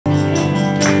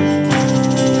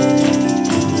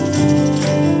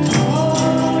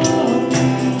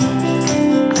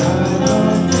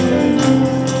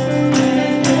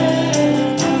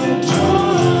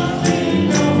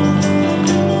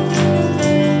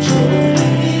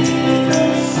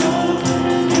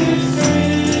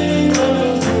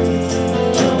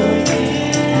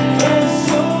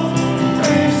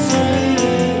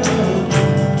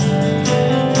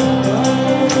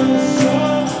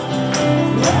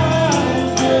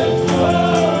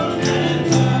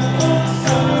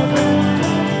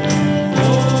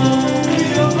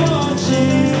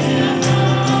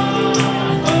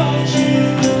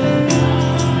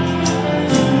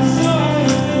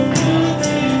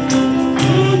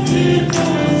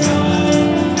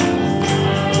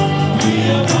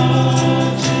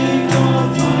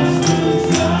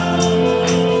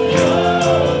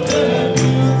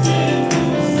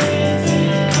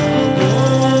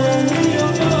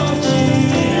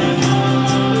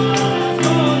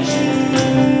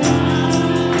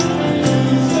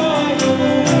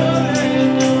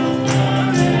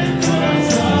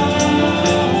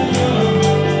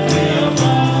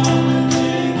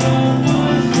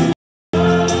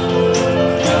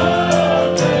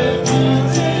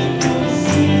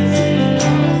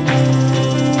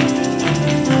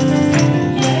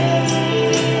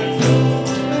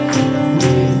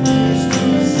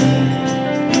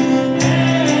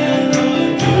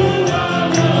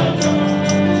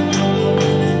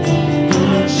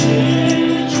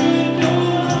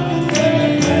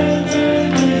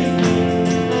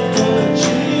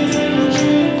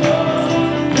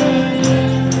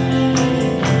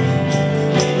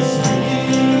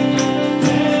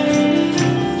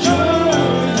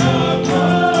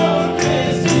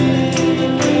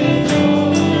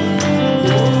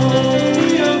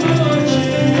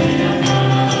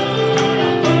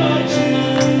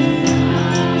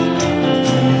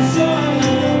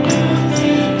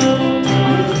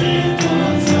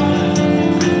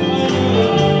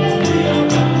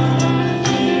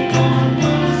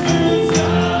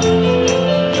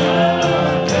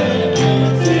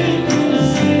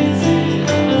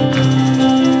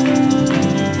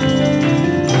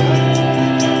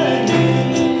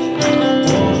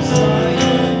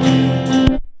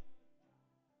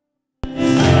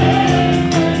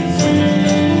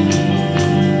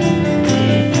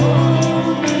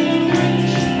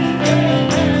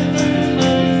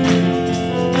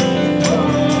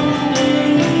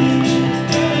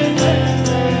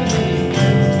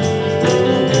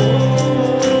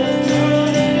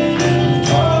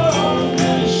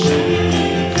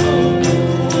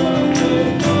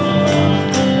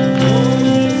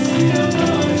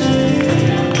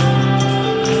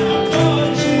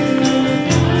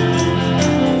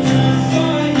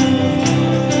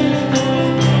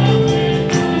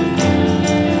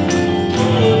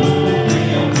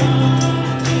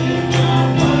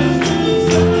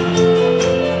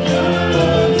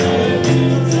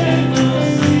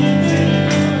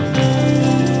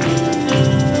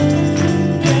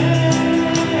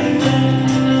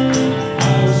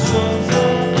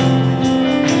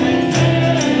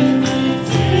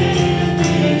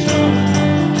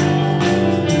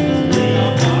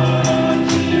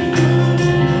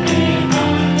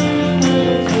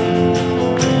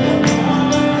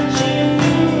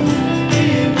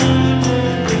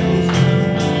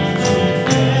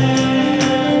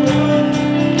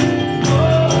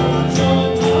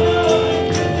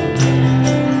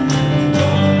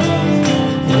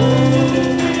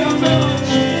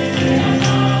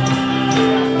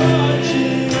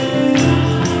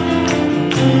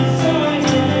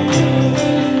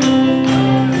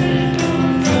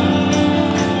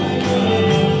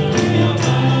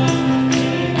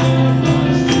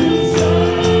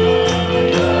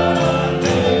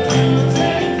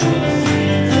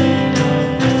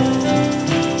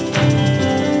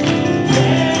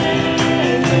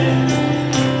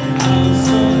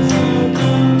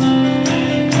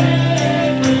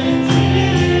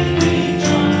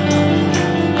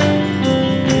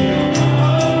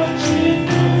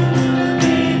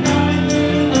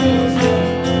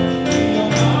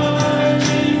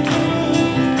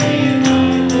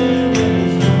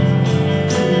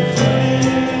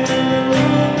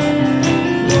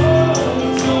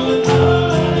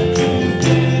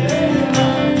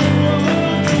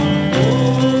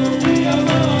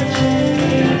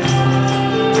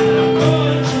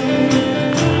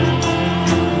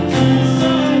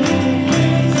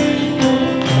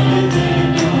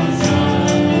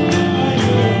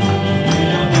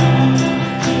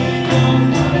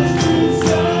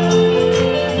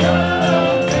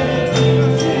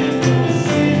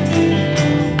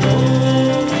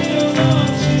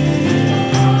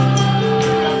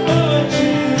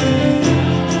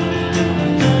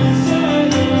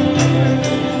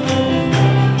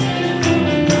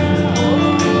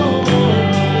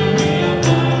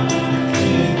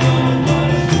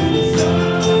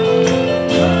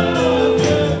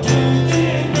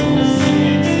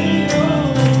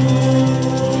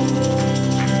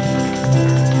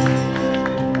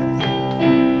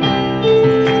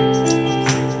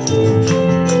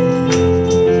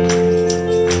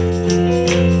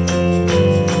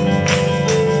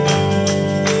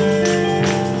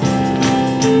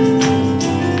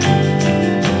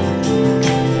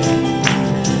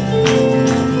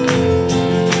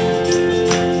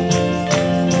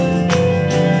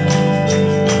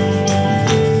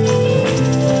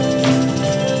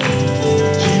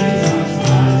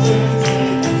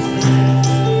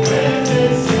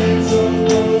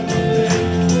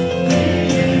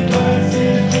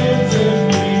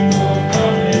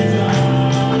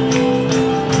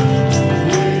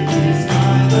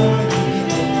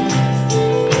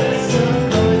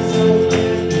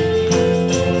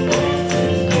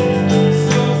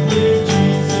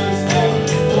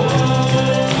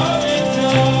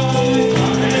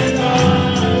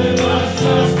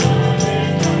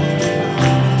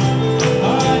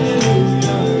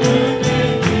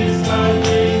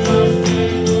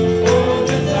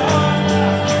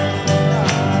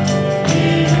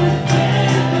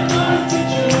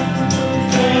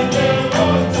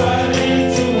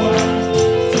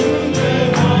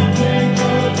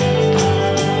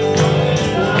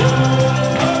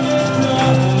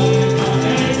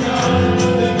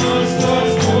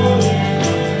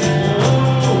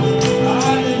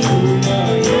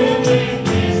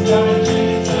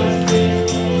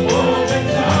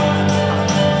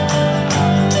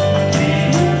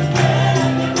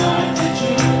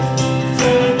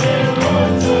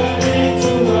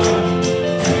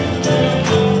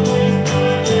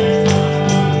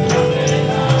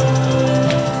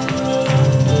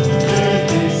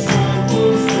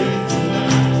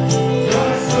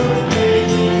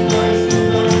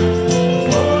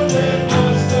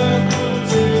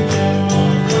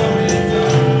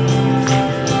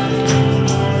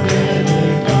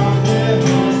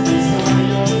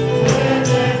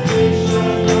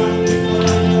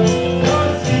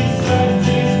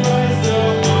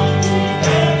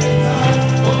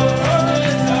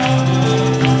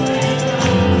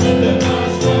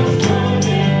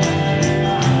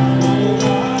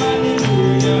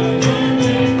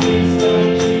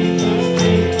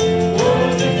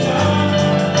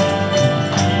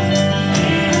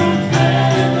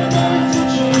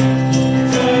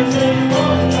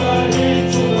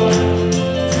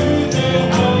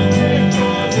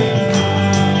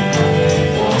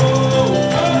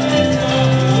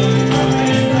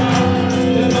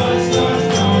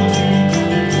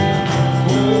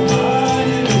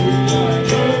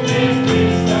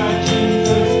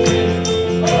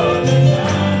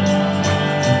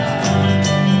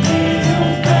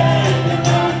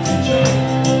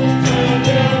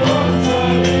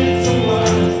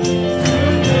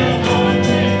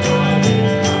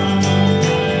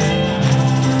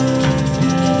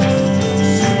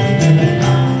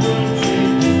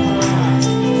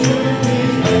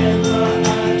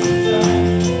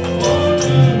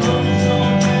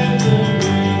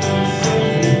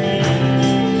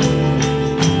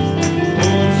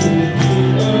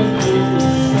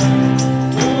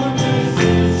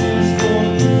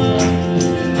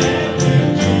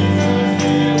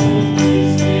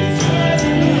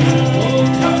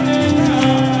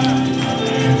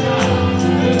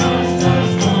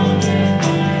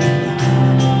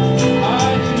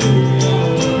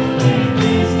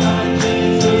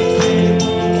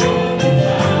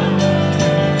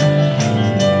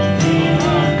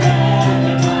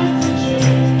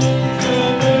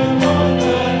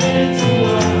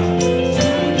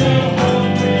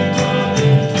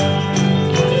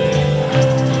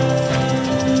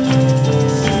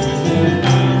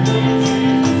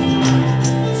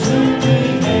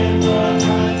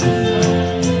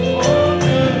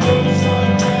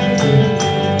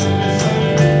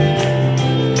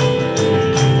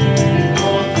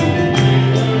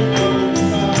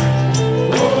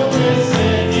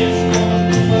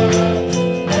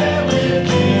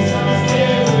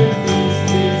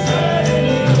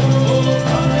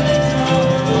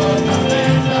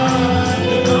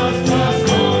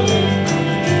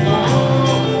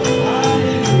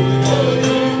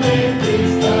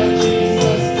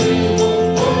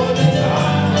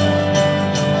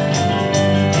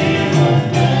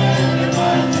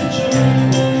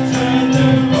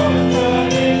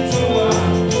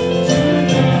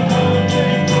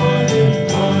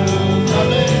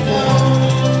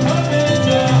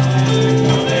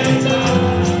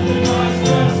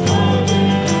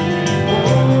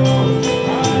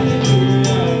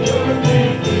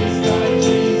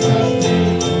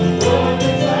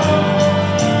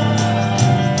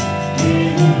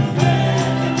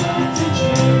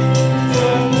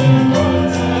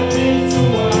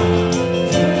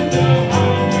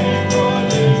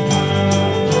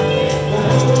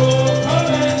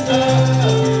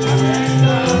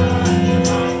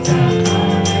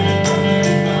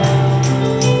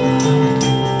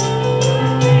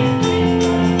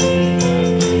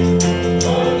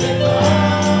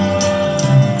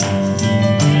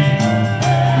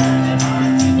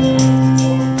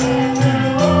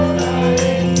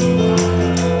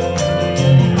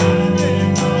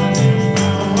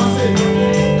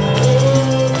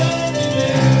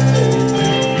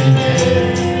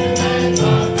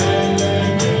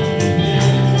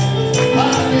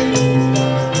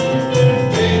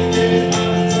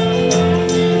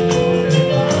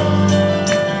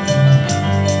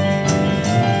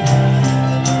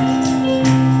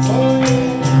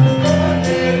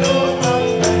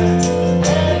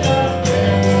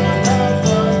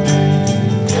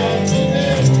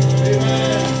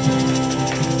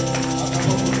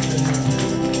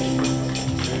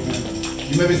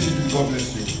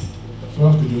bless you.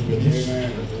 Soir, que Dieu bénisse.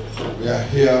 Amen. We are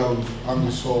here with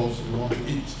hungry souls. We want to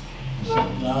eat. Nous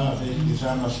sommes là avec des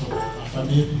âmes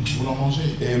affamées, nous voulons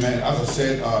manger. Amen. As I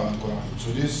said, I'm going to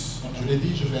introduce Comme je l'ai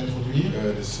dit, je vais introduire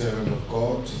the servant of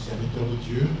God. le serviteur de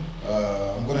Dieu.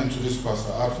 I'm going to introduce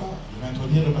Pastor Alpha. Je vais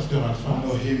introduire le pasteur I Alpha.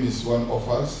 know him is one of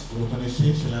us. Vous le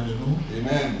connaissez, c'est l'un de nous.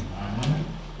 Amen. Amen.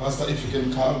 Pastor, if you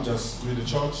can come, just greet the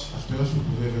church. Pasteur, si vous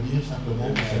pouvez venir simplement,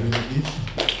 vous savez l'église.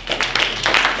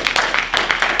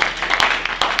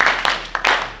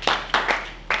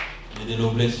 May the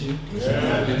Lord bless you. Que le Seigneur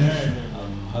vous bénisse.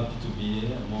 I'm happy to be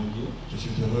here among you. Je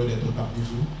suis heureux d'être parmi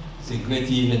vous. It's a great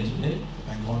event today.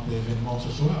 C'est un grand événement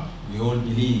ce soir. We all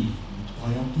believe Nous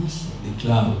croyons tous the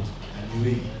cloud à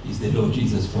lui, is the Lord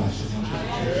Jesus au Christ. Seigneur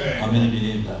Jésus-Christ. How many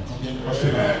believe that? Combien croient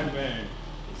cela?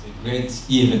 It's a great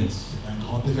event. C'est un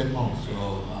grand événement.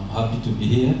 So I'm happy to be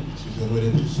here. Je suis heureux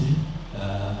d'être ici.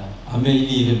 I may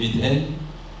leave a bit early.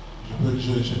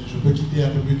 Je peux quitter un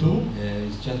peu plus tôt,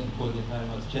 It's just because the time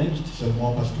has changed.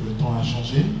 seulement parce que le temps a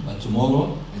changé. But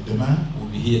tomorrow Et demain, we'll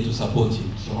be here to support you.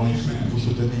 nous serons ici pour vous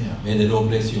soutenir. May the Lord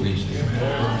bless you richly.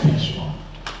 Magnifiquement.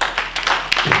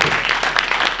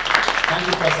 Thank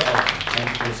you, Pastor Alpha. Thank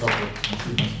you for your support.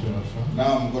 Merci, pasteur Alpha.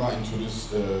 Now I'm going to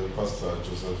introduce Pastor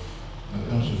Joseph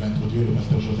Maintenant, je vais introduire le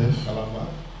pasteur Joseph. Kalamba.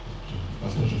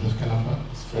 Pasteur Joseph Kalamba.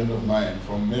 He's a friend of mine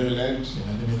from Maryland. C'est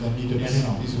l'un de mes amis de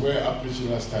Maryland. He's where I preached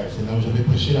last time. C'est là où j'avais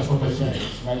prêché la fois passée.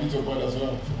 It's my little brother as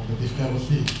well. C'est mon petit frère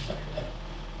aussi.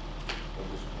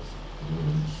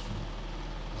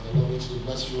 May the Lord richly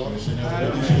bless you Que all. le Seigneur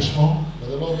vous bénisse richement. May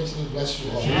the Lord richly bless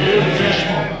you all.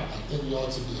 Richement. I think we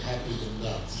ought to be happy in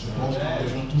that. Je pense que nous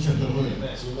devons tous être heureux.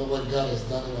 To know what God has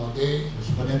done in our day, De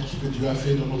se connaître ce que Dieu a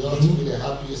fait dans we notre ought to jour. be the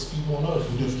happiest people on earth.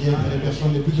 Vous devriez être les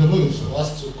personnes les plus heureuses. For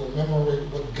us to commemorate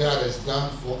what God has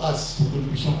done for us. Pour que nous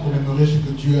puissions commémorer ce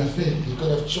que Dieu a fait. He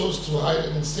could have chose to hide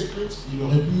it in secret, Il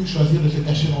aurait pu choisir de se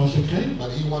cacher dans le secret, but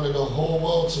He wanted the whole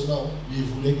world to know mais il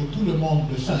voulait que tout le monde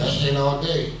le that sache, in our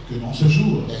day, que dans ce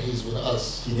jour, that He's with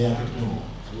us. qu'il est avec nous.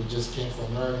 And we just came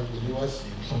from Maryland, the U.S.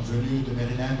 Et nous sommes venus de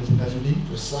Maryland aux États-Unis.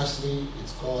 Precisely,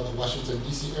 it's called the Washington,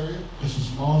 D.C. area.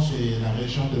 Précisément, c'est la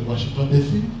région de Washington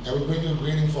DC. And we bring you a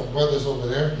greeting from brothers over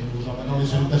there. Et nous vous emmenons les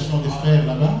salutations des frères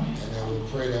là-bas. And then we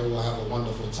pray that we will have a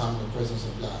wonderful time in the presence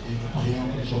of God. Et nous prions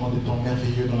que nous aurons des temps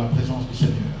merveilleux dans la présence du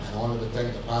Seigneur. I wanted to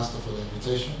thank the pastor for the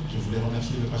invitation. Je voulais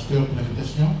remercier le pasteur pour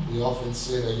l'invitation. We often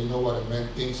say that you know what a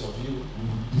man thinks of you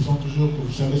Nous disons toujours que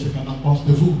vous savez ce qu'un homme pense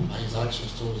de vous by his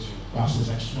actions towards you. par ses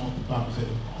actions, par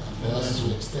And for us to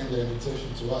extend the invitation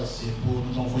to us, Et pour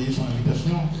nous envoyer son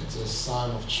invitation, it's a sign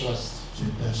of trust. c'est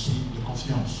un signe de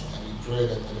confiance. And we pray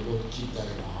that the Lord keep that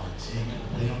in our hearts. Et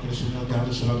nous prions que le Seigneur garde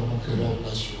cela dans nos The cœurs. Lord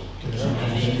bless you all. Que le Seigneur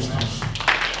vous bénisse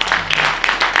tous.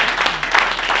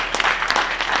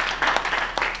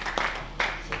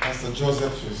 So Pastor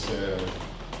Joseph is,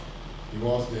 he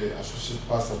was the associate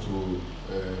pastor to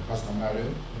Pastor Mario.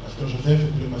 Le pasteur Joseph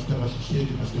était le pasteur associé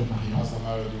du pasteur Marion. Pastor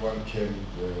Mario, the one came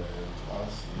to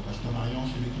us. Le pasteur Marion,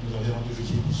 celui qui nous avait rendu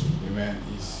visite ici. Amen.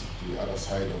 He's the other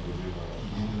side of the river.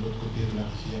 Il est de l'autre côté de la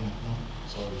rivière maintenant.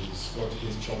 So he's got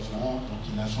his church now. Donc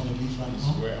il a son église This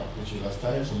maintenant. is where I preached last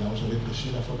time. C'est là où j'avais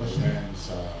prêché la fois passée. Amen.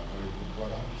 He's a very good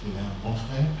brother. Il est un bon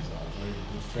frère, He's a very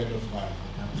good friend of mine.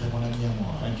 un très bon ami à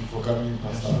moi. Thank you for coming,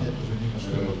 Merci Pastor. d'être venu, May the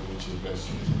pasteur. Lord richly bless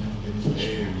Que you. le Seigneur vous bénisse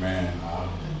richement. Amen.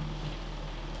 Amen.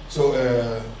 So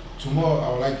tomorrow I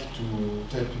would like to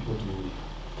tell people to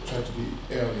try to be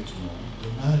early tomorrow.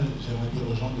 Demain, j'aimerais dire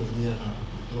aux gens de venir un peu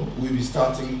plus tôt. We'll be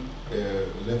starting 11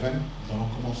 Nous allons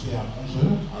commencer à 11h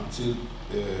until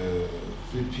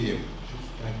 3 p.m.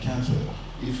 jusqu'à 15h.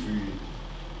 If we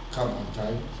come on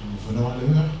time, Si nous venons à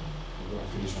l'heure, we're going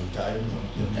to finish on time, nous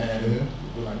allons terminer à and l'heure.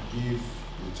 we're going to give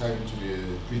the time to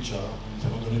the preacher, Nous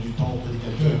allons donner du temps aux to the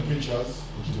prédicateurs preachers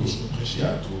pour qu'ils puissent nous prêcher,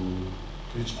 to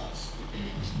preach us.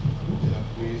 puissent nous apporter la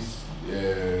parole. Please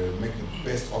make the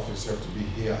best of yourself to be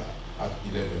here at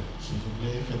 11. S'il vous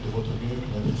plaît, faites de votre mieux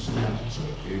pour être ici à 11h.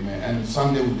 Amen. And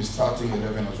Sunday we'll be starting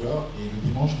 11 as well. Et le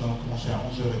dimanche, nous allons commencer à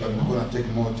 11h But we're également. going to take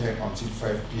more time until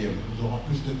 5 p.m. Nous aurons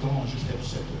plus de temps jusqu'à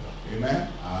 17h. Amen.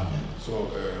 Amen. So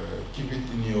keep it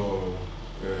in your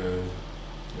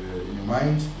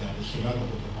mind. Gardez cela dans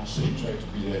votre pensée. Try to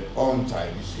be there on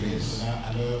time, Essayez please. cela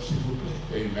à l'heure, s'il vous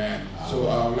plaît. Amen. So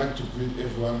I would like to greet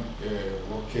everyone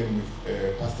who came with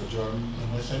Pastor John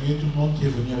J'aimerais saluer tout le monde qui est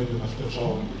venu avec le pasteur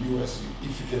Jean. from the US.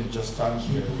 If you can just stand Si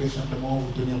vous here, pouvez simplement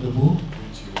vous tenir debout.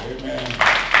 greet you. Amen.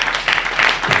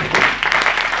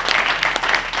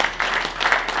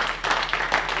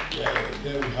 Yeah,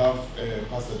 there we have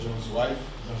Pastor John's wife.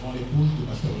 Nous avons l'épouse du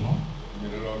pasteur Jean. May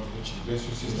the Lord richly bless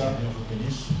you, Que le sister. Seigneur vous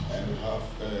bénisse. And we have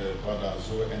Brother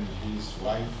Zoe and his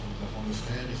wife. Nous avons le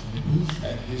frère et son épouse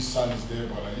And his son is there,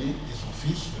 Brother Lee. et son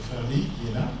fils, le frère Lee, qui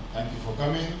est là. Thank you for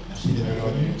coming. Merci May d'être the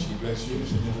Lord venu. richly bless Que you. le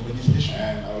Seigneur vous bénisse richement.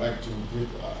 And I would like to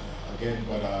greet again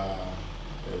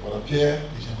Brother Pierre,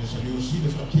 Et j'aimerais saluer aussi le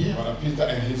frère Pierre Brother Peter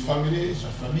and his et family.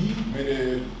 sa famille. May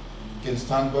they can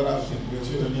stand, brothers, Vous and pouvez with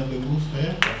vous you. tenir debout,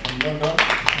 frère. From London.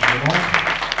 Simplement,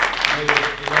 May the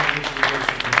Lord richly bless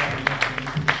you. que le Seigneur vous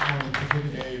bénisse richement et très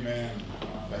bénisse. Amen.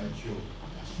 Thank you.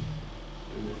 Merci.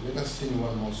 Let us sing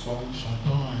one more song.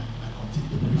 Chantons un cantique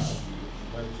de plus.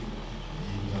 Inviting.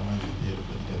 Et nous avons invité le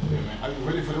prédicateur. Amen. Are you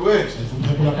ready for the word? Êtes-vous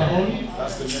prêts pour la parole?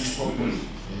 That's the main focus.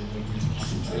 C'est le but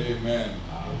principal. Amen.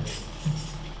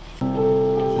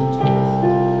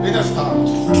 Let us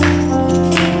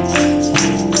start.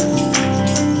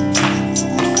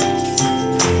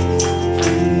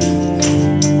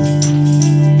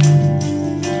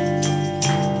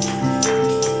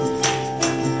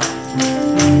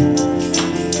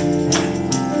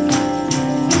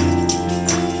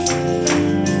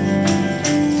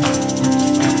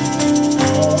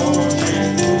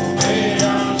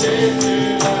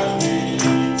 Jésus, la vie, il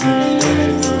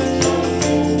est tout.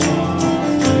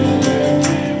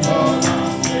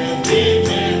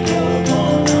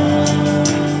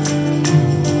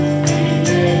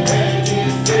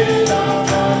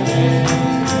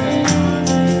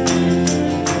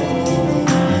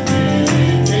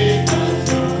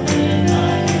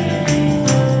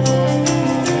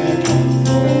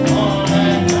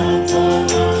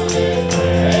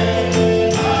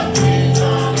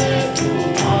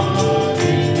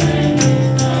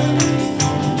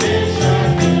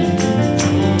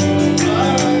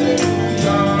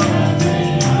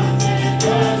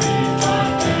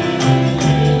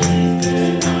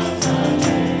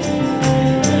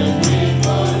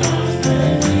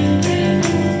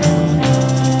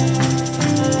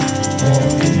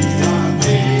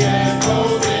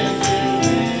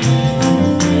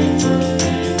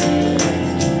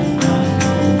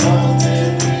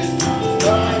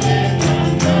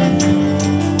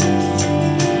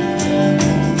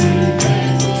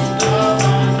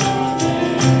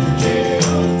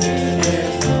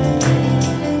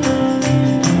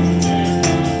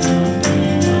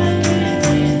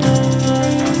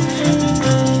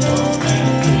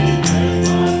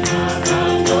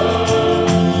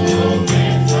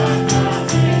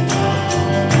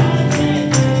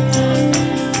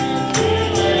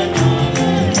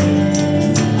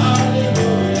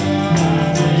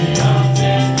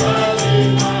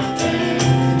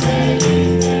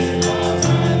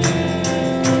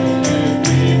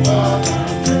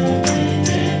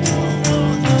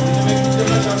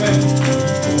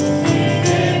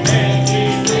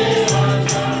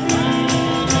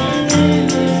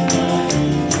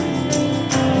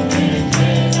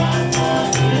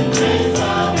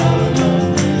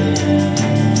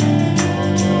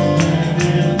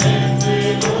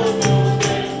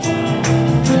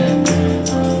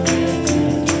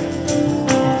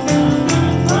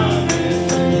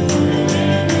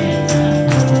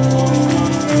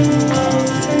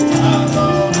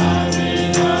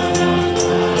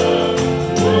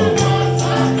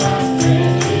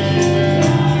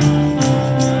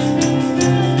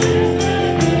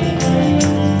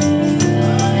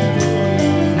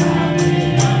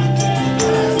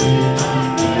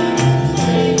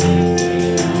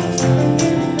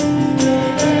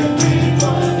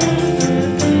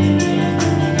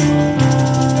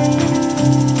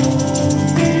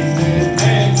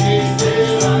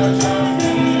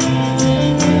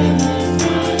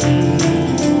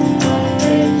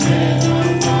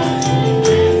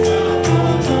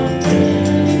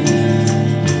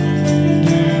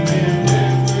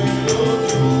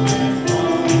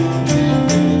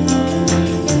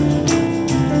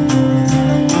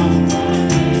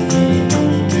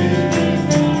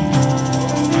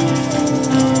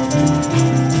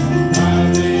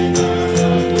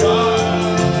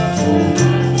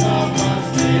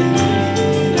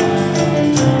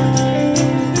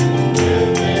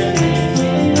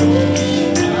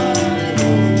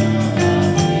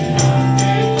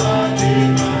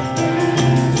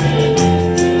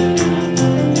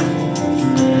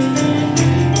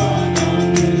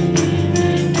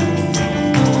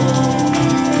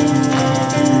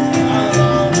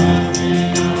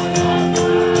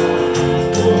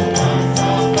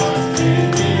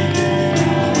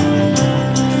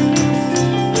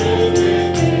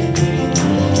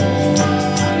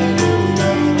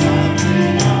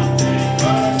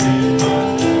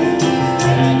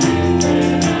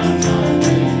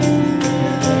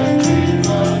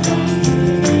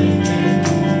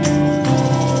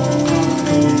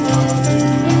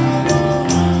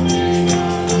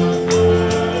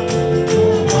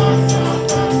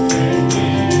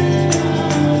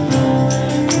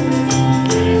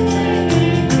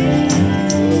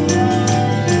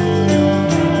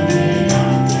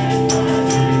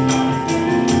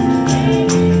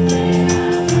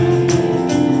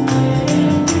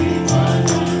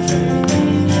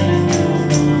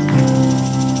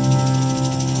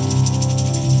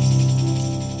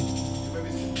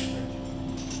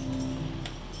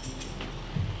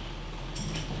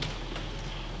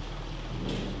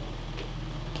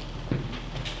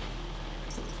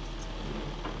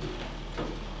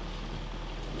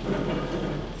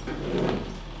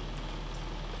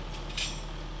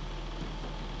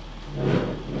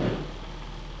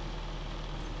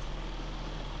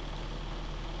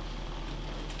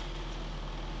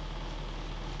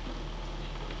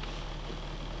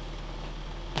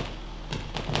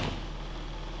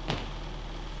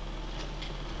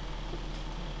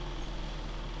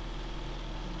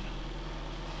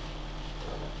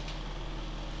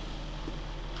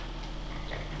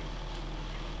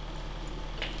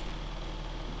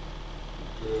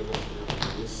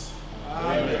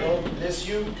 bless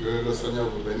you. Que le Seigneur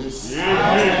vous bénisse.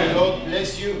 The Lord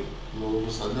bless you. Nous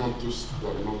vous saluons tous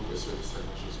dans le nom précieux du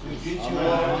Seigneur We Jésus-Christ. greet you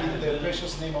all in the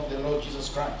precious name of the Lord Jesus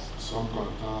Christ. Nous sommes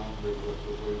contents de vous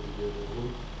retrouver au milieu de vous.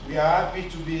 We are happy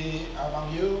to be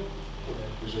among you.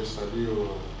 Je salue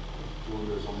tous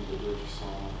les hommes de Dieu qui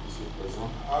sont ici présents,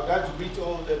 I'd like to greet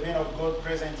all the men of God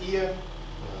present here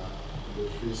les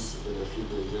fils et les filles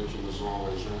de Dieu qui nous ont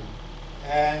rejoints.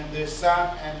 and the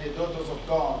son and the daughters of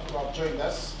God who have joined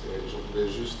us. Et je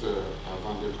voulais juste,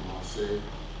 avant de commencer,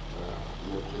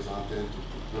 me présenter un tout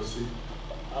petit peu aussi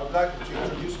I would like to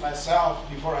introduce myself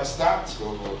before I start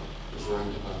pour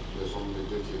rejoindre les hommes de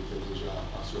Dieu qui étaient déjà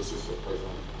associés se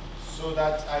présenter. so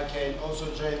that I can also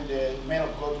join the men of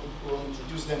God who will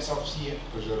introduce themselves here.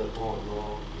 Je réponds au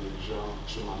nom de Jean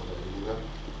Chimanga Ilunga.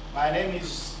 My name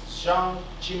is Jean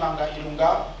Chimanga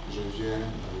Ilunga. Je viens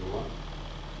d'Iowa,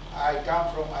 I come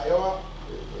from Iowa,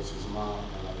 et précisément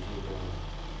dans la ville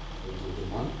de Des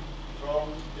Moines.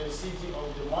 from the city of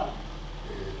Des Moines.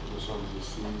 Et nous sommes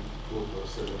ici pour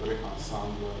célébrer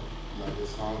ensemble la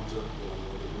descente de la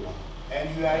de gloire. And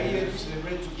we are here to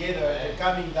celebrate together the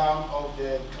coming down of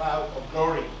the cloud of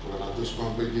glory. Voilà tout ce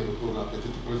qu'on peut dire pour la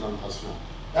petite présentation.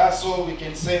 That's all we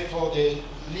can say for the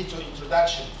little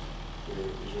introduction.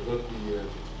 Et je veux prier un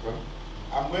petit peu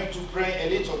I'm going to pray a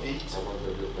little bit avant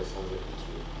de lire les Saintes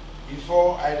Écritures.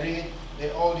 before I read the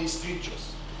Holy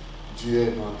Scriptures. Dieu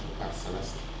est notre Père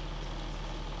Céleste.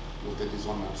 Nous te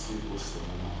disons merci pour ce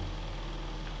moment.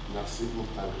 Merci pour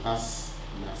ta grâce.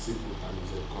 Merci pour ta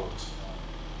miséricorde.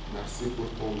 Merci pour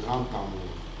ton grand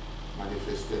amour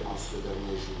manifesté en ces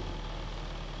derniers jours.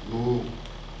 Nous,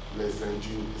 les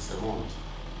indus de ce monde,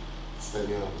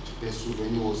 Seigneur, tu t'es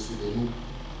souvenu aussi de nous,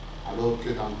 alors que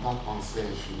dans ta pensée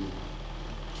infinie,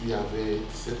 tu avais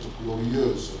cette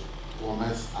glorieuse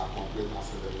promesse à accomplir dans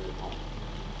ces derniers temps.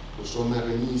 Nous sommes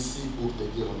réunis ici pour te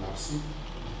dire merci,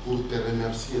 pour te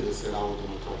remercier de cela au de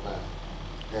notre Père.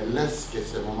 Et laisse que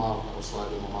ces moments soient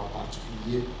des moments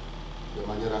particuliers, de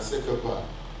manière à ce que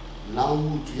là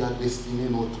où tu as destiné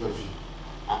notre vie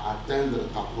à atteindre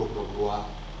ta propre gloire,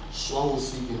 soit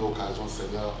aussi une occasion,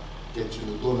 Seigneur, que tu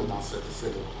nous donnes dans cette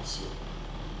célébration.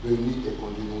 Bénis et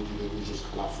conduis-nous du début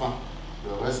jusqu'à la fin.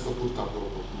 Le reste pour ta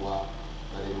propre gloire,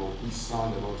 dans les noms puissants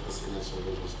de notre Seigneur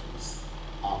Sauveur Jésus-Christ.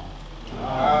 Amen.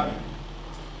 Amen.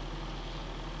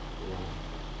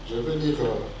 Je vais lire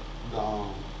dans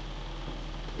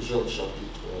Job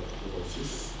chapitre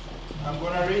 26. I'm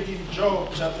going to read in Job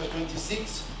chapter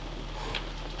 26.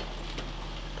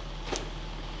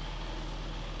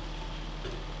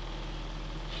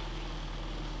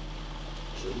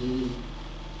 Je lis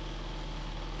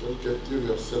quelques petits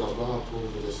versets là-bas pour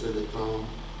vous laisser le temps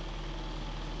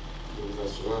de vous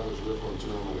assurer que je vais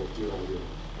continuer ma lecture en lire.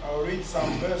 I'll read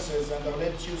some verses and I'll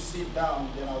let you sit down,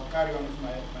 then I'll carry on with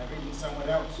my reading somewhere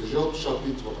else. C'est Job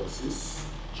chapitre 26.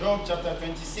 Job chapter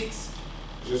 26,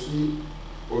 Je suis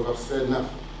au verset 9.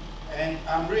 and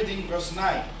I'm reading verse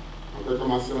 9. On peut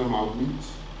commencer même à 8.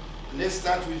 Let's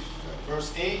start with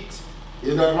verse 8.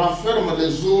 Il renferme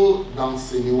les eaux dans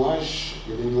ses nuages,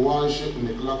 et les nuages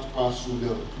n'éclatent pas sous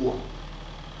leur poids.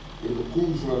 Il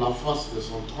couvre la face de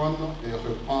son trône et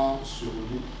répand sur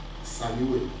lui sa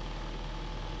nuée.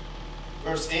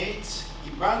 Verse 8,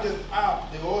 he boundeth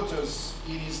up the waters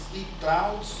in his thick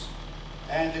clouds,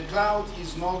 and the cloud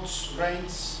is not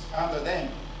rent under them.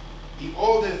 He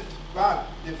holdeth back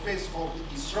the face of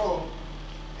his throne,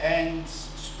 and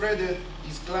spreadeth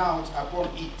his cloud upon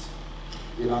it.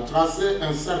 Il a tracé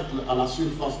un cercle à la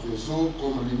surface des eaux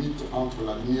comme limite entre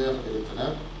la lumière et les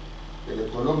ténèbres, et les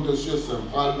colonnes de cieux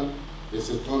s'invalent et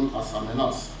s'étonnent à sa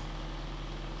menace.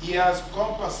 He has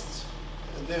compassed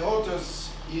the waters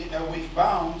with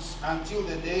bounds until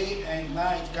the day and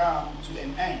night come to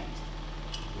an end.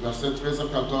 Verset 13 à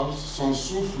 14. Son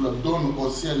souffle donne au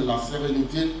ciel la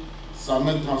sérénité, sa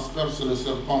main transperce le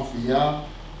serpent fuyard,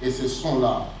 et ce sont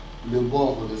là le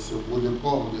bord de ses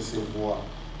voies.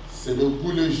 C'est le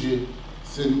bout léger,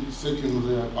 c'est ce qui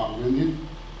nous est parvenu,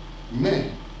 mais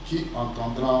qui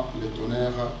entendra le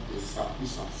tonnerre de sa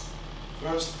puissance.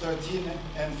 Verse 13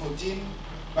 and 14,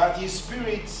 but his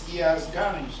spirit he has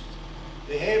garnished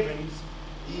the heavens,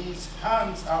 his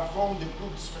hands are formed the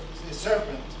crooked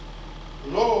serpent.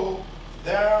 Lo,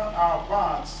 there are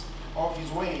parts of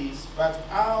his ways, but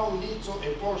how little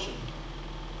a portion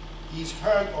is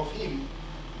heard of him,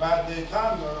 but the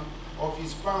thunder of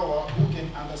his power, who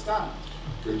can understand?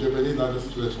 Que Dieu bénisse la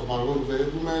lecture de sa parole. Veuillez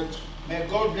vous mettre. May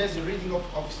God bless the reading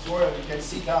of his word. You can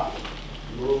sit down.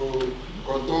 Nous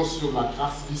comptons sur la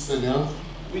grâce du Seigneur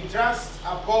We trust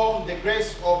upon the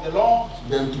grace of the Lord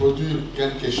d'introduire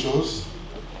quelque chose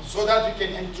so that we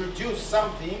can introduce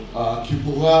something qui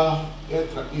pourra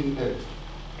être une aide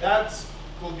that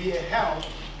could be a help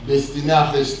destinée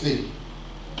à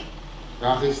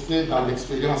rester dans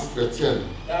l'expérience chrétienne.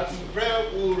 that we pray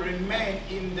will remain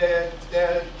in the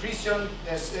Christian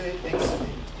experience.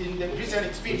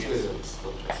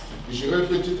 J'irai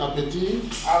petit à petit,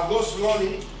 I'll go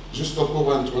slowly juste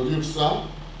pour introduire ça.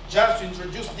 just to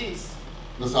introduce this,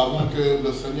 Nous savons que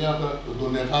le Seigneur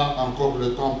donnera encore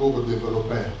le temps pour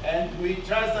développer. and we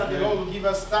trust that the Lord will give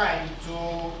us time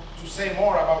to say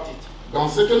more about it. Dans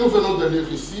ce que nous venons de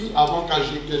lire ici, avant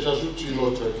que j'ajoute une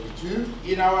autre écriture,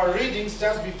 In our readings,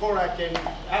 just before I can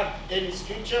add any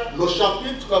scripture, le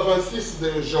chapitre 26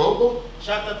 de Job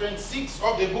chapter 26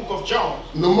 of the book of John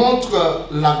nous montre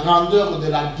la grandeur de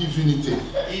la divinité.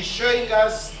 is showing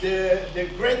us the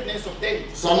greatness of David.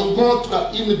 Ça nous montre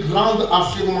une grande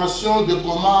affirmation de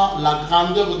comment la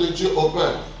grandeur de Dieu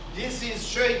opère. This is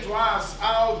showing to us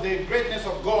how the greatness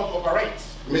of God operates.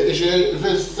 Mais je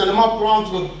vais seulement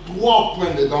prendre 3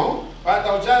 points dedans. But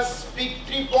I'll just speak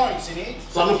 3 points in it,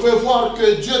 Ça nous fait voir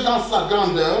que Dieu, dans sa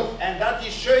grandeur, and that is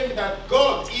showing that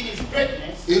God, in His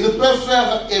greatness, il peut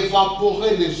faire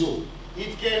évaporer les eaux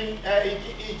it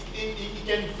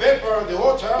can vapor the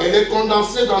water et les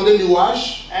condenser dans des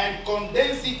nuages. and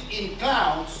condense it in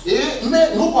clouds.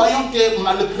 Mais nous voyons que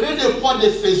malgré le poids de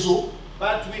ces eaux,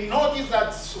 But we notice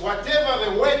that whatever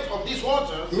the weight of these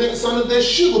waters, mais ça ne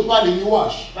déchire pas les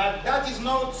nuages. but that is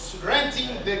not renting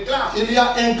the clouds. Il y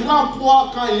a un grand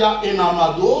poids quand il y a un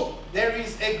amas d'eau, There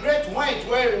is a great weight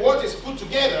where water is put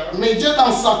together, mais Dieu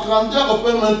dans sa grandeur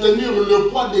peut maintenir le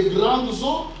poids des grandes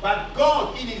eaux but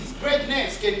God in His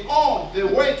greatness can own the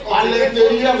weight à of the great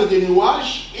l'intérieur waters des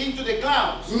nuages, into the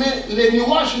clouds. mais les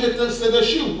nuages ne se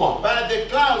déchirent pas. But the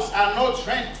clouds are not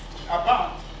rent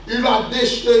apart. Il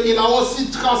a aussi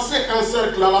tracé un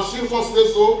cercle à la surface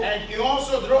des eaux. And He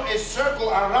also draw a circle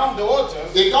around the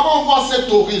waters. Et quand on voit cet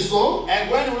horizon, And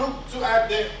when we look at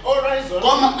the horizon,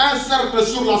 comme un cercle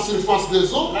sur la surface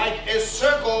des eaux, like a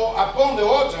circle upon the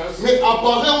waters, mais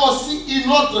apparaît aussi une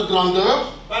autre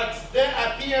grandeur, but there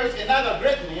appears another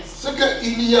greatness, c'est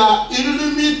qu'il y a une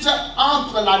limite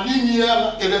entre la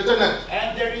lumière et les ténèbres.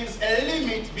 and there is a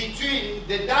limit between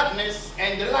the darkness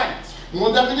and the light. Mon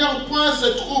dernier point se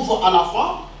trouve à la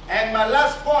fin. And my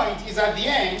last point is at the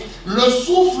end. Le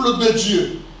souffle de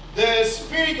Dieu The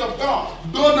Spirit of God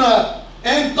donne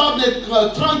un temps de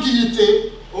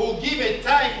tranquillité, will give a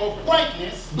time of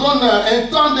quietness, donne un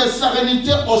temps de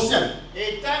sérénité au ciel.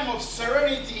 a time of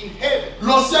serenity in heaven.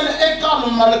 Le ciel est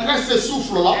calme malgré ce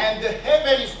souffle-là. And the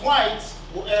heaven is quiet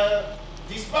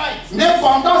despite. Mais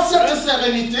pendant cette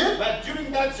sérénité, But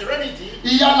during that serenity,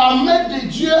 il y a la main de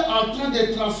Dieu en train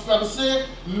de transpercer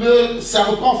le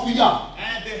serpent fuyard.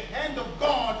 and the hand of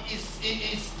God is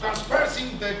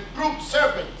transversing the crooked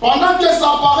serpent. Pendant que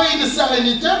ça paraît une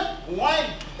sérénité, While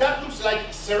that looks like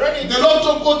serenity, de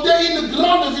l'autre côté, une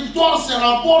grande victoire se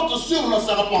remporte sur le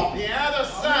serpent. the other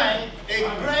side, a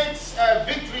great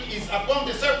victory is upon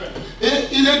the serpent. Et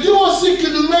il est dit aussi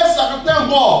qu'il met certains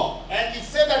bords, And it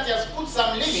said that He has put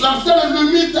some limits, certaines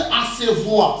limites à ses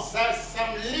voies.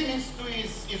 some limits to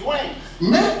his ways.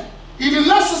 Mais il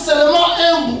laisse seulement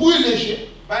un bruit léger,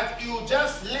 But you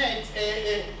just let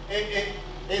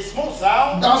a small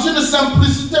sound, dans une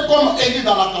simplicité comme Élie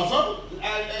dans la caverne.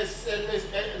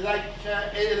 like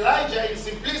Elijah in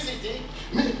simplicity,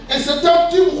 Et c'est un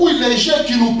petit bruit léger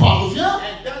qui nous parvient.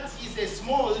 and that is a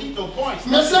small little voice.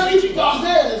 Mais that ce is qui reaching us.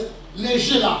 paraît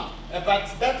léger là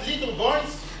But that little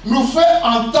voice nous fait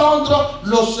entendre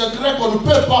le secret qu'on ne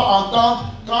peut pas entendre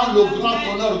quand le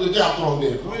grand honneur de Dieu a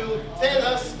trôné. will tell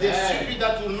us the secret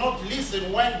that will not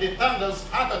listen when the thunders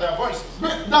utter their voices. Mais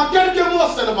dans quelques mots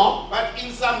seulement, But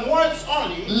in some words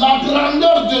only, la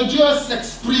grandeur de Dieu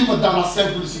s'exprime dans la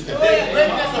simplicité. the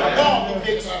greatness of God will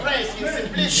be expressed in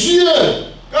simplicity. Dieu,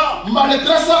 God,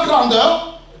 malgré sa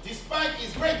grandeur, despite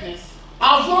His greatness,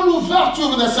 avant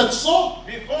l'ouverture de cette sceau,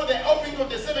 before the opening of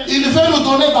the seventh il seal, veut nous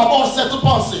donner d'abord cette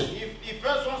pensée. He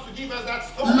first wants to give us that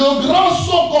stone, Le grand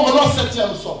sceau comme le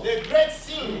septième sceau, the great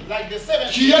seal, like the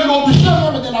seventh qui seal, est l'objet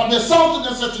même de la descente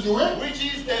de cette nuée. which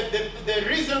is the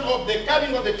reason of the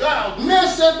coming of the cloud. Mais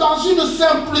c'est dans une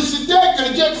simplicité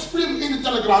que Dieu exprime une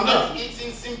telle grandeur. It's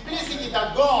in simplicity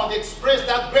that God expressed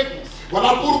that greatness.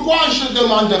 Voilà pourquoi je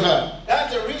demanderai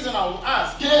That's the reason I will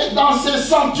ask que dans ces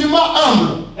sentiments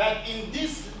humbles, that in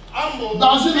this humble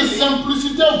dans une feeling,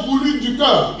 simplicité voulue du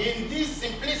cœur, in this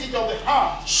simplicity of the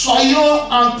heart, soyons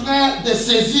en train de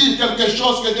saisir quelque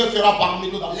chose que Dieu fera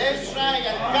parmi nous dans let's cette try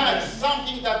and catch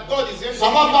something that God is going to Ça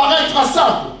va do. paraître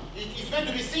simple, It going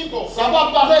to be simple. Ça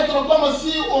va paraître comme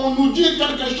si on nous dit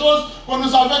quelque chose qu'on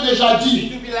nous avait déjà It dit.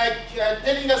 will be like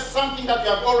telling us something that we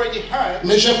have already heard.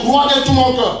 Mais je crois de tout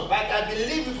mon cœur But I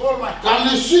believe with all my qu'à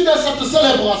heart l'issue de cette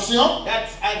célébration, that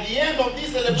at the end of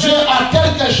this Dieu celebration, a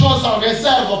quelque chose en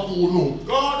réserve pour nous.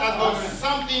 God has got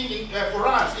something for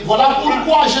us. in Voilà store for us.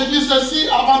 pourquoi je dis ceci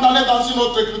avant d'aller dans une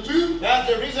autre écriture. That's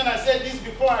the reason I said this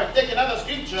before I take another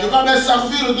scripture, Qui va me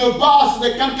servir de base de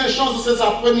quelque chose cet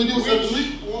après-midi ou cette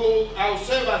nuit. I'll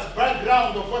serve as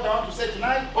background of what I want to say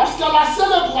tonight. Parce qu'à la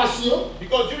célébration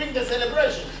Because during the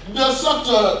celebration de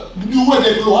cette nuée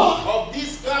de gloire, of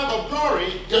this cloud of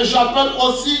glory, que j'appelle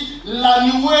aussi la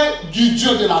nuée du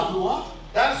Dieu de la gloire,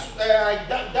 that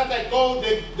I call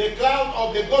the cloud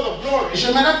of the God of glory.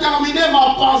 j'aimerais terminer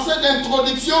ma pensée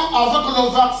d'introduction avec le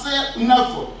verset 9.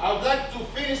 I would like to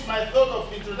finish my thought of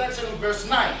introduction in verse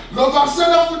 9. Le verset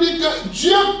 9 dit que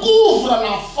Dieu couvre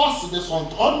la face de son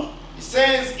trône, It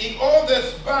says, he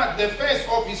holds back the face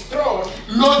of his throne,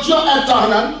 le Dieu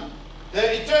éternel,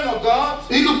 the eternal God.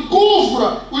 il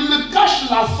couvre, il cache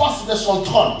la face de son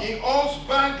trône. He holds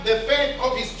back the face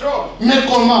of his throne. Mais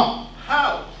comment?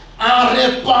 How? En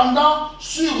répandant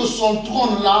sur son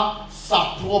trône là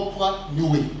sa propre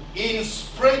nuée. In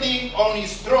spreading on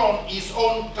his throne his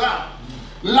own cloud.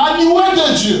 La nuée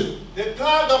de Dieu, The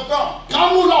cloud of God,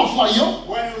 quand nous la voyons,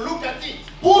 when you look at it,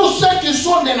 pour ceux qui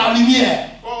sont de la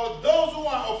lumière, for those who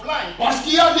are offline, parce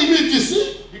qu'il y a limite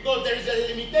ici, because there is a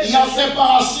il y a limitation,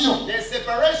 séparation. there's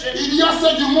separation. Il y a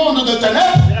ceux du monde de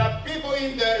ténèbres, There are people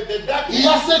in the il darkness y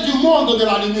a ceux du monde de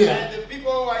la lumière. and the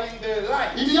people who are in the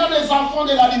light. Il y a des enfants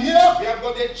de la lumière We have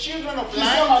got the children of qui sont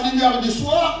light, la lumière du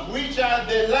soir. which are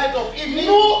the light of evening.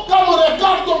 Nous, quand nous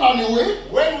regardons la nuée,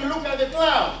 When we look at the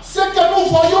cloud, ce que nous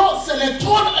voyons, c'est le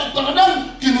trône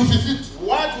éternel qui nous visite.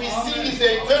 what we see is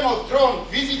the eternal throne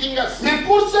visiting us. Mais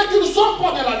pour ceux qui ne sont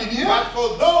pas de la lumière, But for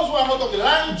those who are not of the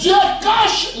light, Dieu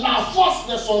cache la face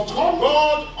de son trône.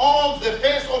 God holds the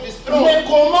face of his throne. Mais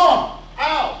comment?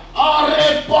 How? En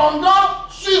répandant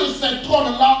sur ce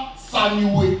trône-là sa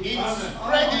nuée. In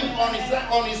spreading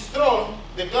on his throne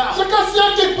the cloud. Ce que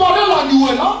c'est qui paraît la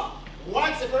nuée là,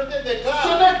 What separated the ce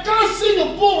cloud n'est qu'un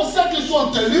signe pour ceux qui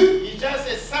sont élus. is just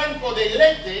a sign for the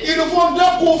elected. Ils vont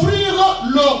découvrir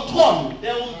leur trône.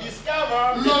 They will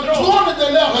discover Le the throne, trône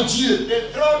de leur Dieu.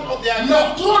 the throne of their God,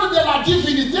 Le trône de la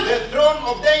divinité the throne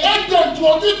of deity est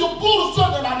introduit pour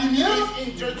ceux de la lumière, is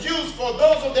introduced for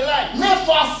those of the light. mais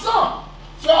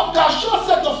cachant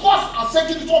cette face à ceux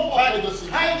qui ne sont pas But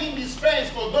prédestinés. hiding his face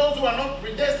for those who are not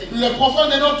predestined. Le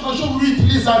prophète de notre jour lui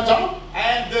utilise un terme.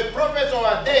 And the prophets of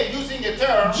our day using a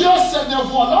term Dieu se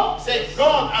dévoilant, say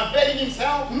God unveiling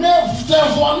himself, mais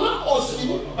dévoilant aussi.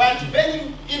 but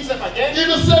veiling himself again.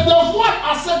 Il se dévoile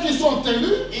à ceux qui sont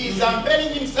élus. He is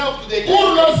unveiling himself to the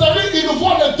Pour elected. les élus, il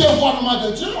voit le dévoilement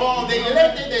de Dieu. For the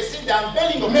elected, they see the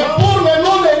unveiling of Mais God. pour les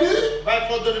non-élus, But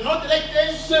for the not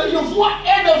elected, il voit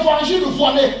un évangile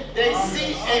voilé. they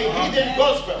see a hidden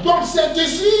gospel. Donc c'est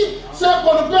ici, c'est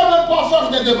qu'on ne peut même pas faire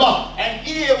de débat. And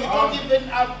here we don't even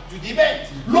have to debate.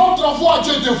 L'autre voit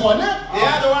Dieu dévoilé. The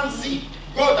other one see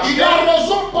God Il a unveiling.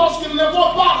 raison parce qu'il ne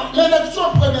voit pas l'élection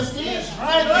He prédestinée. is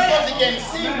right because he can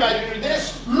see by the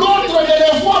predestination. L'autre ne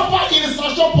le voit pas, il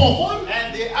s'achoppe au vol.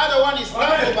 And the other one is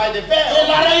troubled by the Et veil.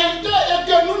 la réalité est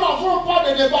que nous n'avons pas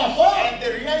de débat à faire. And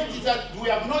the reality is that we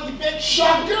have no debate.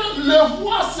 Chacun le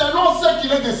voit selon ce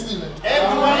qu'il est destiné.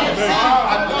 Everyone is seeing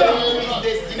according to his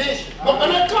destination. Donc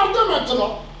regardez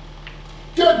maintenant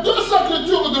que deux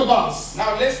écritures de base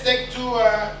Now let's take two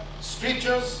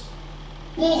scriptures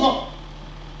pour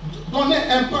donner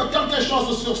un peu quelque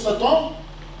chose sur cet homme.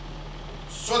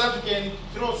 so that we can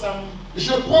throw some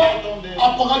Je prends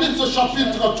Apocalypse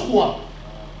chapitre 3.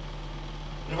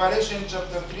 Revelation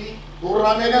chapter 3 Pour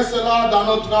ramener cela dans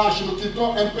notre âge, nous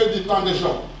quittons un peu du temps de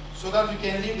Job. so that we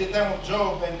can leave the time of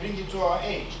Job and bring it to our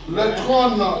age. Le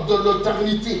trône de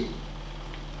l'éternité,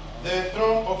 The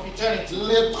throne of eternity,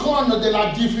 le trône de la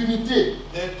divinité.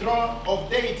 the throne of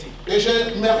deity. Et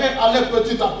j'aimerais aller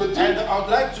petit à petit. And I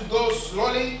would like to go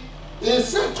slowly. Et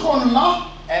ce trône-là,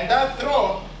 And that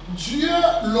throne, Dieu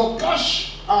le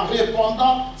cache en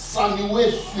répandant sa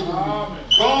nuée sur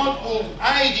lui, God will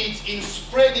hide it in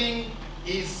spreading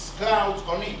his clouds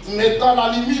on it, mettant la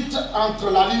limite entre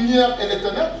la lumière et les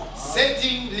ténèbres,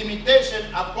 setting limitation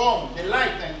upon the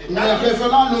light and the mais darkness,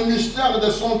 révélant le mystère de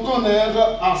son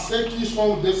tonnerre à ceux qui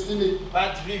sont destinés.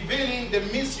 but revealing the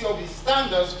mystery of his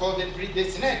standards for the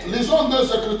predestinated. Lisons deux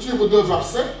écritures, deux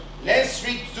versets. Let's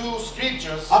read two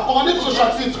scriptures. Apocalypse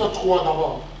chapitre 3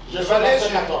 d'abord. Je vais verset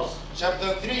Revelation 14. chapter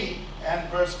 3 and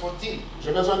verse 14.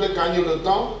 J'ai besoin de gagner le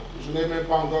temps. Je n'ai même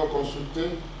pas encore consulté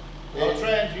I'll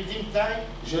try and redeem time.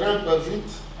 J'irai un peu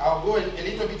vite, I'll go a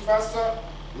little bit faster,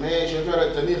 mais je vais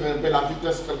retenir un peu la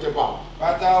vitesse quelque part.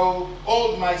 but I'll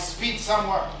hold my speed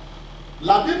somewhere.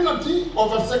 La Bible dit au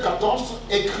verset 14,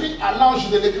 écrit à l'ange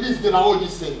de l'église de la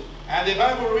Odyssée. And the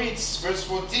Bible reads, verse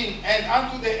 14, and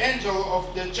unto the angel of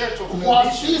the church of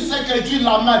Voici Laodicea, ce que dit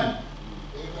l'Amen.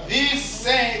 this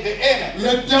saying the Amen,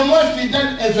 Le témoin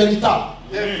fidèle et véritable.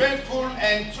 the faithful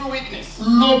and true witness,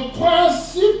 Le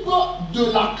principe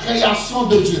de la création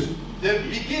de Dieu. the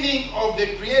beginning of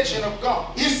the creation of God.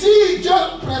 Ici, Dieu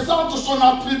présente son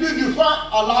attribut du fin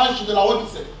à l'âge de la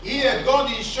Odyssée, Here, God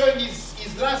is showing his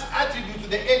last attribute to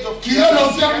the age of qui est le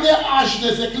Laodicea, dernier âge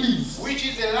des églises. which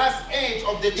is the last age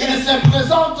of the Il church. se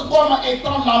présente comme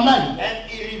étant l'Amen. And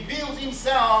he reveals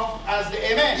himself as the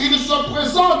Amen. Il se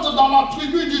présente dans la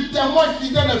tribu du témoin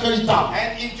fidèle et véritable.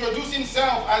 And introduce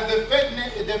himself as the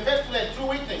faithful and true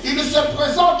witness. Il se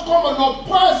présente comme le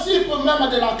principe même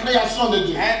de la création de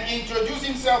Dieu. And introduce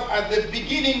himself as the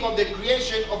beginning of the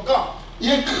creation of God.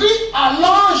 Écrit à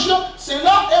l'ange,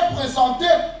 cela est présenté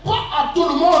pas à tout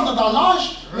le monde dans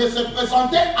l'âge, mais c'est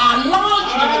présenté à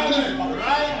l'ange de l'église.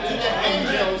 Right to the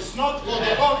angels, not for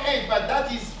the whole age, but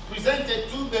that is presented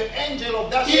to the angel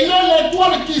of that Il age. est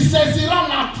l'étoile qui saisira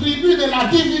l'attribut de la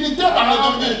divinité dans les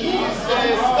derniers He jours. is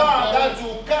the star that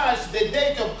will catch the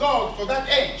date of God for that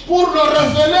age. Pour le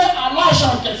révéler à l'âge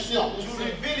en question. To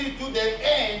reveal it to the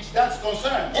age that's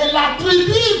concerned. Et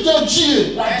l'attribut de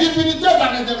Dieu, la divinité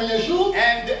dans les derniers jours,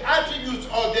 And the attributes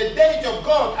of the date of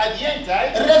God at the end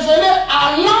time, révélé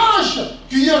à l'ange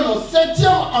qui est le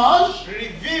septième ange,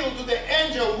 revealed to the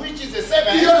angel which is the qui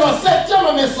seventh, est le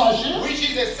septième messager, which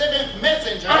is the seventh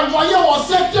messenger, envoyé au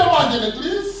septième ange de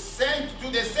l'église. sent to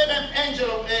the seventh angel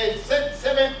of the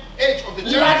seventh age of the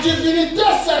La church. divinité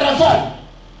se révèle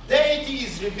Deity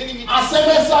is revealing it à ces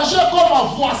messagers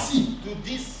comme voici. to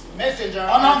this messenger.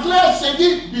 En anglais, c'est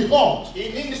dit behold.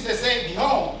 In English they say,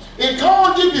 behold. Et quand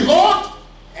on dit behold,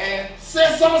 And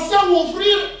c'est censé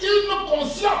ouvrir une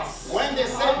conscience. when they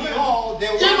say behold, they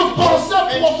Une want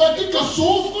pensée prophétique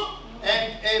s'ouvre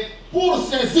and pour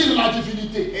saisir la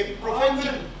divinité. a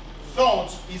prophetic thought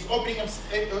is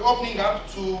opening up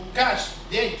to catch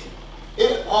deity. Et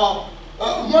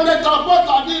mon thérapeute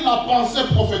a dit la pensée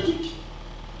prophétique.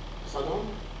 Ça donne?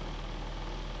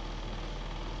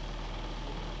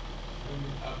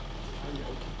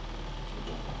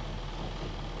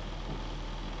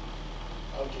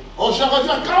 Oh, je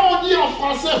reviens. Quand on dit en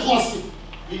français voici,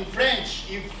 In French,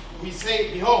 if we say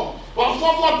behold,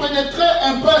 parfois on va pénétrer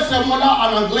un peu ces mots-là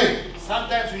en anglais.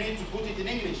 sometimes we need to put it in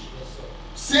English.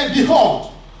 C'est behold.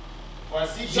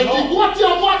 Voici, Je dis, behold, doit y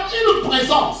avoir une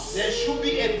présence. there should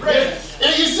be a presence.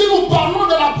 Et ici, nous parlons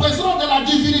de la présence de la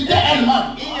divinité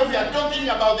elle-même. Here we are talking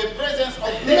about the presence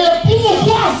of Mais deity. pour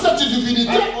voir cette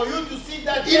divinité, And for you to see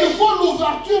that il deity, faut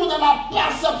l'ouverture de la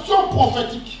perception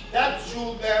prophétique. that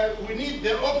should, we need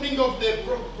the opening of the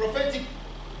prophetic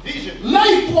vision.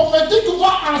 L'œil prophétique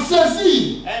va en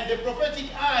saisir. And the prophetic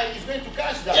eye is going to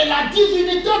catch Et that. la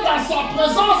divinité dans sa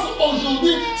présence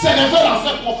aujourd'hui se révèle à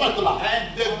ces prophètes-là.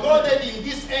 And the Godhead in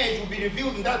this age will be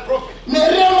revealed in that prophet. Mais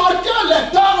remarquez les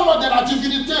termes de la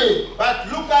divinité But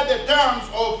look at the terms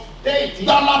of deity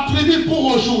dans la tribu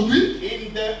pour aujourd'hui.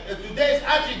 in the today's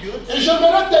attributes. Et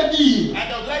j'aimerais te dire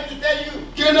And I would like to tell you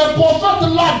que le prophète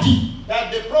l'a dit that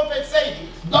the prophet said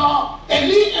it, dans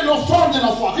Élie et l'offrande de la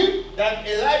Foirine. that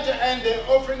Elijah and the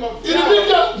offering of Il dit flour,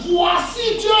 que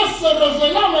voici Dieu se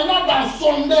révélant maintenant dans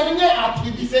son dernier he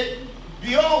attribut. said,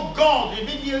 behold God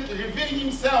revealing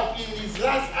himself in his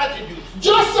last attribute.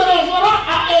 Dieu se révéla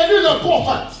à Élie le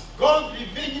prophète, God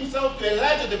revealing himself to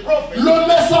Elijah the prophet, le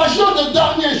messager de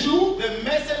dernier jour. the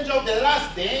messenger of the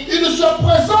last day, Il se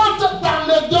présente dans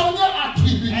le dernier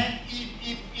attribut. and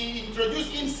he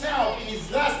introduced himself in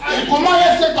his last Et attribute. comment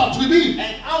est cet attribut?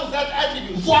 And how's that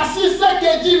attribute? Voici ce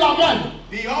que dit l'Amen.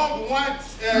 Behold what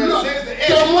Le says the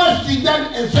angel, témoin fidèle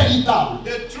et véritable.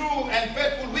 the true and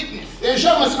faithful witness, Et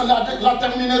j'aime la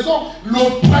terminaison,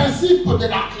 le principe de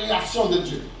la création de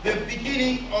Dieu. the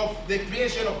beginning of the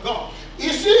creation of God.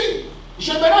 Ici,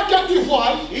 j'aimerais que tu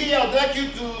vois Here I would like you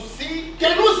to see que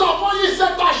nous avons eu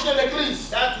cet âge de l'Église.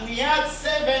 that we had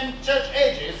 7 church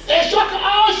ages, Et chaque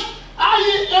âge a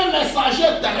eu un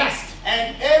messager terrestre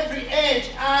and every age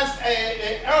has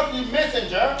a earthly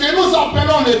messenger que nous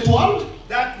appelons l'étoile.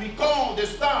 that we call the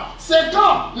star. C'est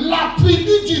quand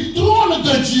l'attribut du trône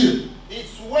de Dieu.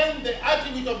 It's when the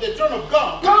attribute of the throne of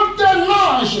God, Quand un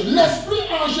ange, l'esprit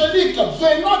angélique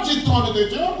venant du trône de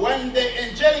Dieu, when the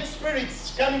angelic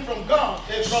spirits coming from God,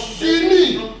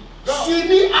 s'unit from God,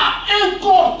 s'unit à un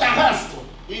corps terrestre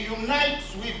he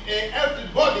unites with a earthly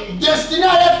body destiné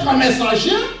à être un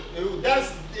messager,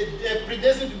 that's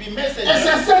predestined to be Et messengers.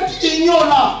 c'est cette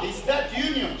union-là, It's that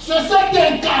union, c'est cette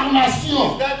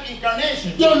incarnation it's that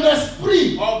incarnation de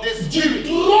l'esprit of the du Spirit,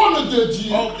 trône de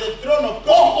Dieu. of the throne of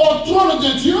God. Au trône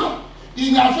de Dieu,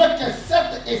 il n'y avait que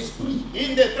 7 esprits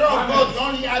In the throne of God, you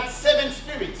only had 7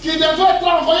 spirits, qui devaient être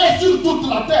envoyés sur toute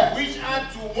la terre. which had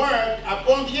to work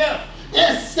upon the earth. Et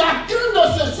chacun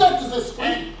de ces 7 esprits,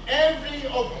 And every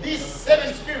of these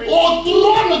 7 spirits au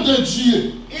trône de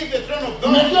Dieu. is the throne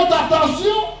of Mais God. faites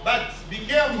attention, But be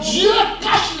careful, Dieu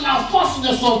cache la face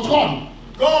de son trône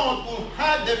God will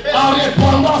hide the en face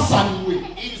répandant sa louée.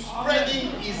 in spreading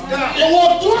his Et God.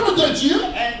 au trône de Dieu,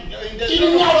 And in the il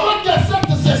throne n'y of God, avait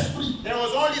que 7 esprits there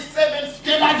was only 7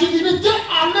 que spirits. la divinité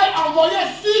allait envoyer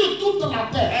sur toute la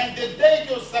terre. And the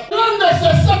deity was separated. L'un de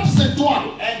ces 7 étoiles,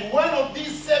 And one of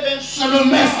these 7 c'est le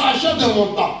messager de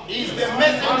mon temps. is the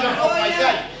messenger of my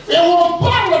time. Et on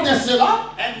parle de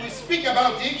cela And we speak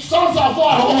about it sans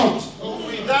avoir honte.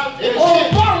 without Et any on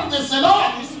shame. parle de cela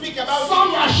And we speak about sans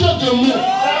it mâcher de mots.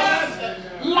 without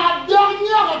La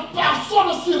dernière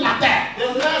personne sur la terre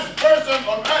the last person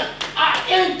on earth a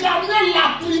incarné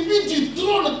l'attribut du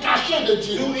trône caché de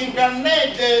Dieu to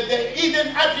incarnate the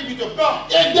hidden attribute of God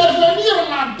et devenir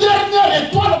la dernière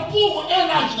étoile pour un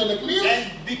âge de l'Église.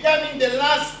 and becoming the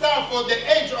last star for the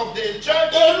age of the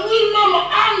church. Et lui-même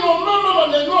a nommé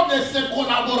même le nom de ses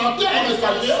collaborateurs And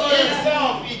messagers.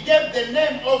 himself, he gave the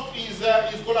name of his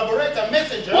collaborator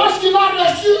messenger. Parce qu'il a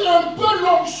reçu un peu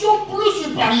l'onction plus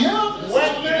supérieure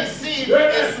When he received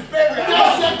a superior que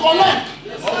ses collègues.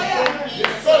 from his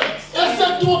colleagues. Et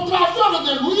c'est au travers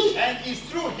de lui And it's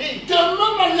through him que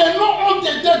même les noms ont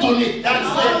été donnés. that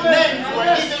the names were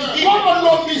even given Comme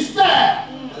le mystère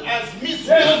as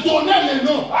mystery. de donner les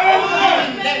noms.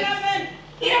 Given names.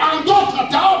 Et en d'autres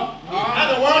termes, In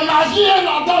other on words, a vu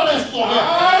un Adam restauré.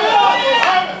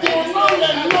 Donnant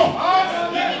les noms.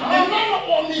 Même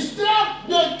au mystère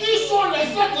de qui sont les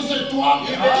 7 étoiles,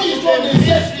 qui sont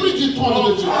les esprits du trône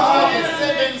de Dieu. the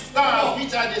 7 stars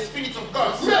which are the spirits of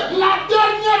God. Mais la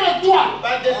dernière étoile,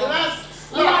 But the last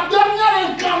la star, dernière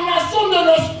incarnation de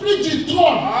l'esprit du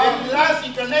trône the last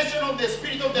incarnation of the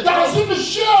spirit of the dans throne une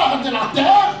chair de la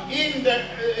terre,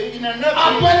 in an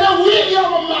earthly appelée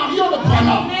William Marion de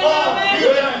Branham. called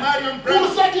William Marion Pour Branham.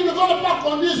 ceux qui ne veulent pas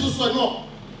qu'on dise ce nom,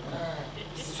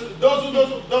 So those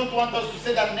who don't want us to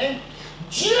say that name,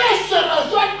 Dieu se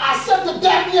révèle à cette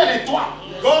dernière étoile.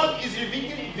 God is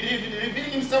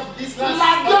revealing himself this last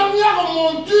La star. dernière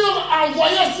monture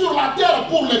envoyée sur la terre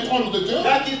pour le trône de Dieu.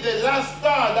 That is the last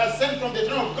star that sent from the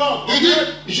throne of God. Il dit,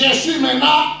 je suis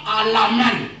maintenant à la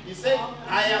main. He said,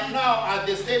 I am now at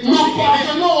the state of Nous the beginning.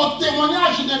 parvenons au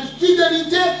témoignage de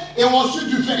fidélité et au su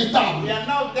du véritable. We are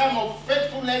now time of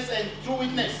faithfulness and true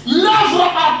witness. L'œuvre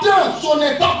atteint son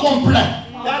état complet.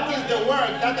 That is the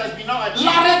work that has been now achieved.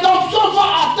 La rédemption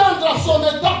va atteindre son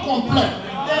état complet.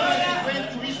 Redemption is going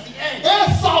to reach the end.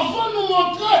 Et ça va nous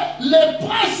montrer les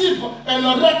principes et les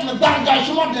règles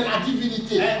d'engagement de la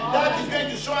divinité. And that is going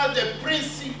to show us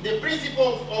the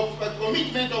principle of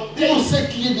commitment of Pour death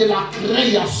ce qui est de la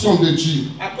création de Dieu.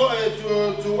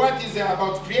 to what is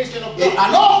about creation of Et God.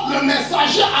 alors, le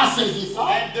messager a saisi ça.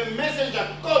 And the messenger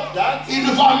caught that Il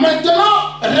va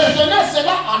maintenant révéler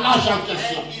cela à l'âge en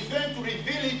question. and is going to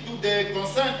reveal it to the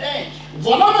concerned age.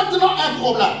 Voilà maintenant un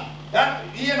problème. That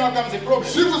here now comes a problem.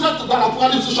 Si vous êtes dans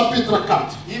l'Apocalypse chapitre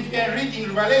 4, If you can read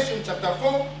in Revelation chapter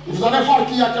 4, vous allez voir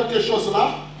qu'il y a quelque chose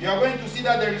là. you are going to see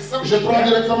that there is something Je prends there.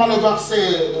 directement le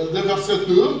verset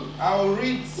 2. I will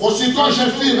read. Aussitôt je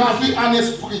fus ravi en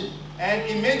esprit. And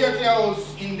immediately I was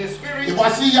in the Et spirit,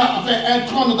 voici il y avait un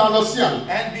trône dans le ciel.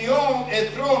 and behold, a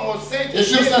throne was set Et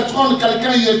sur in ce heaven, trône,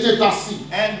 quelqu'un y était assis.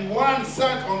 and one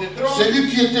sat on the throne,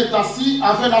 Celui qui était assis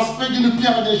avait l'aspect d'une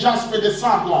pierre de jaspe et de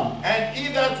sardine. and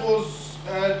he that was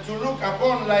to look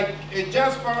upon like a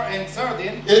jasper and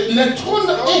sardine, Et le trône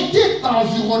était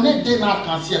environné d'un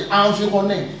arc-en-ciel.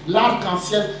 Environné.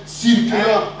 L'arc-en-ciel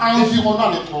circulaire environnant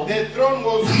le trône. the throne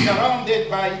was surrounded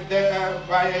by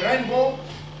a rainbow,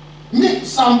 Mais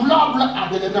semblable à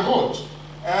de l'émeraude.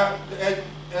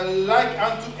 like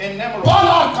unto an emerald. Pas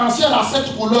l'arc-en-ciel a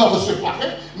cette couleur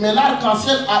séparée, mais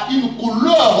l'arc-en-ciel a une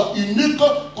couleur unique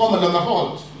comme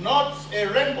l'émeraude. Not a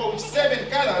rainbow with 7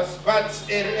 colors, but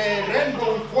a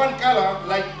rainbow with one color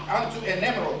like unto an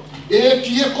emerald. Et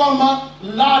qui est comme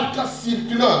l'arc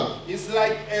circulaire. It's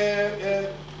like a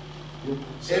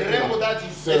rainbow that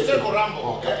is a circle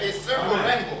rainbow. A circle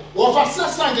rainbow. Au verset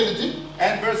 5, il dit,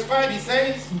 And verse 5 he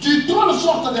says, du trône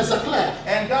sortent des éclairs,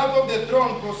 and out of the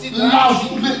throne proceed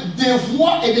des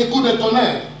voix et des coups de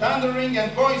tonnerre. thundering and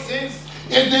voices,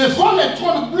 Et devant le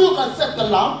trône brûlent 7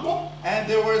 lampes, and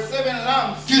there were 7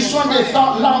 lamps qui sont of des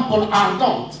fire, lampes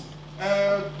ardentes.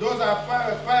 those are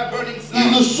fire burning Ils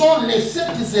slabs, sont les 7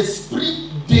 esprits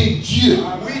de Dieu.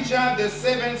 which are the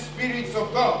 7 spirits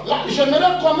of God. Là,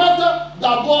 j'aimerais commettre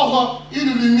d'abord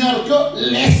une lumière que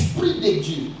l'esprit de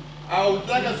Dieu, I would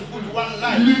like us to put one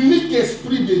light, l'unique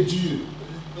esprit de Dieu,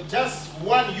 just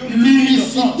one unity of God.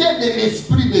 l'unicité de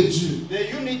l'esprit de Dieu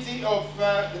The unicity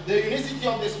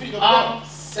of the spirit of a God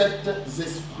 7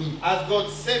 esprits. has got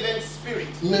 7 spirits.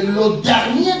 Mais le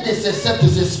dernier de ces 7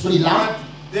 esprits-là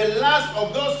But the last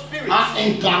of those spirits a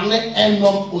incarné un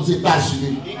homme aux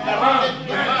États-Unis.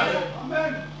 incarnated a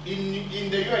man in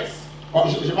the US. Oh,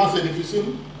 je pense que c'est difficile.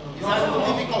 It's not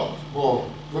difficult. Bon,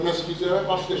 vous m'excuserez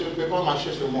parce que je ne peux pas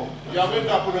marcher sur moi. You are going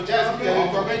to apologize. You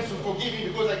are going to forgive me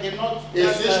because I cannot. Et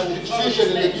si je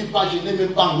ne le dis pas, je n'ai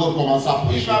même pas encore commencé à If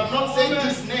prêcher. I have not said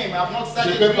this name, I have not Je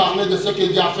started. peux parler de ce que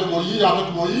Dieu a fait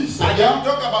avec Moïse, I c'est bien. can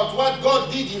talk about what God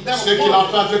did in terms Ce of qu'il a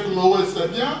Moses, fait avec Noé,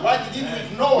 c'est bien. what He did with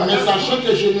Noah. Mais that's sachez good.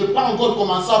 que je n'ai pas encore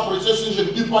commencé à prêcher si je ne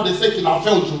dis pas de ce qu'il a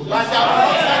fait aujourd'hui. But I have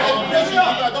not started preaching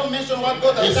if I don't mention what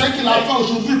God Et has ce done qu'il a fait today.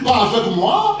 aujourd'hui, pas avec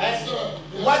moi,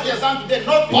 And what He has done today,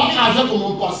 not with pas me, avec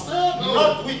mon pasteur,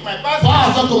 not with my pas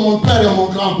pastor, avec mon père et mon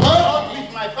grand-père, not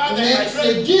with my father and mais my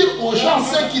c'est brother. dire aux gens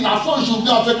ce qu'il a fait aujourd'hui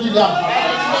avec William. And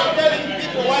it's not telling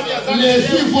people what He has done Les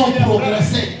today vies vont with their brother.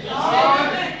 progresser.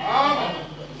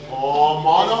 Oh,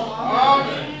 madame.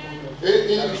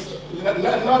 Et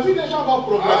la vie des gens va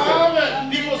progresser. Amen.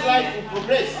 People's life will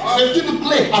progress. C'est une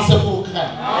clé à ce progrès.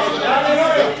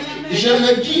 Je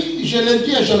le dis et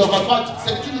je le répète,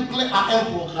 c'est une clé à un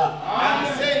progrès. I'm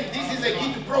saying this is a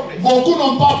key to progress. Beaucoup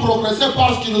n'ont pas progressé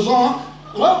parce qu'ils ont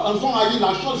haï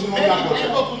la chose, ils n'ont Many pas progressé.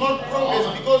 people could not progress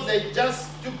because they just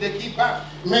took the key back.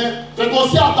 Mais faites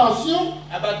aussi attention,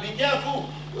 But be careful.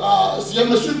 je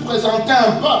me suis présenté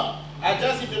un peu, I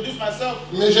just introduced myself,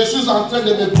 mais je suis en train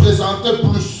de me présenter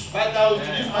plus. but I'll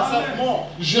introduce myself more.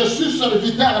 Je suis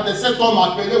serviteur de cet homme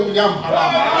appelé William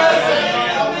Branham.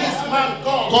 This man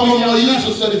called Comme William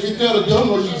Moïse, serviteur de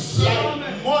Moïse.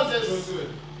 like Moses,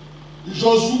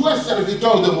 Josué,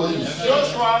 serviteur de Moïse.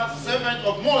 Joshua, servant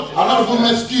of Moses. Alors vous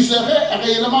m'excuserez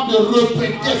réellement de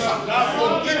répéter ça. Now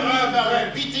forgive me for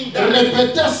repeating that.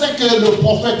 Répétez ce que le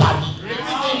prophète a dit.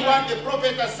 Repeating what the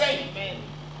prophet has said.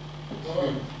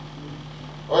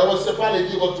 On ne sait pas le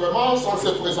dire autrement sans se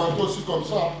présenter aussi comme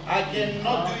ça. I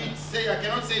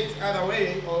cannot say it other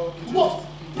way or Bon,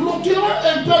 clôturons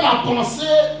un peu la pensée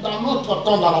dans notre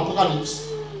temps dans l'Apocalypse.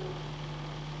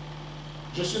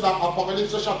 Je suis dans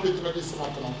Apocalypse chapitre 10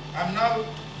 maintenant. I'm now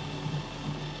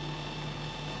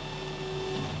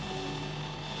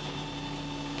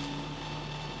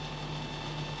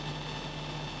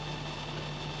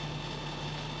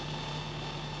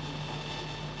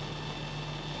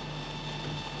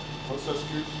On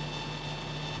s'excuse.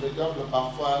 Le diable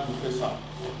parfois nous fait ça.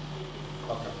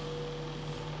 Ok.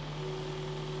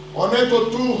 On est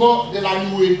autour de la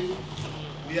nuée.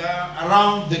 we are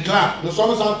around the cloud. Nous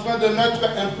sommes en train de mettre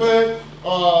un peu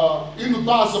une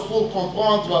base pour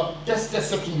comprendre qu'est-ce que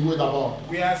c'est une nuée d'abord.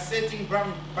 We are setting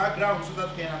background so that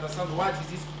we can understand what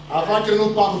is this. Avant que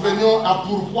nous parvenions à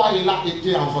pourquoi il a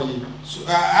été envoyé. So,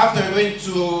 after we're going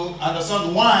to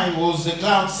understand why was the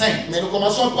cloud sent. Mais nous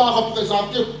commençons par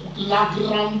représenter la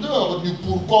grandeur du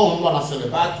pourquoi on doit la célébrer.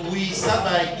 But we start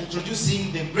by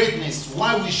introducing the greatness,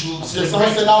 why we should C'est ça,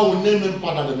 celebrate. c'est là où on n'est même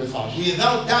pas dans le message.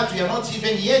 Without that, we are not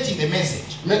even yet in the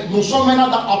message. Mais nous sommes maintenant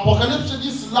dans Apocalypse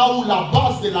 10, là où la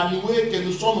base de la nuée que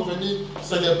nous sommes venus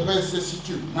célébrer se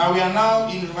situe. Now we are now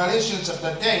in Revelation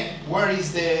chapter 10, where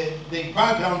is the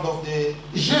background of the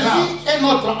Jésus cloud. est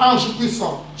notre ange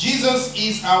puissant Jesus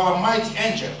is our mighty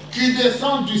angel qui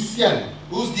descend du ciel.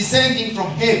 who's descending from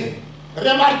heaven.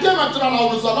 Remarquez maintenant là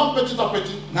où nous allons petit à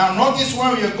petit. Now notice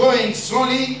where we are going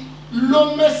slowly.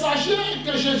 Le messager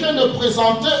que je viens de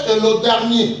présenter est le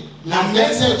dernier. The La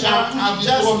messenger message I've du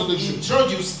trône de just Dieu.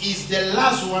 introduced is the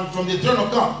last one from the throne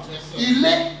of God. Il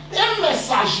est un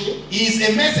messager He is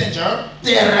a messenger,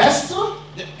 terrestre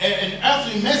an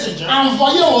earthly messenger,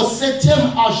 envoyé au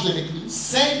 7e âge de l'Église.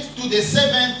 sent to the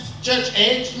seventh church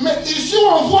age. Mais ici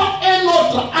on voit un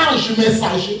autre ange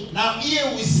messager. Now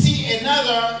here we see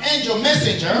another angel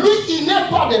messenger. Lui, il n'est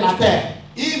pas de la terre.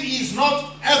 Him is not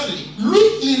earthly. Lui,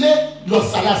 il est le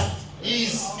céleste. He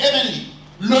is heavenly.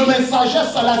 Le messager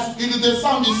céleste, il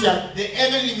descend du ciel. The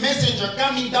heavenly messenger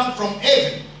coming down from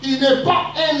heaven. Il n'est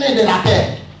pas un né de la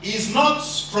terre. He is not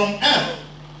from earth.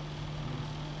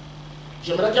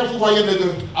 J'aimerais que vous voyez les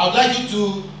deux. I would like you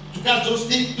to to catch those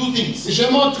two things. J'ai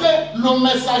montré le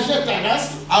messager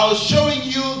terrestre I was showing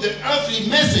you the earthly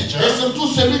messenger, et surtout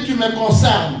celui qui me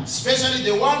concerne, especially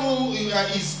the one who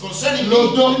is concerning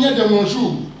le me, dernier de mon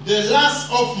jour. the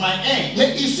last of my end.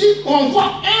 Mais ici, on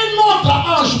voit un autre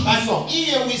ange puissant. But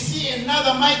here we see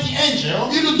another mighty angel.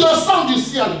 Il descend du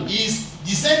ciel. He is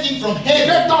descending from Il heaven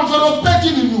est enveloppé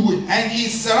d'une nuée. and he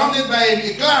is surrounded by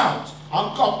a cloud.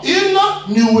 Encore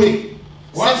une nuée.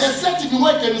 What? C'est de cette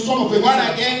nuée que nous sommes venus. One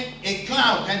again, a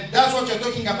cloud, and that's what you're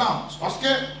talking about. Parce que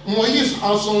Moïse,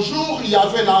 en son jour, il y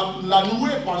avait la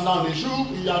nuée pendant les jours,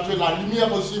 il y avait la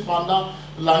lumière aussi pendant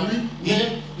la nuit.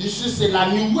 Mais ici, c'est la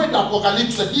nuée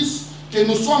d'Apocalypse 10 que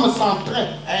nous sommes en train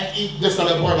de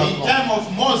célébrer In maintenant. time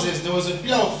of Moses, there was a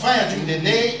pillar of fire during the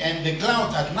day and the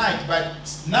cloud at night. But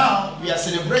now we are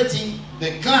celebrating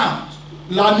the cloud.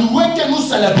 La nuée que nous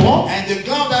célébrons, And the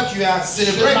cloud that you are c'est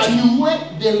la celebrating nuée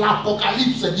de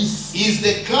l'Apocalypse 10. is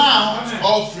the cloud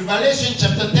of Revelation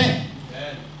chapter 10.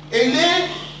 Elle est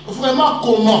vraiment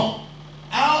comment?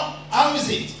 How is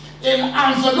it? Elle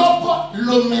enveloppe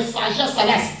le messager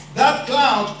céleste, That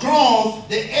cloud clothed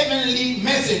the heavenly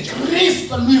messenger,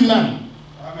 Christ lui-même.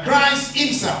 Christ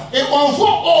himself. Et on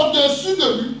voit au-dessus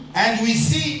de lui And we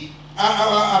see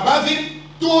above him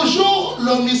toujours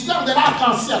le mystère de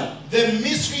l'arc-en-ciel. the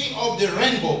mystery of the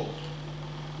rainbow.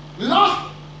 Là,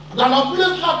 dans le bleu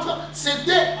 4,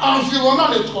 c'était environnant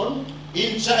le trône.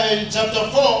 In chapter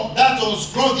 4, that was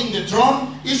clothing the throne.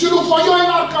 Ici, nous voyons un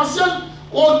arc-en-ciel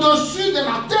au-dessus de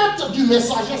la tête du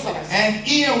messager céleste. And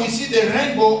here we see the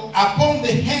rainbow upon the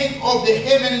head of the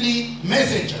heavenly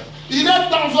messenger. Il est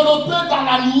enveloppé dans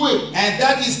la nuée. And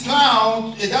that is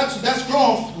cloud, that's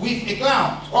clothed with a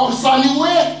cloud. Or, sa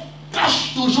nuée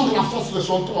cache toujours la face de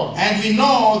son trône. And we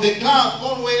know the cloud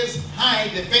always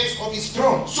hide the face of his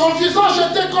throne. Son visage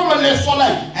était comme le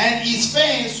soleil. And his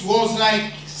face was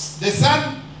like the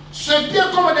sun, Ses pieds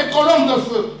comme des colonnes de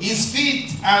feu. his feet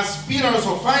as pillars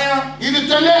of fire. Il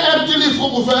tenait un petit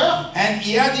livre ouvert. And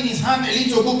he had in his hand a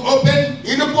little book open.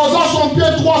 Il posa son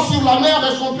pied droit sur la mer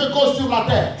et son pied gauche sur la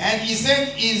terre. And he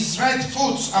set his right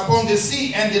foot upon the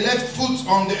sea and the left foot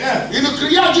on the earth. Il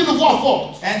cria d'une voix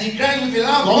forte, And he cried with a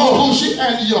loud comme voice, rugit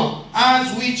un lion.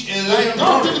 as which a Et lion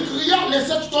quand roared. il cria, les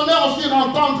sept tonnerres firent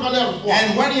entendre leur voix.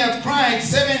 And when he had cried,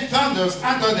 7 thunders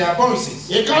uttered their voices.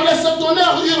 Et quand les sept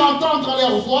tonnerres eurent entendre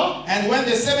leur voix, And when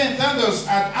the 7 thunders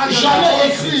had uttered J'allais their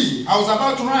voices, écrire. I was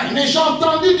about to write. mais j'ai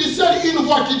entendu du ciel une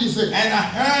voix qui disait, And I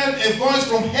heard a voice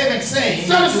from heaven saying,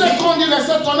 celles to me, qu'on dit les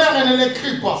sept tonnerres et ne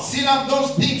l'écrit pas. seal up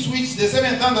those things which the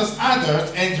 7 thunders uttered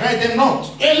and write them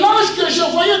not. Et l'ange que je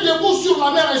voyais debout sur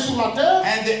la mer et sur la terre,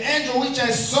 And the angel which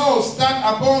I saw stand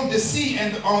upon the sea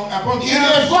and upon the il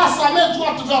earth leva sa main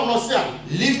droite vers le ciel.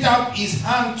 lift up his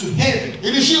hand to heaven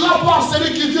Il jura par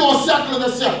celui qui vit au siècle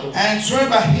des siècles, and swear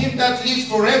by him that lives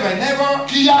forever and ever,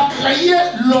 qui a créé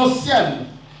le ciel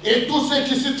et tout ce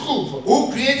qui s'y trouve, who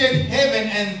created heaven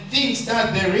and things that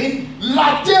therein,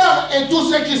 la terre et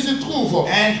tout ce qui s'y trouve,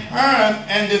 and earth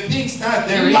and the things that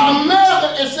therein, la mer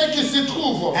et ce qui s'y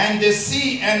trouve. and the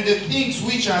sea and the things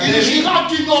which are Il therein, jura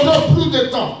qu'il n'y aurait plus de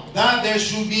temps, that there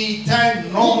should be time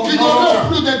ou no qu'il n'y aurait longer,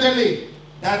 plus de délai.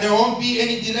 that there won't be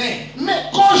any delay. Mais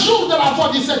qu'au jour de la voix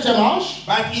du septième ange,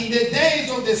 But in the days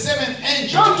of the 7th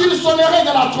angel, quand il sonnerait de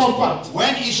la trompette,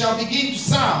 when he shall begin to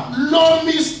sound, le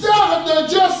mystère de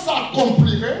Dieu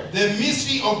s'accomplirait, the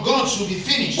mystery of God should be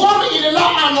finished, comme il l'a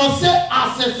annoncé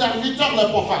à ses serviteurs les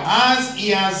prophètes. as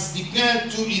he has declared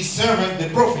to his servant the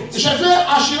prophet. Je vais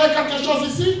assurer quelque chose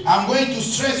ici. I'm going to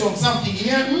stress on something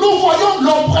here. Nous voyons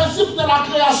le principe de la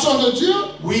création de Dieu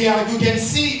You can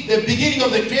see the beginning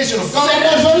of the creation of God.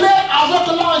 s'est révélé avec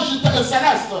l'ange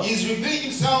céleste. He's revealing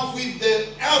himself with the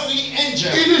earthly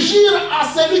angel. Il jure à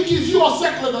celui qui vit au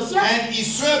siècle des siècles, And he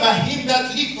swear by him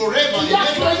that lives forever and qui a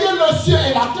ever. créé le ciel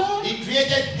et la terre He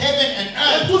created heaven and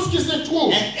et earth tout ce qui se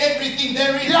trouve. and everything Il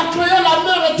therein. a créé la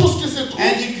mer et tout ce qui se trouve.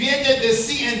 And he created the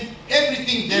sea and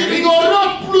everything Il therein. n'y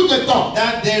aura plus de temps.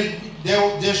 That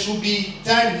there should be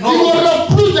time Il no n'y longer. aura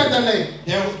plus de délai.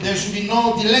 There should be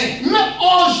no delay. Mais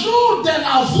au jour de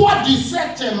la voix du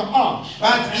septième ange,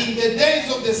 But in the days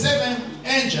of the 7th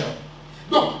angel,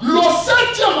 donc le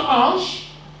septième ange,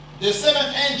 the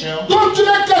 7th angel, dont il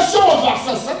est question au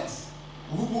verset 7,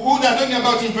 who they are talking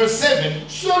about in verse 7,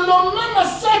 c'est le même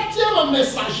septième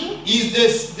messager is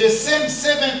the same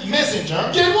 7th messenger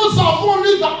que nous avons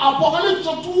lu dans Apocalypse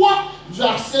 3,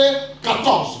 verset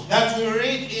 14. that we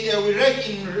read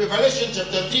in Revelation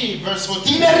chapter 3, verse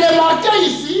 14. Mais remarquez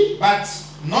ici, But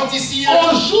Notice here,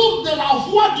 au jour de la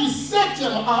voix du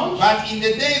 7e ange, but in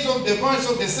the days of the voice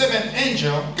of the seventh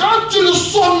angel, quand il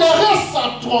sonnerait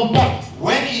sa trompette,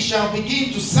 when he shall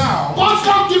begin to sound, pas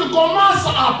quand il commence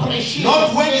à prêcher,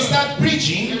 not when he start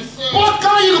preaching, pas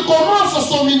quand il commence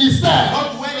son ministère,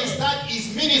 not when he start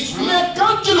his ministry, mais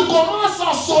quand il commence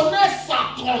à sonner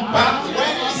sa but trompette.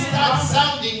 when he starts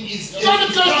sounding his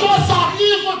Quelque chose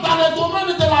arrive dans le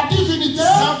domaine de la divinité.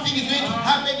 something is going to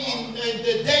happen in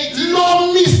the deity.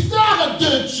 Le mystère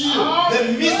de Dieu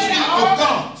The mystery of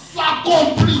God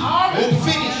s'accomplit. will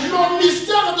finish. Le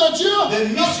mystère de Dieu The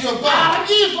mystery of God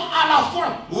arrive à la fin.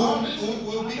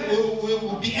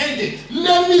 will be ended.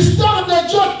 Le mystère de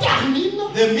Dieu termine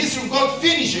The mystery of God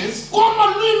finishes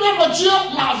comme lui-même Dieu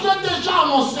l'avait déjà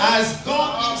annoncé as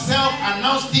God himself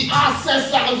announced it à ses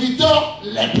serviteurs,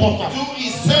 les prophètes. to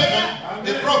his servant,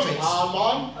 the prophets.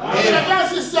 Amen. Je vais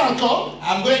insister encore.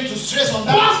 I'm going to stress on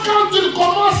Pas that. quand il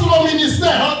commence le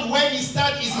ministère. Not when he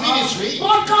starts his ministry,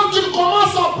 Pas quand il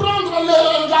commence à prendre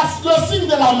le signe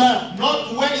de la main.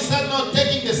 not when he starts not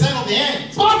taking the sign of the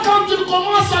hand, Pas quand il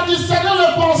commence à discerner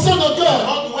les pensées de cœur.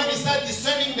 not when he starts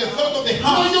discerning the thought of the Il y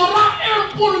heart. aura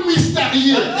un pôle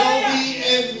mystérieux. There will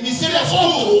be a mysterious Au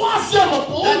pull. troisième That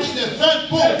pôle, is the third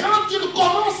pull. quand il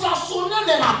commence à sonner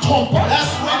de la trompette,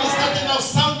 That's when he started now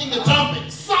sounding the trumpet.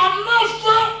 ça met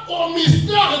fin au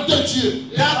mystère de Dieu.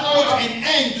 That put an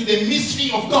end to the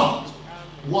mystery of God.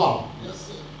 Wow.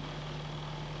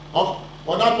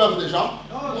 On a peur déjà.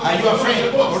 Are you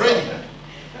afraid already?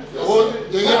 Oh,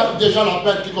 il y a déjà la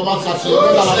peur qui commence à se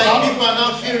lever dans It's la like table. people are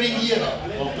now fearing here.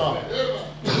 Encore.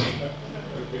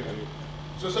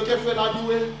 C'est ce que fait la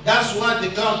nuée. That's what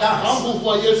the cloud Quand does. vous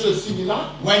voyez ce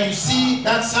signe-là, When you see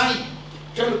that sign,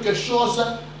 quelque chose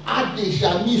a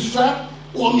déjà mis fin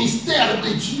au mystère de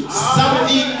Dieu.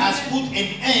 something has put an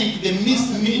end to the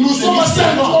mystery Nous sommes of God.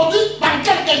 introduits dans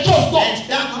quelque chose d'autre. And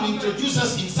that will introduce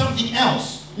us in something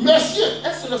else. Messieurs,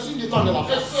 est-ce le signe du temps de la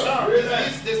fête?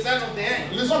 Is this the sign of the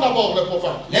end? Lisons d'abord le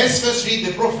prophète. Let's first read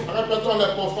the prophet. Répétons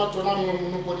les prophètes, là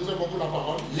nous produisons beaucoup la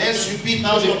parole. Let's repeat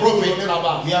now the prophet.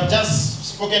 We have just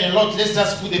spoken a lot. Let's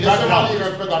just put the Laissez-moi background. lire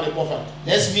un peu dans les prophètes.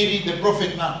 Let's me read the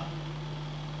prophet now.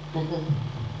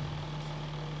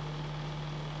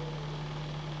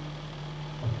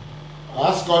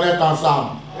 Est-ce qu'on est ensemble?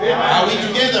 Are we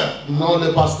together? Non,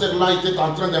 le pasteur là était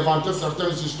en train d'inventer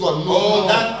certaines histoires. Non, Oh, non.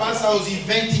 that pastor was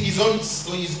inventing his own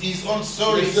stories.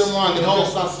 Laissez-moi enlever No,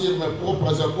 ça sur mes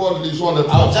propres épaules, lisons le I'll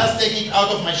prophète. just take it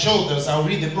out of my shoulders. I'll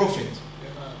read the prophet.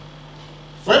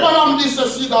 Frère Branham dit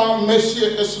ceci dans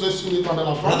Messieurs, est-ce le signe du temps de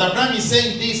la fin? Brother Bram is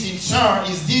saying this in Sir.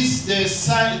 Is this the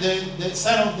sign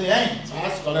of the end?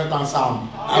 Est-ce qu'on est ensemble?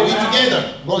 Are we together?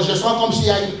 Bon, je sens comme s'il y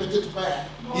a une petite peur.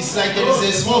 It's like there is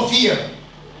a small fear.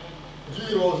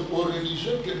 Dire aux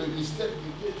religieux que le mystère de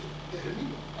Dieu est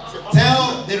terminé. C'est pas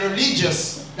Tell the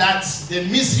religious that the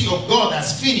mystery of God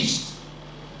has finished.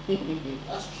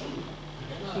 That's true.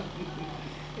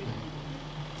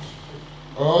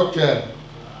 Ok.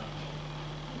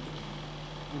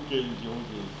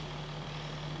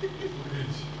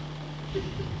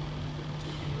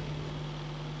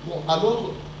 Bon,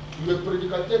 alors, le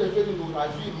prédicateur est venu nous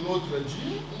ravir notre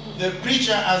Dieu. The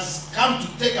preacher has come to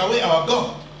take away our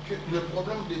God. Que le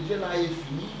problème de Dieu là est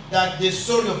fini. That the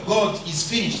story of God is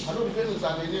finished. Alors, il veut nous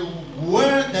amener où?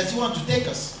 Where does he want to take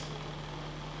us?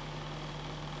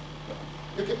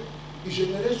 Et que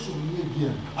j'aimerais souligner bien.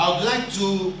 I would like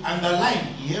to underline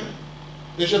here.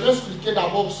 Et je vais expliquer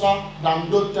d'abord ça dans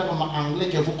d'autres termes anglais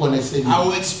que vous connaissez mieux. I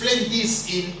will explain this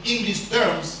in English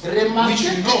terms, which Remarquez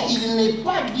you know. qu'il n'est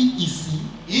pas dit ici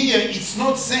Here it's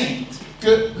not saying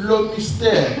que le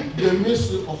mystère, the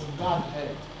mystery of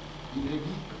Godhead, il est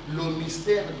dit le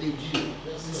mystère de Dieu.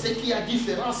 C'est qu'il y a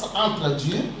différence entre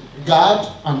Dieu, God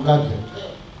and Godhead.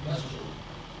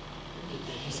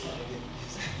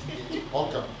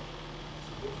 Ok.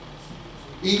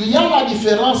 Il y a la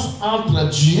différence entre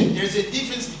Dieu there's a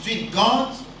difference between God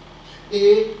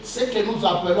et ce que nous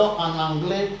appelons en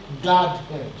anglais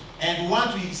Godhead. and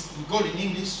what we call in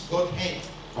English Godhead.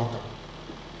 Ok.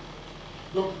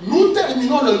 Donc, nous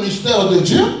terminons le mystère de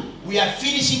Dieu. We are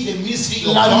finishing the mystery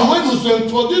of La nuée God, nous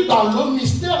introduit dans le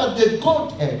mystère de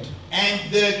Godhead.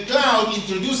 and the cloud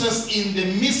introduces us in the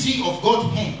mystery of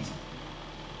Godhead.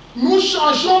 Nous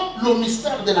changeons le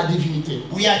mystère de la divinité.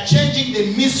 We are changing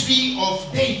the mystery of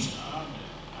deity.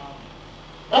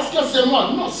 Est-ce que c'est moi?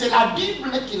 Non, c'est la Bible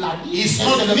qui l'a dit. It's et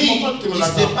not c'est le me, prophète qui me l'a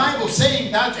it's dit. the Bible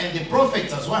saying that and the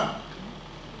prophets as well.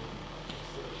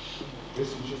 Je ne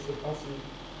sais pas si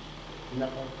il n'y a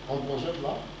pas. On projette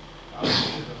là.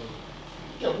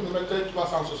 Ok, vous nous mettez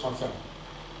 365.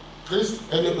 Christ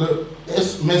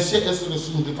est Messieurs, est-ce le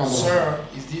signe du temps de la fin? Sir,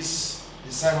 is this the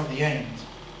the sign of the end.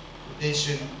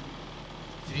 Quotation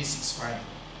 365.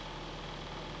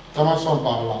 Commençons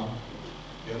par là.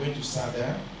 We are going to start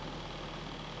there.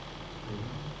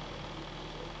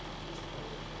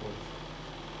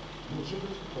 Je vais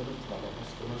te connaître là-bas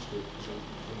parce que moi je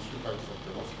ne suis pas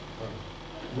exactement sûr.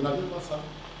 Vous n'avez pas ça?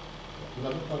 Vous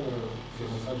n'avez pas le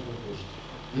message de projet?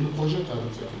 Il nous projette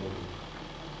avec ce qu'il a dit.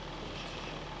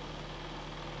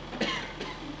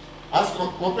 Est-ce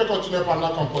qu'on peut continuer pendant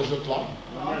qu'on projette là?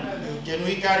 Can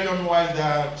we carry on while they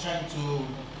are trying to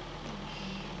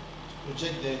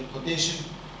project the quotation?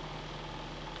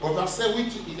 Au verset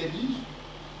 8, il est dit,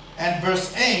 And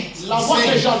verse 8 la voix que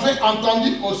says, j'avais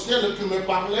entendue au ciel qui me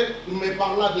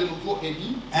parla de nouveau et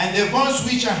dit, And the voice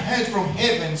which I heard from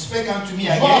heaven spake unto me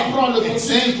va again, prendre le and petit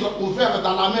said, livre ouvert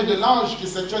dans la main de l'ange qui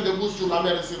se tient debout sur la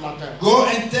mer et sur la terre. Go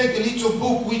and take the little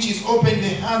book which is open in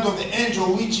the hand of the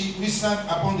angel which stand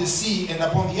upon the sea and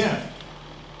upon the earth.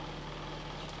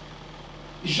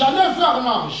 J'allais vers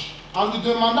l'ange en lui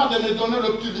demandant de me donner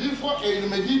le petit livre et il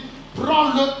me dit,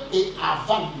 prends-le et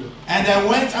avale-le. And I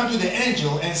went unto the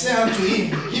angel and said unto him,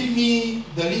 Give me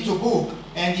the little book.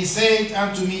 And he said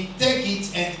unto me, Take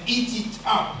it and eat it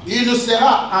up. Il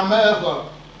sera amer,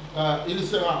 il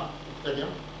sera, très bien.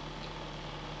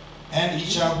 And it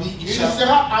shall be, Il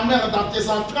sera amer dans tes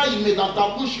entrailles, mais dans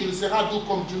ta bouche, il sera doux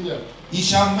comme du miel. It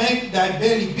shall make thy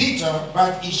belly bitter,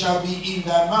 but it shall be in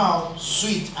thy mouth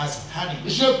sweet as honey.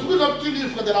 Je pris le petit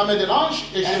livre de la main de l'ange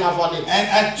et je l'avalai. And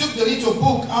I took the little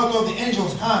book out of the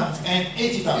angel's hand and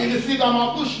ate it up. Il fut dans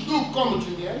ma bouche doux comme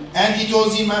du miel. And it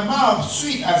was in my mouth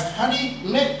sweet as honey.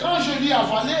 Mais quand je l'ai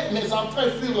avalé, mes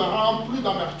entrailles furent remplies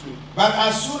d'amertume. But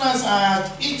as soon as I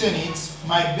had eaten it,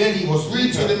 my belly was Puis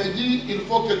il bitter. me dit, il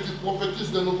faut que tu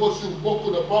prophétises de nouveau sur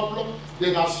beaucoup de peuples,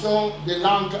 des nations, des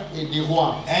langues et des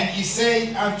rois. And he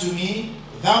said unto me,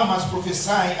 Thou must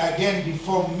prophesy again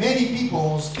before many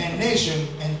peoples and nations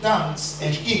and tongues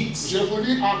and kings. J'ai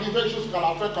voulu arriver jusqu'à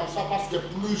la fin comme ça parce que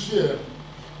plusieurs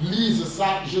lisent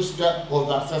ça jusqu'au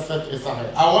verset 7 et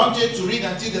s'arrêtent. I wanted to read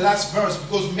until the last verse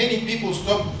because many people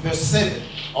stop verse 7.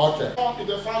 Ok. Donc,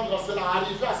 descendre, c'est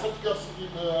l'arrivée à cette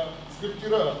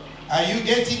scripture. Are you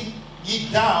getting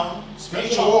it down,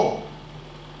 spiritual war?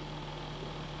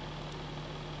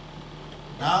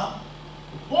 Now,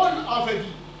 Paul avait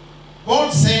dit,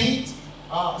 Paul said,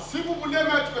 si vous voulez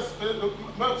mettre,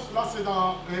 là c'est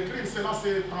dans l'écrit, c'est en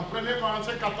 1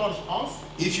 Corinthiens 14, 11.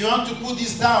 if you want to put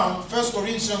this down, 1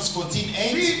 Corinthians 14:8,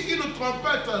 Si une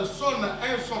trompette sonne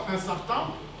un son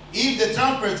incertain, if the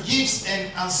trumpet gives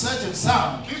an uncertain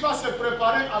sound, qui va se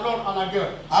préparer alors à la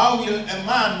guerre? how will a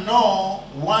man know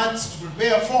what to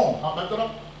prepare for?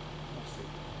 Maintenant,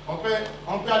 on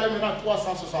peut aller maintenant à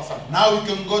 365. Now we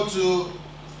can go to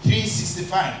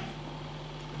 365.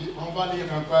 On va lire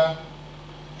un peu.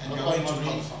 And you're going to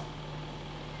read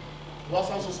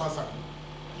 365.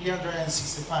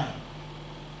 365.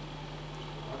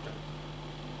 Ok.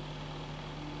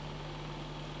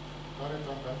 Arrête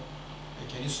un peu.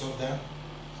 Can you stop there?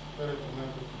 Arrête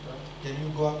un peu plus tard. Can you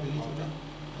go up a little bit?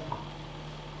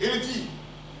 Il dit,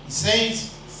 He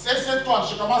says, c'est cette étoile,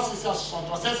 je commence ici à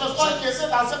 63. C'est cette étoile qui est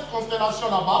dans cette constellation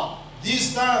là-bas.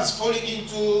 these stars falling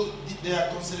into their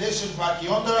constellation back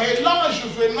yonder, Et l'ange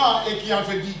venant et qui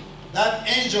avait dit, that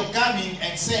angel coming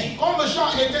and saying, comme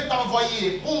Jean était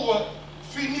envoyé pour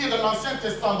finir l'Ancien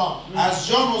Testament as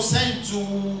John was sent to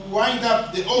wind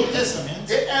up the Old Testament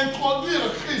et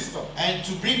introduire Christ, and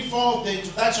to bring forth the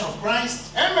introduction of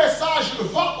Christ, un message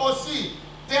va aussi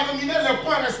terminer le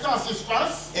point restant en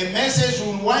suspense a message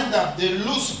will wind up the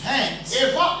loose hands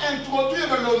et va introduire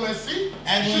le Messie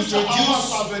and juste avant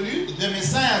sa venue, introduce the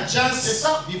Messiah just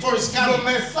before his le coming.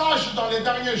 message dans les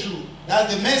derniers jours.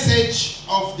 That's the message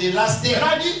of the last day. Il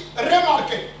a dit,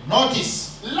 remarquez,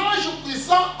 Notice, l'ange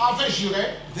puissant avait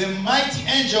juré the mighty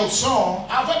angel saw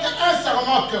avec un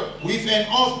serment que with an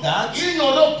oath that il n'y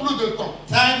aura plus de temps.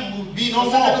 time will be C'est no ce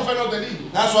que nous more. venons de lire.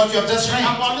 That's what you have just read.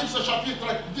 Apocalypse chapitre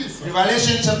 10.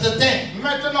 Revelation chapter 10.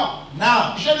 Maintenant,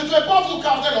 Now, je ne vais pas vous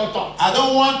garder longtemps. I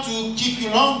don't want to keep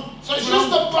you long. C'est too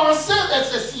juste long. penser à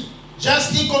ceci.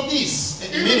 Just think of this.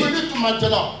 A Une minute. minute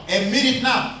maintenant. A minute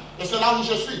now. Et c'est là où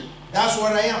je suis. That's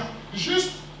where I am.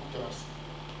 Juste.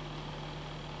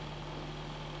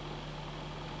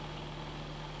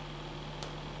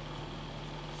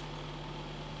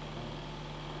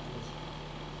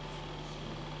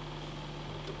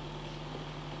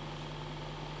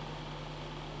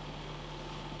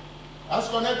 Est-ce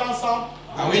qu'on est ensemble?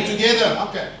 Are we together?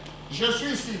 Ok. Je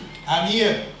suis ici. I'm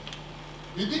here.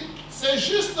 Il dit, c'est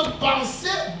juste penser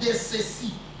de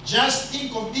ceci. Just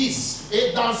think of this.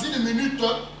 Et dans une minute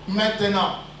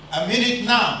maintenant. a minute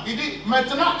now. Il dit,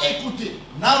 maintenant écoutez.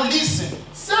 Now listen.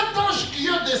 Cet ange qui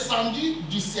est descendu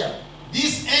du ciel.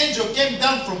 This angel came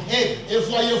down from heaven. Et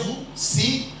voyez-vous,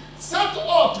 See, cet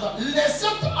autre, les 7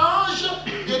 anges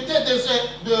étaient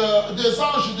des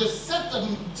anges de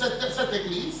cette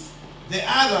église. the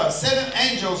other 7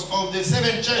 angels of the 7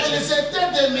 Ils churches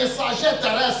étaient des messagers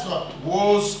terrestres.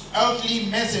 was earthly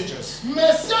messengers.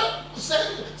 Mais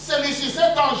celui-ci,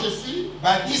 cet ange-ci,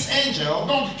 But this angel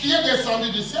donc qui est descendu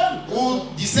du ciel, who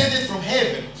descended from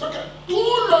heaven, c'est que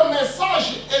tout le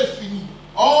message est fini.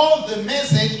 all the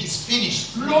message is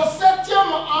finished. Le 7e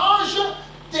ange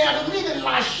termine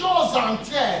la chose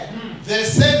entière. The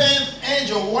 7th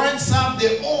angel winds up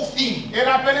the whole thing. Et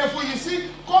rappelez-vous ici,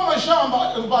 comme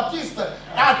Jean-Baptiste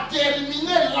a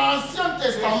terminé l'Ancien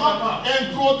Testament,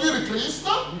 introduire Christ,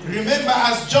 Remember,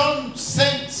 as John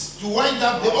sent to wind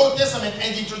up the Old Testament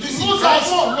and introducing nous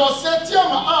Christ, avons le 7e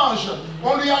ange.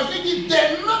 On lui avait dit de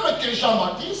même que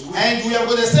Jean-Baptiste. and we have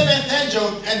got the 7th angel,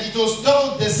 and it was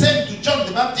told the same to John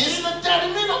the Baptist. Il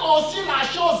termine aussi la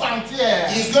chose entière.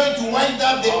 He's going to wind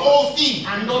up the whole thing.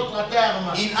 En d'autres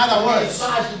termes, In other words, les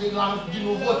sages du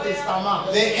Nouveau Testament.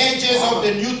 The angels of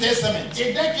the New Testament.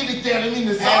 Et dès qu'il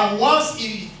termine ça, And once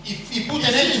if he put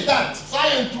an end to that, ça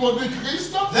introduit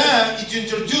Christ. then it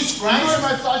introduced Le Christ.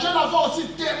 messager va aussi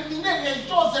terminer les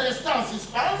choses restées en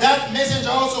suspens. That messenger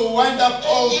also wind up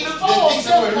all Il the va things aussi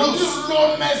that were introduire loose.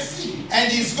 le Messie. And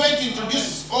he's going to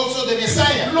introduce also the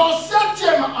Messiah. Le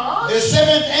 7e ange The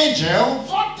 7th angel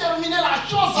va terminer la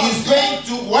chose is entière. going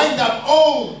to wind up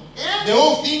all the Et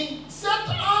whole thing. cet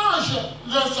ange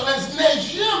ne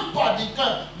vient pas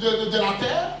de la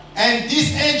terre. And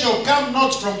this angel come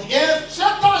not from the earth.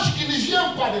 Cet ange qui ne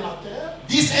vient pas de la terre.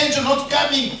 This angel not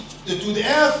coming to the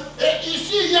earth. Et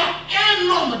ici, il y a un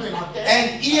homme de la terre.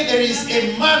 And here there is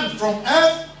a man from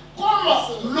earth.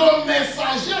 Comme le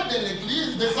messager de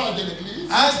l'église, des anges de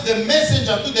l'église. As the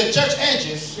messenger to the church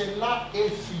ages. Cela est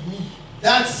fini.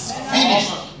 That's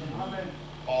finished.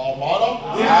 Oh,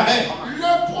 madame. Amen.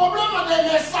 Le problème des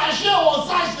messagers aux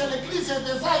âges de l'église et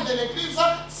des âges de l'église,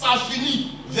 ça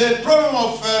finit. The problem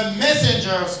of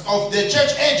messengers of the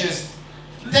church ages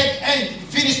take end,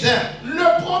 finish there.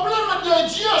 Le problème de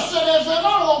Dieu se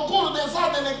révélant au cours des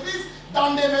âges de l'église,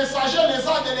 dans des messagers, les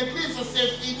âges de l'église, c'est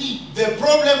fini. The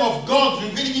problem of God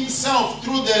revealing himself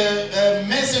through the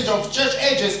message of church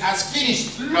ages has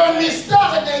finished. Le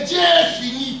mystère de Dieu est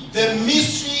fini. The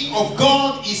mystery of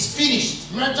God is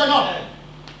finished. Maintenant,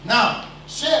 Now,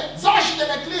 ces âges de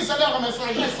l'église et leurs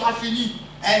messagers, ça finit.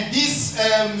 and this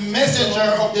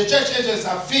messenger of the church ages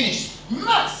are finished.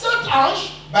 Mais cet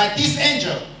ange, But this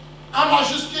angel, en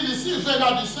majuscule ici,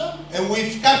 venant du ciel,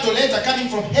 with capital letter coming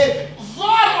from heaven,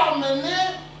 va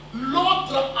ramener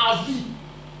l'autre à vie.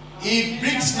 he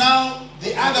brings now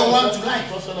the other one to life.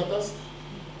 Ça, c'est le test.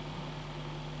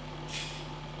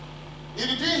 Il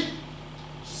dit,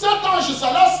 cet ange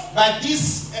céleste, But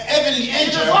this heavenly il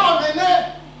angel va amener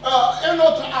un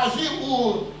autre avis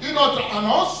ou une autre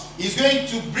annonce. is going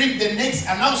to bring the next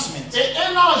announcement. Et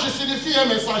un ange signifie un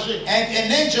messager. And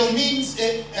an angel means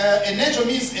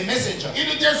a messenger.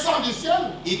 Il descend du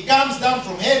ciel, It comes down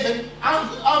from heaven,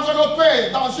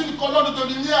 enveloppé dans une colonne de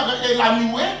lumière et la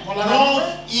nuée. Voilà la clothed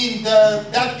nuée. in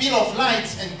that pillar of light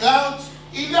and clouds,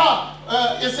 Il a,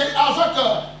 et c'est avec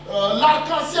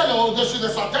l'arc-en-ciel au-dessus de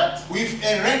sa tête. with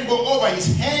a rainbow over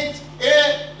his head,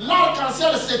 Et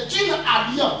l'arc-en-ciel, c'est une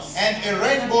alliance. and a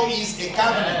rainbow is a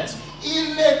covenant.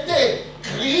 Il était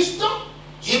Christ.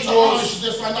 It Cet was- ange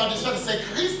descendant du ciel, c'est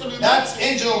Christ lui-même. That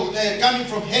angel coming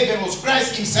from heaven was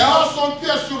Christ Il a himself, son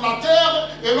pied sur la terre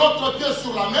et l'autre pied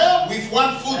sur la mer. with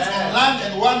one foot on land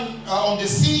and one on the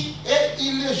sea, Et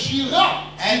il jura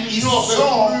and he qu'il n'y aurait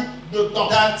saw plus de temps.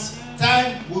 that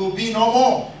time will be no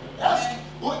more.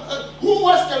 Où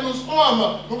est-ce que nous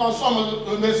sommes? Nous en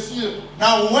sommes, messieurs.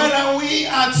 Now, when are we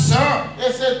at, sir?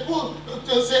 Et c'est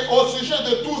au sujet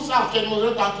de tout ça que nous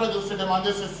sommes en train de se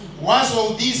demander ceci. What's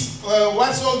all this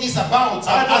about?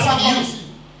 I'm asking you.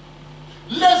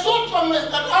 Les autres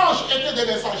anges étaient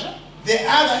des messagers. The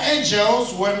other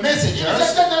angels were Ils messengers,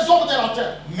 étaient des hommes de la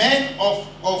terre. men of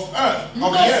earth,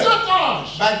 of the Mais earth. cet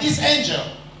ange, But this angel,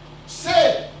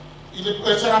 il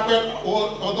se rappelle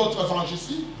aux d'autres anges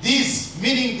ici, this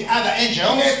meaning the other il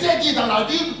angels, était dit dans la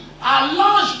Bible à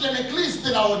l'ange de l'église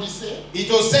de la Odyssée,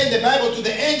 it was said in the Bible to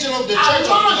the angel of the à church of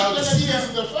l'ange de Laodicea,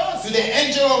 l'église de to Éphèse. the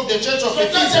angel of the church of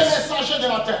C'était des Ephesus, messagers de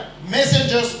la terre.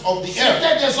 messengers of the earth,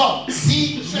 C'était des hommes.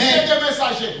 see C'était men, des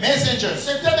messagers. messengers,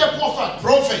 C'était des prophètes.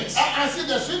 prophets, Et ainsi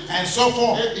de suite. and so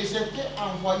forth. Et ils étaient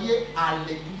envoyés à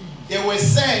l'église. They were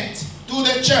sent to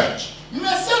the church. Mais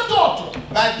cet autre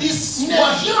But this ne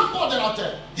one vient pas de la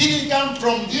terre. didn't come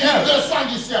from the Il earth. descend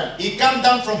du ciel. It came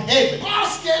down from heaven.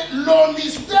 Parce que le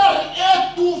mystère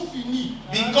est tout fini.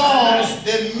 Because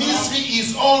the mystery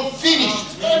is all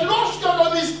finished. Et lorsque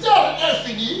le mystère est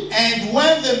fini, And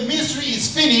when the mystery is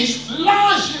finished,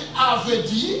 l'ange avait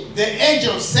dit the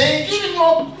angel said, qu'il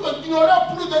n'y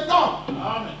aurait plus de temps.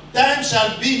 time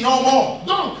shall be no more.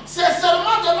 Donc, ces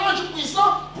serments de l'ange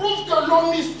puissant prouvent que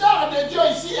le mystère de Dieu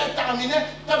ici est terminé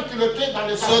tel que le est dans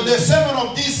les So the sermon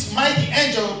of this mighty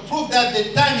angel proved that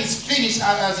the time is finished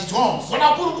as it was.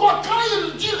 Voilà pourquoi quand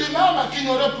il dit lui-même qu'il n'y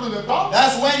aurait plus de temps,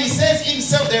 That's when he says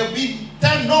himself there will be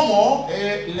time no more.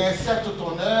 et les 7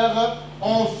 tonnerres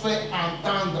ont fait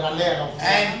entendre leur voix.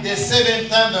 And the 7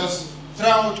 thunders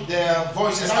throughout their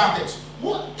voices out.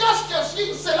 Qu'est-ce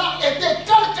que si cela était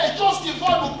quelque chose qui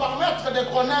va nous permettre de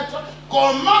connaître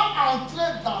comment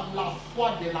entrer dans la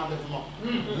foi de l'enlèvement?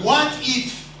 What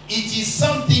if it is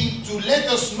something to let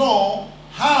us know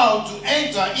how to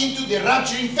enter into the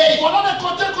rapturing faith? Voilà le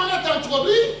côté qu'on est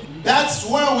introduit. That's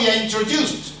where we are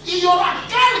introduced. Il y aura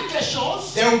quelque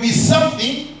chose There will be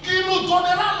something qui nous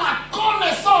donnera la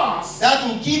connaissance. that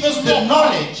will give us the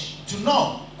knowledge to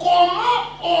know.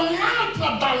 Comment on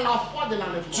entre dans la foi de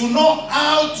l'enlèvement? To know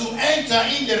how to enter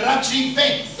in the rapturing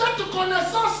faith. Cette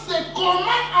connaissance de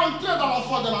comment entrer dans la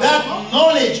foi de l'enlèvement, That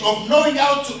knowledge of knowing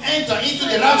how to enter into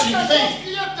the c'est rapturing quelque chose faith.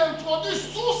 qui est introduit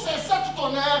sous ces 7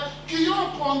 tonnerres qui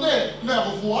ont prendé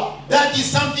leur voix That is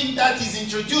something that is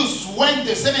introduced when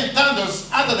the 7 thunders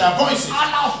utter their voices. à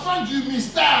la fin du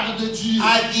mystère de Dieu.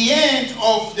 At the end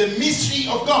of the mystery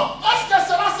of God. Est-ce que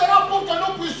cela sera pour que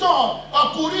nous puissions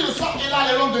courir ça et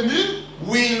là le long de Nil?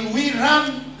 Will we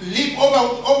leap over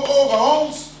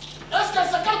homes? Est-ce que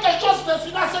c'est quelque chose de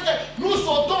final, c'est que nous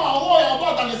sautons en haut et en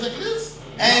bas dans les églises?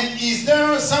 And is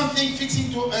there something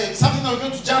fixing to something that we're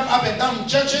going to jump up and down in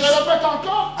churches? Je répète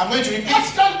encore. I'm going to repeat.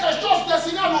 Est-ce quelque chose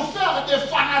destiné à nous faire des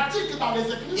fanatiques dans les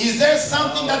églises? Is there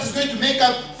something that is going to make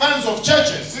us fans of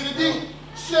churches? Je dis,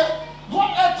 c'est doit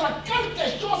être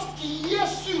quelque chose qui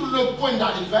est sur le point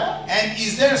d'arriver, And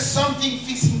is there something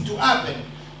fixing to happen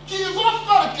qui va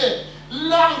faire que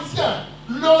l'ancien,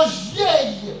 le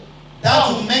vieil, that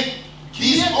will make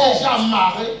qui this est déjà old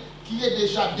marré, qui est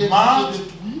déjà Marred.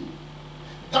 détruit,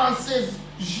 dans ces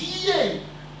vieilles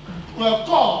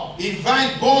corps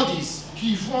invite bodies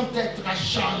qui vont être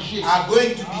changés. are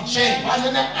going to be changed.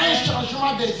 Il y a un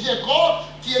changement des vieux corps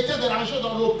qui étaient dérangés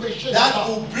dans le péché. That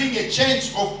will bring a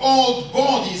change of old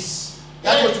bodies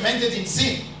that were tormented in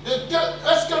sin.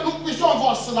 Est-ce que nous puissions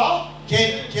voir cela?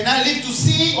 Can I live to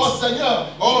see it? Oh Seigneur,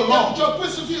 Oh, Lord. je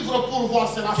puisse vivre pour voir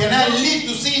cela. Can Seigneur. I live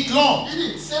to see it long?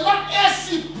 Il dit, cela est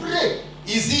si près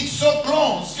Is it so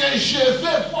close que je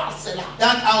vais voir cela.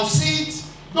 that I'll see it?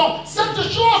 Donc, cette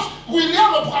chose,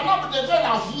 William Branham devait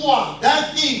la voir.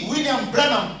 That thing William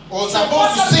Branham was C'est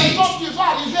pas supposed to see quelque chose qui va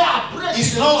arriver après.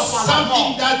 is que not ce soit la something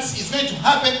mort. that is going to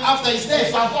happen after his Mais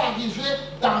death, ça va arriver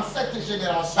dans cette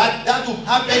génération. but that will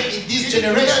happen in this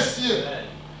generation. Messieurs,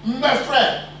 mes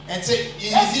frères, And say,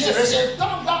 in est-ce this que generation, ce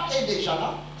temps-là est déjà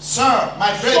là? sir, my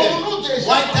Sommes-nous brethren, déjà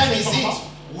what dans time ce is it? moment?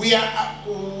 We are.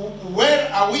 Where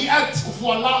are we at?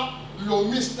 Voilà le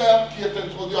mystère qui est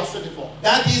introduit à ce niveau.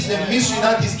 That is the mystery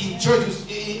that is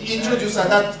introduced at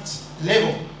that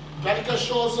level. Quelque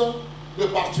chose de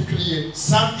particulier.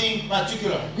 Something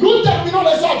particular. Nous terminons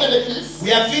les heures de l'Église.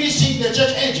 We are finishing the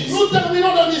church ages. Nous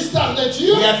terminons le mystère de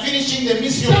Dieu. We are finishing the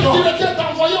mystery Tel of qu'il God. était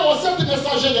envoyé aux 7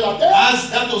 messagers de la terre. As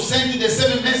that was sent to the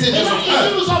 7 messengers Et là, of ici,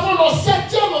 earth. nous avons le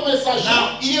 7e messager.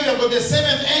 Now here we have got the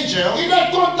 7th angel, Il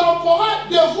est contemporain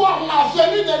de voir la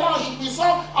venue de l'ange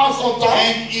puissant en son temps.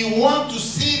 and he wants to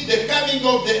see the coming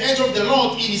of the angel of the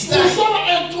Lord in his Nous time. sommes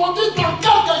introduits dans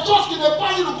quelque chose qui n'est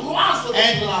pas une croyance.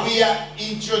 And we are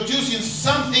introducing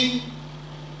something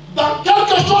Dans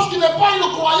quelque chose qui n'est pas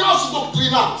une croyance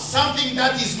doctrinale. something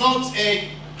that is not a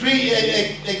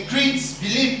creed's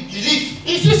belief.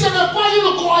 Ici, ce n'est pas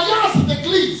une croyance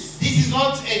d'église, This is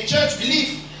not a church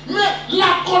belief, mais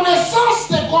la connaissance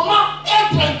de comment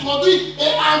être introduit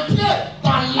et entrer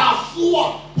dans la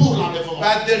foi pour l'enlèvement.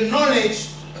 but the knowledge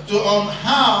on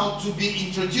how to be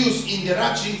introduced in the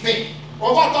rapturing faith.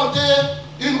 On va tenter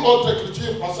une autre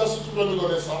écriture, parce que si tu veux nous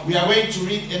donner ça. We are going to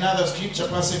read another scripture,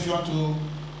 Pastor, if you want to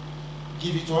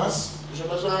give it to us. J'ai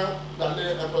besoin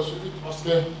d'aller un peu plus vite parce que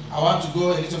I want to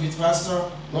go a little bit faster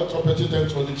notre petite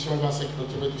introduction va se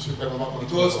clôturer tout superbement.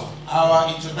 because our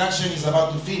introduction is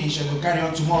about to finish and we'll carry on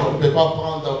On tomorrow. ne peut pas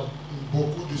prendre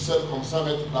beaucoup du sel comme ça,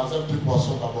 mettre dans un petit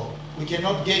poisson d'abord. We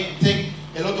cannot take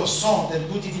a lot of salt and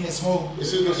put it in a small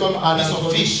Ici, nous sommes à piece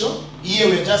of fish. l'introduction. Here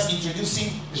we are just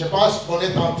introducing. Je pense qu'on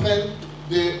est en train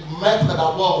de mettre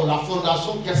d'abord la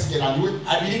fondation, qu'est-ce qu'est la nuée.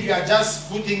 I believe you are just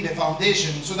putting the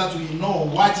foundation so that we know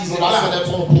what is the Nous la cloud.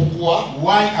 célébrons pourquoi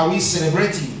Why are we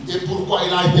celebrating? et pourquoi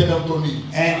il a été même donné.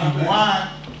 And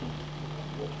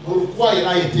Pourquoi il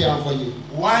a été envoyé.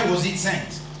 why was it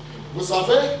sent? Vous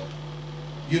savez,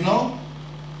 You know,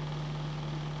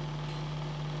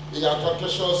 il y a quelque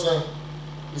chose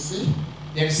ici,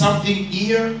 there is something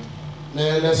here.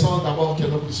 mais laissons d'abord que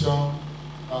nous puissions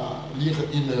lire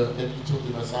une écriture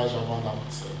du message avant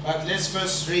d'avancer. But let's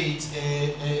first read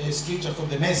a scripture from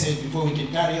the message before we can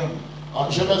carry on.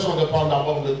 J'ai besoin de prendre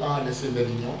d'abord le temps et les signes de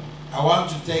l'union. I want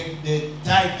to take the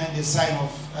type and the sign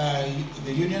of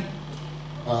the union.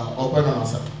 Open on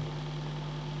answer.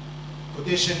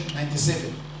 Quotation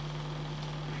 97.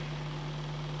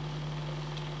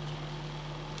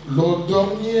 Le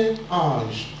dernier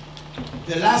ange,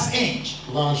 The last angel,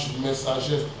 l'ange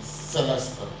messager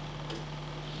céleste,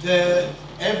 the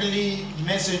heavenly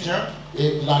messenger,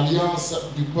 et l'alliance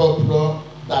du peuple,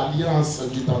 l'alliance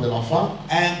du temps de la fin,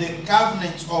 and the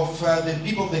covenant of the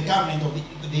people of the covenant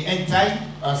of the end time.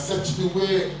 cette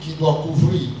nuée qui doit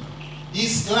couvrir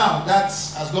This cloud that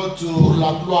has got pour to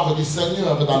la gloire du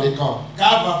Seigneur dans les camps.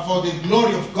 cover for the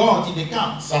glory of God in the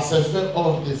camp. Ça s'est fait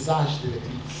hors des âges de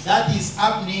l'Église. That is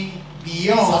happening Ça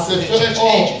beyond s'est the fait church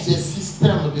hors ages. des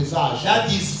systèmes des âges. That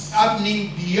is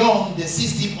happening beyond the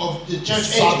system of the church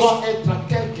Ça ages. doit être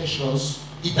quelque chose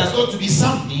It has got to be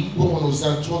something pour nous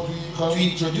introduire to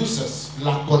introduce us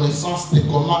la connaissance de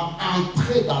comment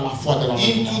entrer dans la foi de la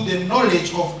into the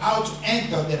knowledge of how to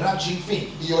enter the rapturing faith.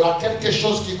 Il y aura quelque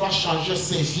chose qui va changer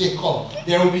ces vieux corps.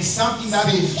 There will be something that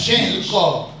Ces will vieux change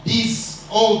corps these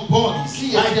old bodies,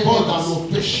 qui light étaient nés dans bodies,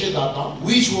 nos péchés d'Adam,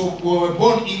 which were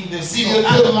born in the qui sin of étaient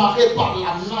Adam, marqués par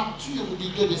la nature du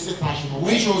Dieu de cet âge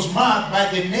which moderne. was marked by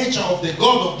the nature of the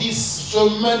God of this. Ce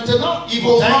maintenant, Evil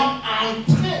comment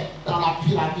entrer dans la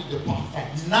pyramide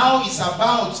parfaite. Now it's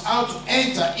about how to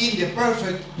enter in the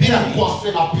perfect pyramid, Pourquoi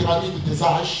faire la pyramide des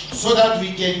âges? so that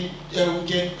we can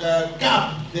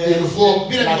cap the Il faut la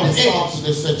pyramid of naissance ages.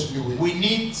 de cette nuée. We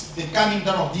need the coming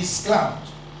down of this cloud.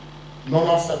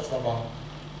 97 là-bas.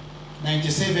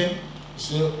 97.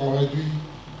 Si on réduit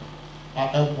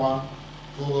à un point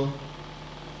pour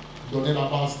donner la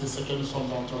base de ce que nous sommes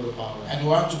en train de parler. And we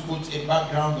want to put a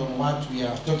background on what we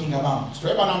are talking about.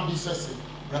 Frère Branham dit ceci.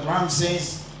 Brother Ram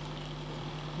says,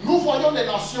 Nous voyons les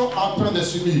nations en train de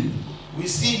s'unir. we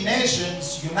see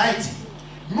nations uniting.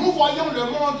 Nous voyons le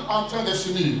monde en train de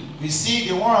s'unir. We see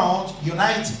the world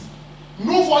uniting.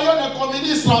 Nous voyons les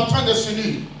communistes en train de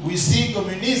s'unir. We see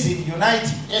communism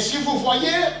uniting. Et si vous voyez,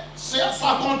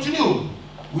 ça continue.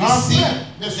 We En see train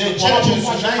de the s'unir. churches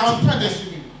En uniting. train de s'unir.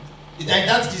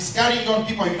 That is carrying on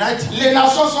people uniting. Les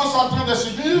nations sont en train de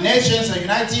s'unir. Nations are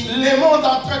uniting. Le monde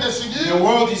en train de The s'unir.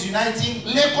 world is uniting.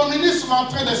 Les communistes sont en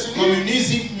train de s'unir.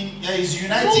 Communism is Nous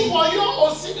uniting. voyons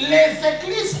aussi les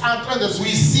églises en train de We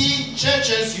s'unir. see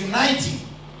churches uniting.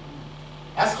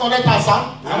 Est-ce qu'on est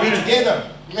ensemble? Are we together?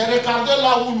 Mais regardez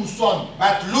là où nous sommes.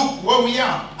 But look where we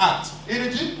are at. Il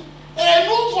dit, et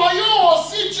nous voyons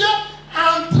aussi Dieu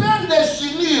en train de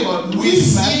s'unir. We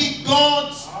see God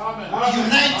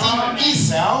uniting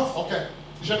Himself. Ok.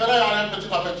 J'aimerais aller un petit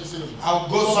avertissement. I'll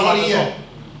go Sur la slowly maison. here.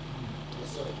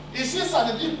 Ici, ça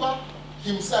ne dit pas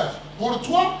himself. Pour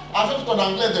toi, avec ton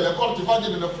anglais de l'école, tu vas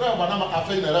dire le frère Branham a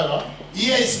fait une erreur. Hein?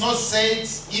 Here it's not said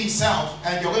himself,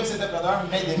 and you're going to say that Brother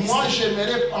made a Moi, mistake.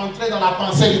 j'aimerais entrer dans la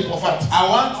pensée du prophète. I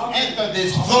want to enter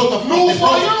the thought of Nous the prophet.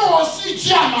 voyons aussi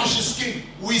Dieu en majuscule.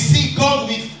 We see God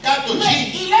with capital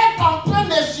Mais G. il est en train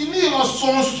de s'unir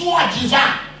son soi divin.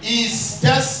 Is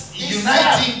just His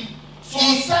uniting. Son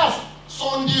self,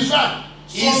 son divin,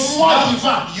 Is son moi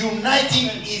divin. uniting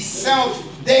his self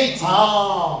deity.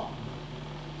 Ah.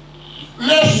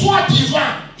 Le soi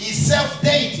divin, His self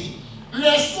deity.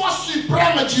 le soi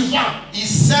suprême divin, His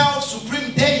self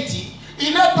supreme deity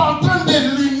il est en train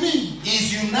de l'unir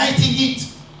is uniting it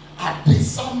à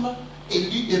des hommes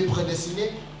élus et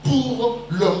prédestinés pour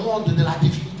le monde de la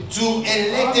divinité. to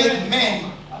elected men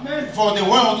for the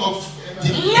world of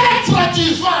L'être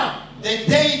divin, the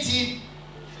deity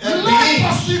being,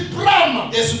 l'être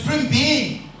suprême the supreme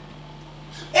being,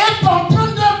 est en train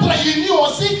d'être uni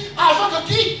aussi avec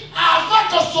qui?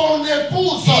 Avec son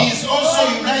épouse. he is also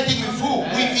uniting with who?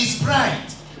 With his bride.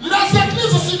 Les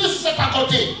églises s'unissent c'est à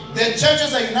côté. The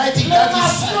churches are uniting, Les that is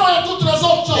nations et toutes les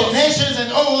autres the choses. nations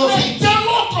and all those Mais things. de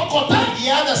l'autre côté, The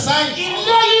other side, il y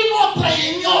a une autre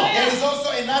union. there is also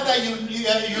another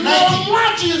Le uniting. moi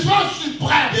divin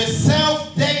suprême. The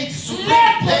self deity, supreme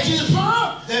L'être deity,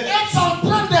 divin est en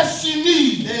train de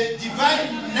s'unir the divine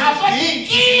avec being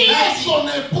qui is est uniting son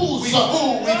épouse. with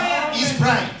who? With his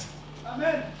bride.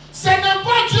 Ce n'est pas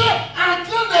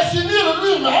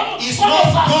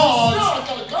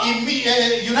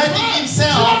uniting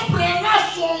himself, Dieu prenait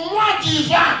son moi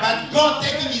divin, but God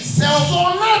taking himself,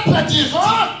 son être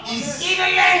divin, Is- il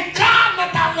l'incarne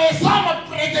dans les hommes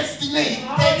prédestinés.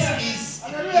 takes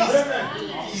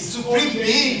his supreme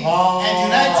being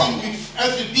and uniting with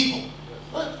earthly people.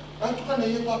 En tout cas,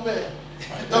 n'ayez pas peur.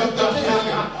 Don't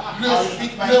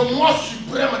Le moi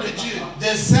suprême de Dieu,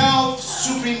 The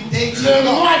self-supreme deity le of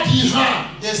God, moi divin,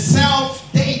 the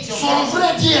self-deity of son God,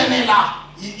 vrai DNA là,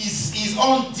 his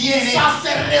own DNA, ça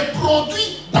se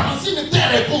reproduit dans une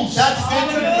terre épouse. that is going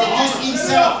to reproduce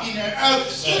himself in an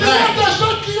earth Il y a bride. des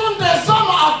gens qui ont des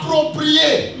hommes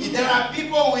appropriés. There are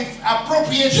people with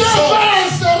appropriate Dieu soul, veut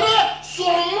insérer son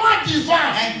moi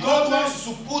divin, and God wants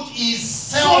to put his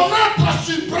son être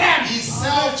suprême.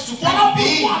 self Voilà supreme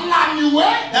being. pourquoi la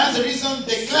nuée, That's the reason the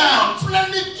c'est la cloud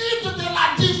plénitude de la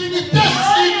divinité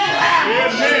suprême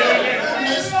is the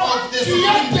fullness of the qui est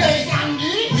supreme deity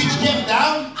descendue. which came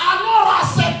down, Alors à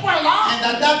ce point-là, and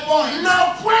at that point,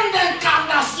 le point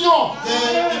d'incarnation,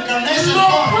 the le incarnation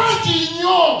point, point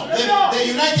d'union, the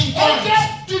uniting et point,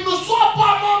 que tu ne sois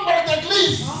pas membre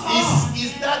d'église.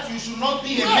 is that you should not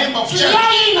be a member of Tu church.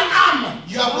 as une âme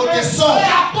You have got a soul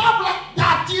capable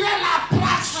d'attirer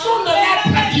l'attraction de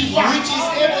l'être divin. which is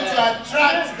able to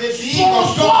attract the being Son of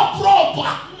God soi propre.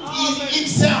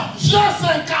 himself. Dieu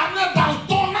s'incarnait dans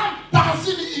ton âme, dans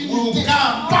une unité,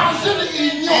 dans une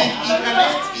union. And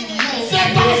incarnate in you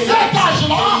C'est dans cet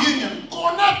âge-là a union.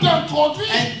 qu'on est introduit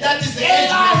And that is the et age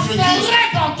we introduce. inséré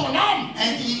dans ton âme.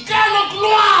 And he Quelle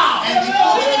gloire! put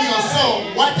in your soul.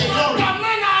 What a Ça glory.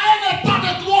 t'amène à un état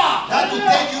de gloire. That will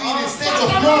take you in a Ça state of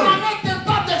t'amène à glory, un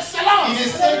état d'excellence. in a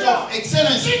state of Tu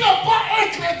excellence. n'es pas un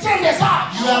chrétien des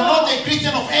âges. You are not a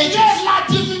Christian of Tu ages. es la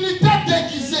divinité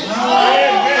déguisée. You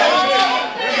are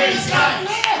in disguise,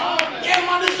 Et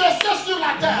manifestée sur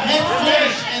la terre. made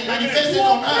flesh and manifested Au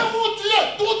on moment earth. où tu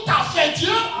es tout à fait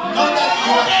Dieu, Not that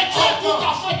you are et Dieu est tout all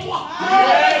à fait toi. God,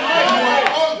 you are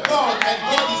all God and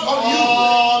God is all you.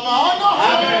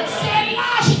 Amen. C'est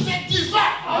l'âge des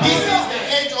divins. This is the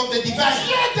age of the divine.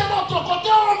 Dieu de notre côté,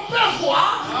 on peut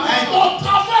voir au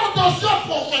travers des yeux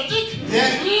prophétiques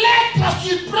l'être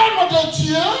suprême de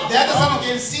Dieu The other side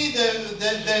can see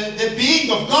the being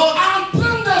of God en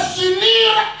train de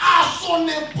s'unir à son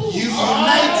épouse.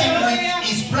 uniting with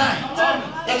his bride.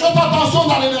 Et faites attention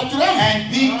dans le naturel. And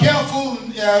be careful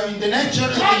in the natural.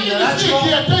 Quand une fille qui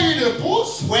était une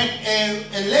épouse, When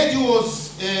a lady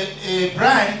was a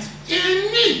bride,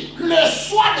 unit le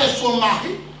soi de son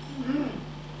mari.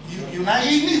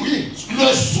 unite, Oui,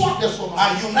 le soi de son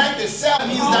mari. unite the cell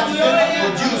means that he's going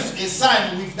to produce a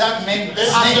son with that man's Et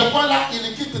à ce name. point-là,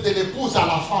 il quitte de l'épouse à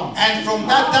la femme. And from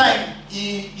that time,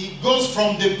 he goes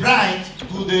from the bride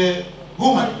to the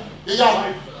woman. Et il y a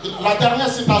la dernière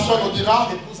citation nous dira,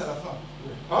 L'épouse à la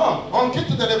femme. on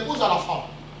quitte de l'épouse à la femme.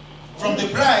 From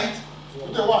the bride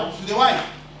To the wife. to the wife.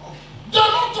 De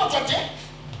l'autre côté,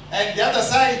 And the other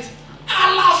side,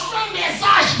 à la fin des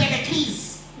âges de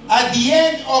l'Église, at the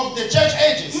end of the church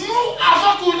ages, nous,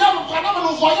 avec William Branham,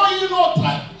 nous voyons une autre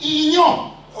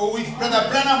union. with Brother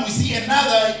Branham, we see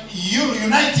another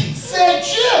uniting. C'est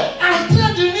Dieu en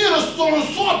train d'unir son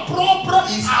soi propre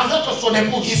avec son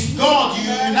épouse. Is God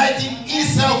uniting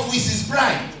himself with his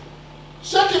bride.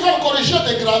 Ceux qui veulent corriger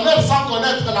des grammaires sans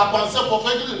connaître la pensée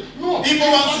prophétique, nous, People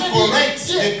want to correct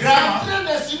Dieu the est grammar. en train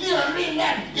de s'unir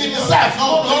lui-même. Il Because sait.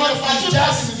 no, God is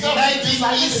just uniting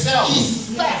himself. Il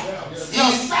sait. Le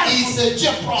self de Dieu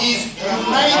propre. Is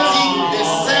uniting the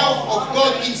self of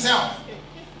God himself.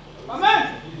 Amen.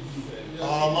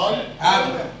 Amen.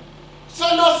 C'est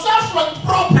le self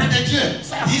propre de Dieu.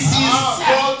 This is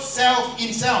God's self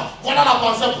himself. Voilà la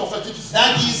pensée prophétique.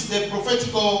 That is the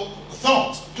prophetical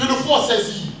thought Qu'il nous faut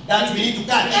saisir. that we need to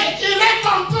catch. Et il est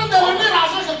en train de venir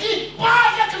avec qui?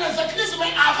 Pas avec les églises,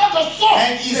 mais avec son.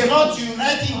 And he's not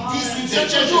uniting this with the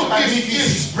churches, but with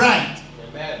his bride.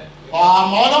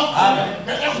 Amen.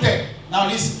 Mais écoutez, Now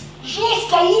listen.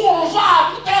 jusqu'où on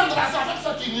va atteindre avec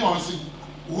cette union ici?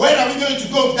 Where are we going to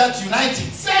go with that uniting?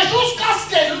 C'est jusqu'à ce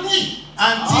que lui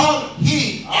Until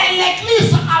he et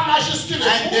l'église à majuscule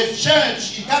and the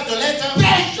church, in capital letter,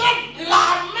 déjeunent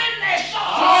la même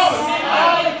chose.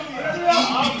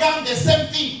 he become the same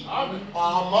thing. Amen.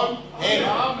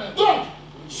 Amen. Donc,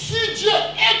 si Dieu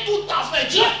est tout à fait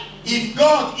Dieu, If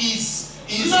God is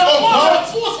le all corps God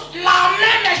épouse la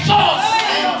même chose.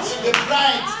 and the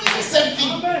bride is the same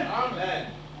thing. Amen.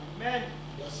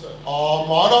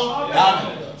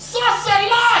 Ça, c'est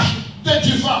l'âge de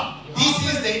divin. This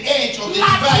is the age of the La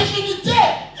divine. divinité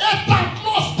est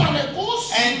enclose dans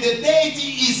l'épouse, And the deity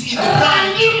is in the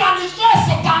bride, rendue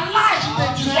manifeste dans l'âge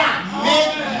de divin.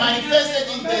 made manifested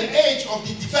in the age of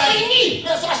the divine. Fini les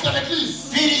âges de l'église.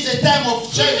 Finish the time of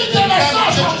church. Fini The des time of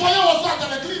messages church. envoyés au sein de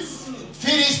l'église.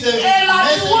 Finish the Et la loi,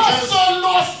 message. c'est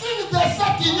le signe de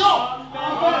cette union.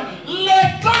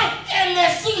 Le temps est le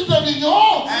signe de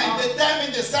l'union. And the time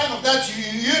and the sign of that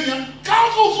union, Quand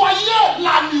vous voyez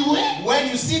la nuée, when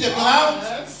you see the clouds,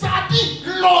 ça dit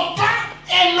le temps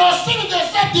est le signe de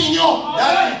cette union.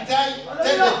 that will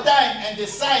tell the time and the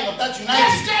sign of that Qu'est-ce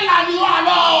united. que la nuée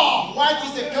alors? What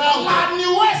is the cloud? La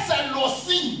nuée, c'est le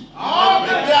signe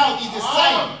The cloud is the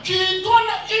sign qui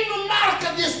donne une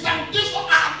marque distinctive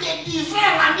à des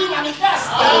divins rendus manifestes.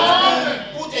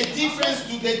 that will put a difference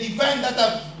to the divine that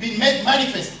have been made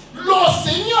manifest. Le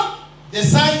signe, The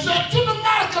sign is c'est une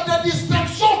marque de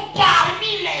distinction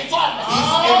parmi les hommes.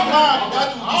 a mark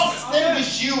that will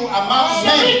distinguish you among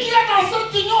men. Celui qui est dans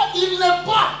cette union, il n'est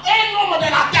pas un homme de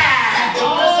la terre. The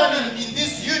person in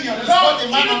this union is not a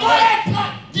man Il of doit earth.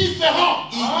 être différent.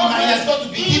 He has got to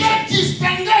be Il est different.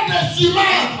 distingué des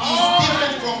humains. He is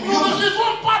different from Nous ne humans.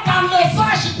 vivons pas dans les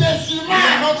âges des We are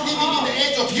humains. not living in the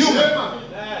age of human.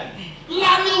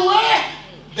 La nuée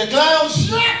The clouds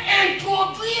vient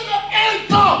introduire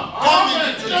un temps come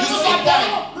and que introduce nous a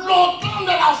time appelons le temps de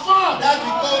la fin. that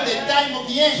we call the time of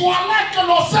the end. Voilà que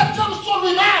le septième son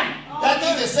lui-même, That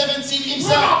is the seventh seal nous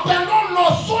himself. l'appelons le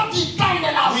son du temps de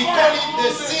la We fin. call it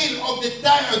the seal of the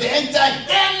time, of the end time.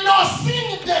 Et le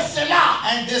signe de cela,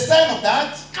 And the sign of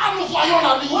that, quand nous voyons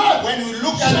la nuée, when we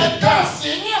look at c'est the un cloud,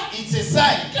 signe it's a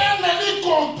sign qu'un élu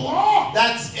comprend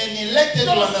that an elected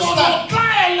que will son understand temps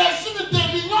est le signe de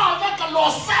l'union avec le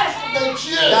cerf de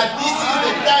Dieu. that this is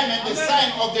the time and the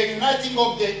sign of the uniting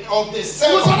of the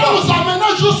self Nous of allons God. nous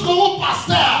amener jusqu'au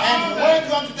pasteur. And where do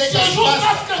you want to take C'est us, jusqu'à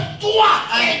Pastor? ce que toi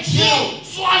et And Dieu you.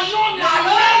 soyons la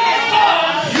même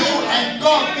chose. You and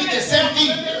God be the same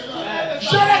thing. Je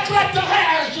regretterai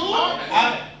un jour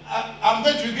I'm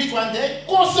going to regret one day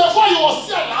qu'on se voie au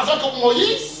ciel avec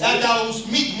Moïse, that I will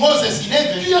meet Moses in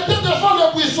heaven, qui était devant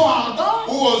le buisson ardent.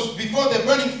 who was before the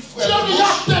burning Dieu lui a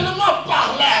bush, tellement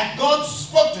parlé and God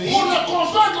spoke to pour him le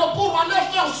convaincre pour aller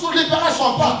faire libérer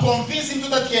son to peuple. convince him so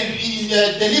that he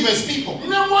can deliver his people.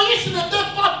 Mais Moïse n'était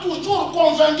pas toujours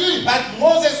convaincu. But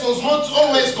Moses was not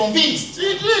always convinced.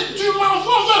 Il dit, tu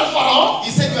m'envoies vers Pharaon,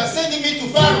 He said, you are sending me to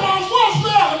tu Pharaoh. m'envoies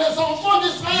vers les enfants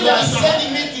d'Israël. You et are d'Israël.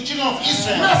 sending me to children of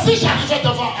Israel. Mais si j'arrivais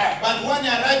devant eux, But when I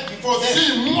arrive before them,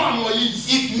 si moi, Moïse,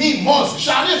 if me, Moses,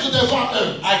 j'arrive devant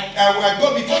eux, I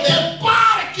go before them, et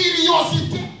par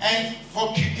curiosité, and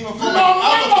for le out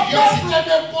même of curiosity, peuple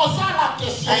me posa la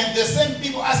question. and the same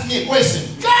people ask me a question.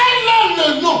 Quel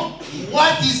est le nom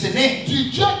What is the name du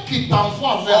Dieu qui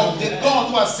t'envoie vers of nous? the God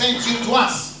who has sent you to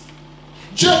us?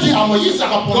 Dieu dit à Moïse,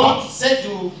 répondant, God said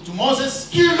to Moses,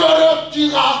 tu leur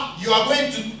diras, you are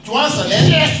going to answer them,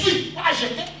 je suis, pas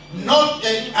j'étais, not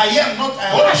I am, not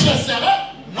I pas was, je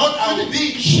serai, not I will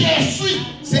be. je suis.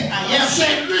 Say I am.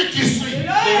 C'est lui qui suis.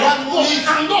 The one who is.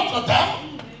 En d'autres termes,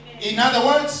 In other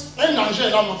words, un danger est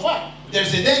là, mon frère.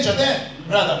 there's a danger there,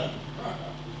 brother.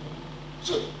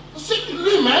 C'est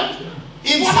lui-même.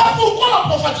 Himself. Voilà pourquoi le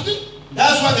prophète dit,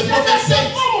 That's what the prophet c'est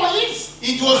said. pas Moïse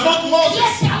It was not qui Moses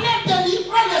est allé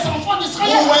délivrer les enfants who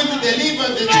d'Israël. went to deliver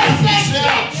the Mais children of c'est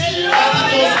Israel. Dieu But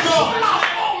it was sous God la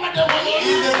forme de Moïse.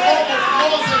 in the form of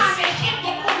Moses En Égypte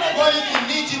pour les going in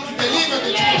Egypt to deliver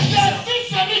the Mais children of je Israel. suis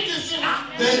celui qui suis là.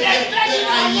 The I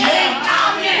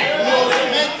was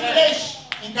made flesh,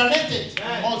 incarnated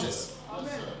in Moses.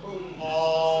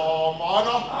 Oh, mon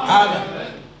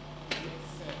Amen.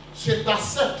 c'est à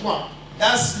ce point.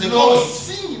 That's the Le cause.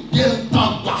 signe d'un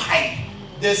temps pareil.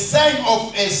 The sign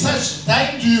of a such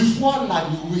time. Tu vois la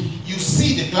nuée. You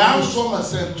see the Nous clouds. sommes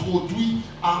introduits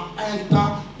à un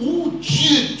temps où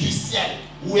Dieu du ciel,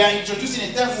 We are introducing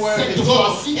a time where cette the God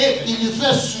of fois-ci, heaven il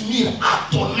veut s'unir à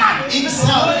ton âme.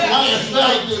 himself Et wants to faire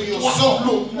unite to de your toi soul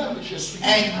le même je suis.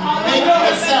 and make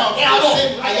yourself Et the alors,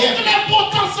 same I toutes am. les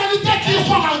potentialités qui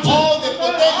sont en Dieu, All the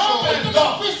potential toute in la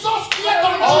God, puissance qui est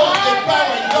dans all Dieu, the power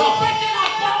in pour God, faire que la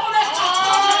parole est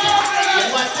capable.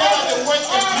 whatever the word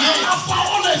can create, La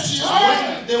parole est Dieu.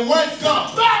 when the word comes,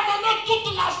 Peut amener toute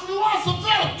l'affluence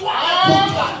vers toi et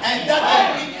pour toi. and that will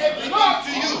bring everything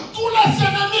to you. Tous les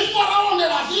ennemis pharaons de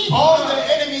la vie, All the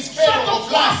enemies cette Pharaoh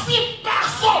of life, fois-ci,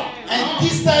 personne, and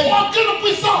this time, aucune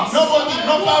puissance, nobody,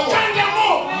 no power, aucun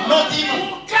démon, not even,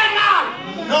 aucun mal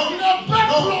no, ne peut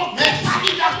no, bloquer ta can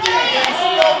liberté.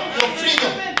 stop your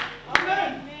freedom.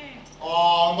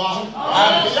 Oh man.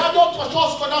 Amen. Il y a d'autres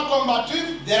choses qu'on a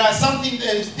combattues, There are something,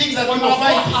 things that qu'on people n'a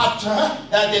fight pas atteint,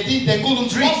 that they couldn't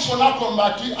parce reach qu'on a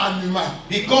combattu en humain.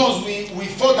 because we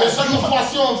fought Et as cette human.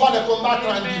 fois-ci, on va les combattre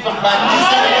en divin. But this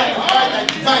time we want to fight as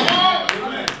divine.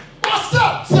 Parce que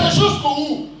c'est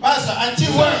jusqu'où? Pastor, until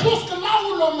C'est where? jusque là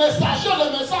où le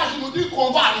message nous dit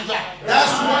qu'on va arriver.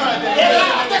 That's why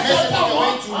the message is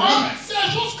going to lead C'est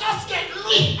jusqu'à ce que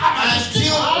lui,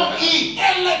 until he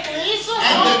et l'église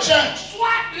and the church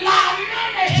soit la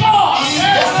même chose. is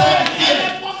the same Et thing.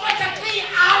 le prophète crie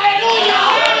Alléluia.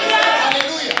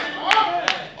 Hallelujah.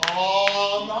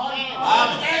 Oh non.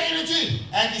 Amen. Et il dit,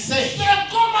 And he said, c'est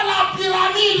comme la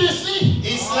pyramide ici.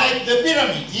 it's like the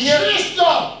pyramid here, Juste.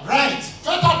 right?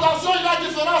 Faites attention, il y a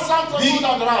différence entre Be- good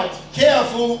and right.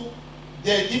 Careful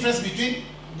the difference between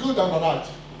Good and right.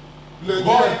 Le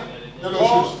God, bien et le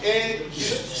God juste. and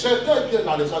justice. C'était bien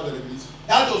dans les gens de l'église.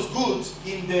 That was good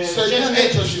in the C'est bien church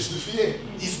d'être age. justifié.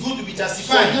 It's good to be C'est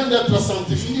justified, bien d'être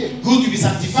sanctifié. good to be C'est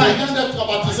sanctified, bien d'être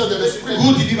baptisé de l'esprit.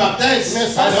 good to be baptized Mais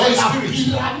by ça, the c'est Holy la Spirit.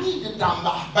 pyramide d'en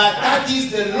bas. But that is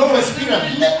the lowest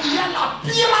pyramid. Mais il y a la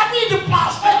pyramide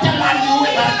parfaite de la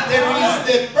nuée. But there is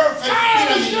the perfect Quand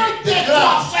pyramid, Dieu the te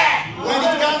cloud. fait, When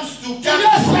it comes to tu God,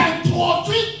 es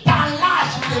introduit dans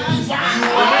l'âge de divin.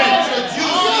 you are introduced Tu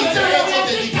in es the age of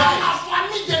the introduit dans divine. la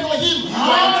famille d'Elohim. You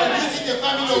are introduced in the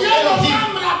family Tu of es le Elohim.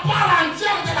 membre à part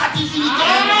entière de la divinité.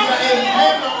 And you are a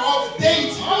member of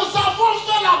deity. Nous avons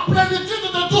fait la plénitude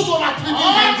de tout son attribut.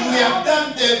 And we have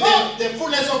done the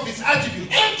fullness of his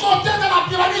attributes. Un côté de la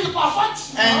pyramide parfaite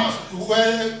And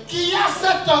well, qui a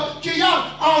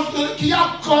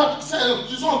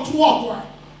disons trois coins.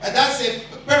 that's a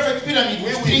perfect pyramid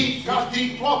with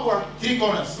Trois coins. three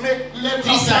corners. Mais les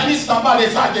Three pyramides sides. d'en bas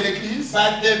des arcs de l'église,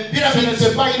 But the ce pyramid,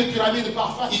 n'était pas une pyramide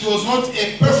parfaite. it was not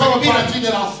a Nous perfect sommes pyramid. partis de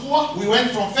la foi We went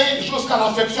from faith jusqu'à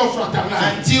l'affection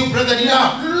fraternelle. until brotherly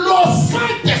love. Le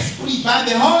Saint-Esprit But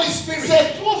the Holy Spirit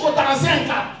se trouve dans un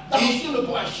cadre, dans une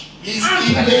brèche, is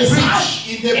entre in the les bridge, âges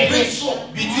in et the les bridge sceaux.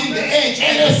 between the age Et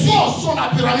and les the sceaux seals. sont la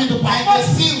pyramide And the parfaite.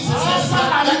 seals, C'est ça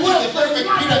la that is nouée the perfect de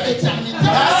pyramid. l'éternité.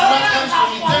 That's what comes La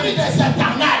from famille eternity. des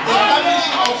éternels. The family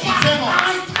of eternal.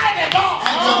 Entrez dedans.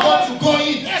 And you're going to go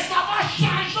in. Et ça va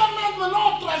changer même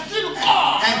notre ville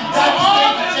corps. And that is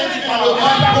going to change even Par our le body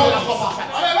mystère de la bodies. foi parfaite.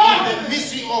 In the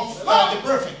mystery of the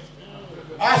perfect.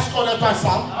 Est-ce qu'on est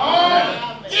ensemble?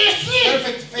 Ici,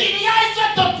 Perfect faith. il y a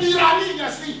cette pyramide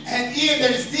ici. And here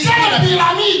there is this Quelle pyramid.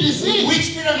 pyramide ici?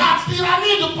 Which pyramid? La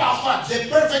pyramide parfaite. The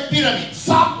perfect pyramid.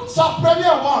 Sa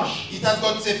première branche, It has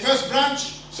got the first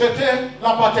branch. c'était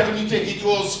la paternité. It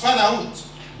was fatherhood.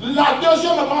 La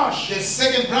deuxième branche, The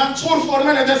second branch pour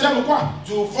former le deuxième quoi?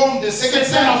 to form the second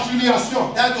C'était la son.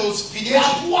 filiation. That was La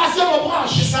filiation, troisième the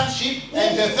branche, sonship,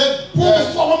 and the third pour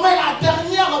former la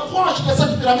dernière branche de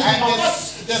cette pyramide And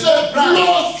parfaite, the c'est third branch. le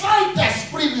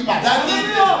Saint-Esprit lui-même. that is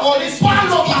the Holy Pas Spirit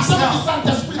le baptême du himself.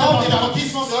 Saint-Esprit de Not the Pentecôte,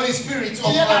 baptism of the Holy Spirit of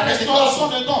qui est la restauration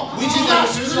Pentecost, des dons. which is the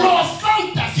resurrection. Le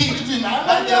Saint-Esprit lui-même,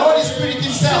 But the Holy Spirit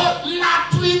himself c'est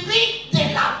l'attribut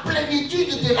de la plénitude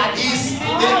de la is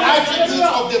divinité. the attribute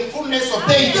of the fullness of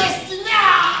deity. Destiné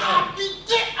à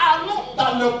habiter à nous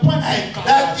dans le point And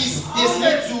that is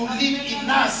destined to live in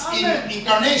us in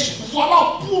incarnation.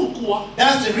 Voilà pourquoi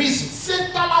That's the reason.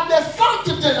 c'est à la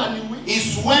descente de la nuit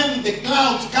Is when the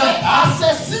cloud et comes à up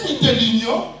ces signes de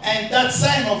l'union and that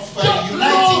sign of que le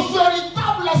uniting,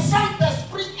 véritable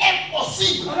Saint-Esprit est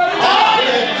possible. that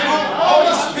the true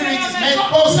Holy Spirit is made Le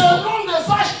possible. long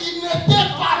des âges, il n'était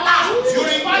pas là.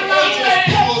 During the Il ages,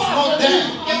 n'était he was pas not venu. there.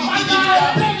 Il He didn't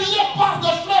come. était lié par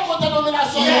des fleuves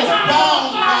dénominationnels. He was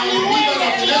bound by a river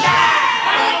of the nation.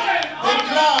 The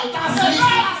cloud Dans is ce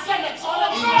living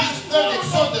troisième in this third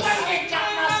exodus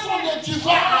l'incarnation de Dieu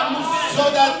à nous. so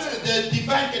that the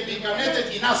divine can be incarnated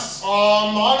in us. Oh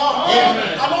non, non.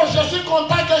 Alors je suis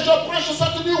content que je prêche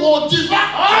cette nuit au divin.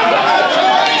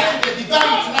 The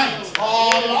divine tonight. Oh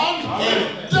non.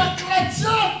 Des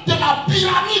chrétiens de la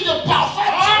pyramide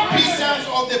parfaite. Christians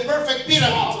of the perfect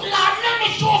pyramid. Font la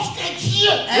même chose que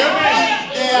Dieu.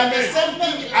 And they are the same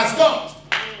thing as God.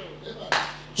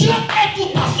 Dieu est tout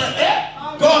à fait.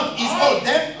 God is all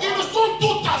them. Ils sont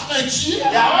tout à fait Dieu.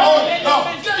 They are all God.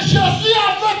 Que Jésus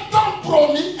avait tant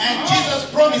promis. And Jesus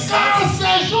promised Qu'en us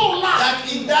ces jours-là,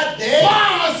 that in that day,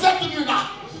 pas cette nuit-là,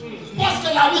 parce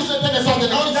que la nuit c'était descendu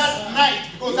de not l'église. that night,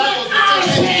 because that was En the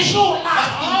ces church, jours-là,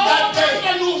 but in that day,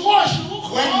 le nouveau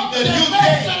jour when the new devait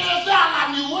day s'élever à la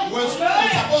nuée. was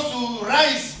supposed to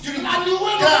rise during La nuée the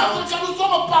nous cloud, montre que nous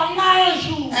sommes pendant un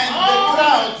jour. and the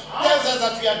cloud tells us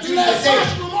that we are during Les the day.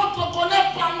 sages nous montrent qu'on est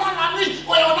pendant la nuit.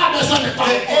 Oui, on a besoin de temps.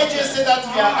 The ages say that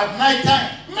we are at night time.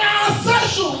 Mais en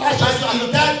ces jours-là, But in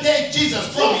Jésus that day, Jesus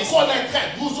vous promised,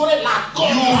 connaîtrez, vous aurez la you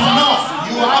connaissance.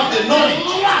 you have the knowledge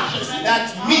Moi, Jésus, that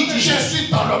me, je Jesus, suis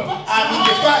dans le Père. I'm in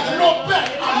the Father, Le Père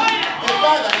en moi. the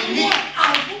Father in me, Moi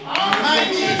en vous. mine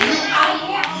in you, En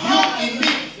moi. you in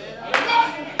me.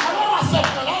 Alors à ce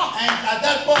moment-là, And at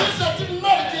that si point, c'est une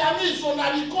mère qui a mis son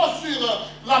haricots sur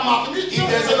la marmite. If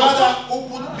there's a mother who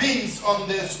put beans on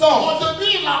the Au stove,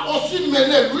 début, il a aussi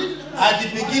mêlé l'huile. at the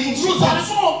beginning she Nous puts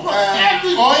arrivons au point. Et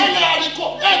l'huile, oil, et les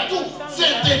haricots, et tout.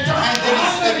 C'est dedans. and there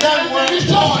is the time when Il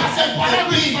the cherche à séparer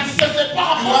beans, l'huile, ça ne se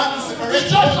sépare you want pas. to separate Il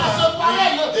cherche à the séparer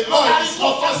oil, le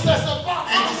haricot, ça ne se sépare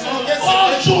and the song gets pas.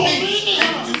 separated Aujourd'hui,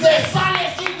 and today, c'est ça les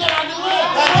signes de la nouvelle.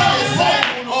 that is the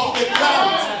sign of the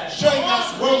cloud showing us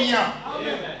where we are.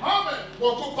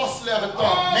 Beaucoup passent leur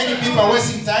temps. Many people are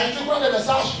wasting time. Tu crois les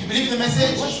messages? You believe the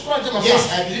message? Oui, je crois les messages. Yes,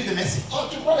 I believe the message. Oh,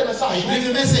 tu crois les messages? I believe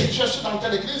the message. Je suis dans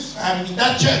telle église I'm in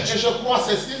that et church je crois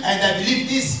ceci. and I believe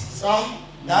this. Ça,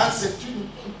 That's c'est une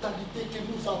mentalité que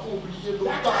nous avons oubliée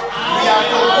longtemps. we have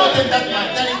forgotten that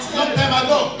mentality long time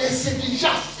ago. Et c'est déjà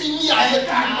fini avec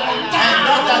nous And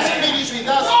longtemps. that has finished with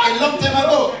us a long time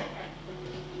ago.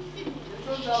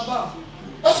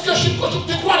 Est-ce que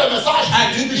tu crois le message?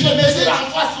 I do Je believe the me dis message.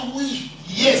 en face oui.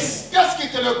 Yes. Qu'est-ce qui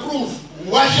te le prouve?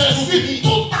 What Je is suis proving?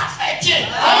 tout à fait Dieu.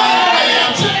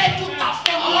 am- Dieu est tout à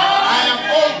fait moi. I am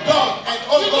all God and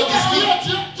all Tu dis God que is Dieu me. est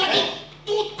Dieu. Je dis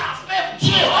tout à fait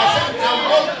Dieu. I said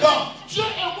I'm all God. Dieu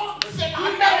et moi, c'est la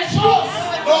même chose.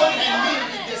 God and me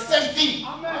is the same thing.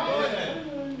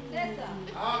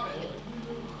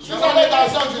 Je suis allé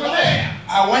dans un village,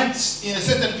 I went in a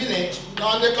certain village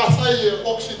dans le Kasaï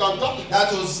occidental.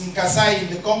 that was in Kasai in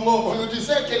the On Congo. nous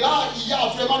disait que là, il y a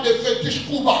vraiment des fétiches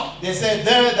Kuba. They said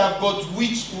there they've got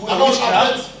Alors,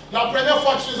 witchcraft. la première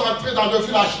fois que je suis entré dans le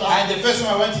village là, And the first time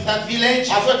I went to that village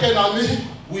avec un ami,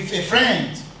 with a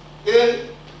friend, et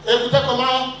écoutez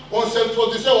comment on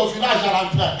s'introduisait au village à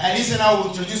l'entrée. and listen how we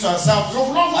introduce ourselves. Nous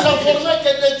voulons vous at the village. informer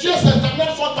que les dieux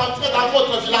éternels sont entrés dans votre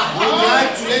We would village.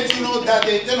 like to let you know that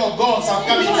the eternal gods have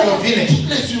come into your village.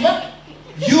 Les humains,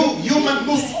 You human,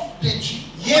 nous sommes des dieux.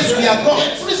 yes, we are Et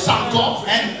gods, plus encore,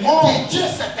 and more, des dieux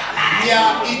éternels. we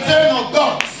are eternal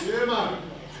gods.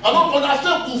 Alors on a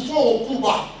fait bouffon au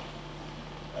Kuba.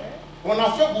 On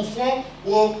a fait bouffon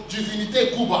aux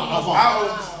divinités Kuba avant.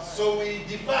 So we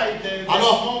divide the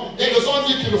Alors, ils nous ont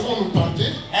dit qu'ils vont nous tenter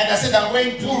and I said I'm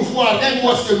going pour to voir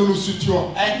où est-ce que nous nous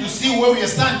situons. and to see where we are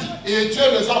standing. Et Dieu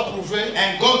les a prouvé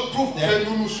And God proved them que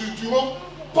nous nous situons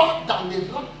pas dans les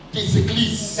rangs des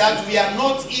églises, that we are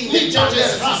not in the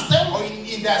church's rank or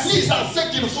in their ni system dans ce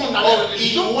qu'ils font dans leur or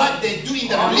religion. in what they do in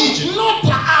the religion.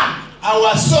 Notre âme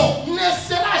Our soul ne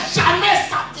sera jamais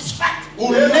satisfaite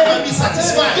will never be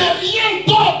satisfied de rien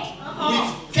d'autre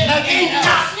with que nothing else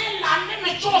incarner la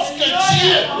même chose que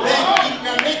Dieu. than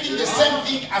incarnating the same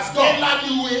thing as Et God. la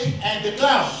nuée, And the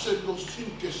cloud c'est le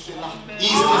signe que cela. is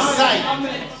the sign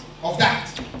of that.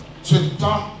 Ce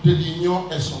temps de l'union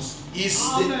est censé. Is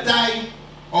the time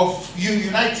of you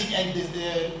uniting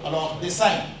and alors the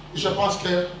sign. Je pense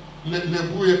que le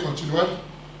bruit est continuel.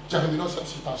 Terminons cette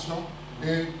citation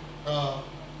et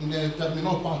ne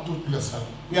terminons pas toutes les scènes.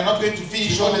 We are not going to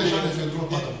finish Sinon all les gens ne the, viendront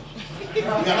pas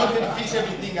demain. we are not going to finish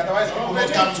everything, otherwise people will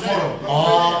not come tomorrow.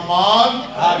 Amen.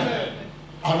 Amen.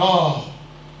 Alors,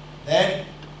 Then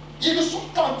ils sont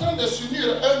en train de s'unir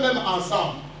eux-mêmes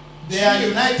ensemble. they are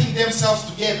uniting themselves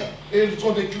together Et ils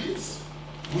sont d'église.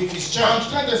 with his En church,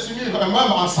 train de s'unir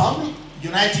eux-mêmes ensemble.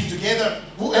 uniting together.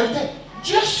 Vous écoutez,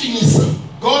 Dieu s'unissait.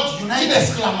 God Une united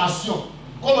exclamation.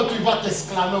 Comment tu vas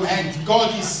t'exclamer aujourd'hui? and God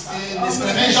is in Si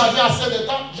exclamation. j'avais assez de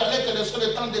temps, j'allais te laisser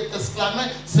le temps de t'exclamer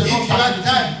selon If you ta had culture.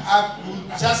 time, I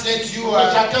would just let you,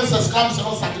 Chacun s'exclame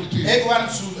selon sa culture. everyone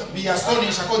should be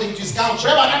astonished according to his culture.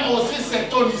 Frère Madame aussi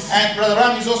s'étonne ici. And Brother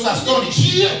Ram is also astonished.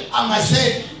 Dieu a I marché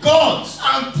said, God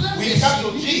en train will de come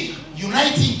to s'unir. be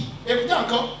uniting. Écoutez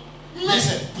encore. Mais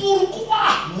Listen.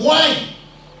 pourquoi? Why?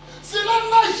 Cela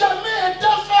n'a jamais été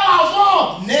fait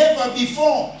avant. Never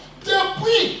before,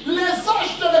 Depuis les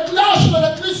âges de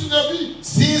l'église de vie.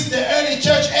 since the early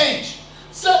church age,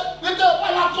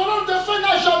 La colonne de feu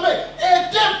n'a jamais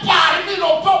été parmi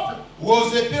nos peuples.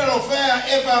 was the pillar of fire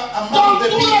ever Dans among the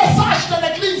tous people. les âges de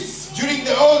l'église. During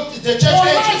the On church n'a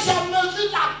ages, jamais vu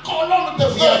la colonne de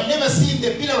we have feu never seen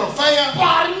the pillar of fire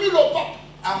parmi nos peuples.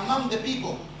 among the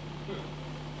people.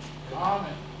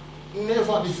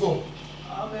 Never before.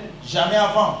 Jamais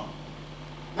avant.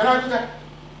 Maintenant, écoutez.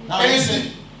 Now Et listen,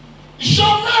 ici,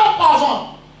 jamais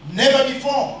auparavant, never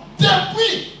before,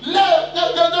 depuis de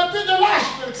l'âge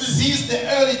de l'église, since the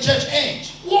early church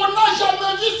age, où on n'a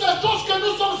jamais vu ces choses que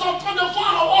nous sommes en train de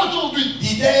voir aujourd'hui.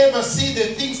 did they ever see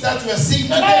the things that we are seeing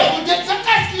Maintenant, today? écoutez, c'est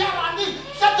qu'est-ce qui a rendu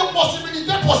cette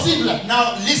possibilité possible?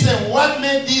 Now listen, what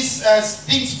made these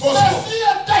things possible? Ceci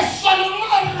était seulement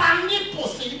rendu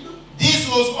possible This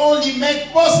was only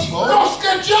made possible lorsque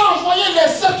Dieu a envoyé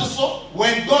les 7 sceaux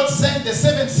when God sent the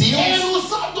seven et seals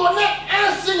nous a donné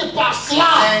un signe par cela.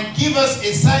 and give us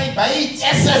a sign by it.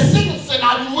 Et ce signe, c'est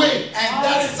la nuée. And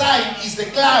that sign is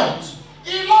the cloud.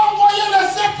 Il a envoyé les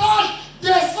 7 anges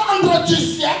descendre du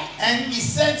ciel And he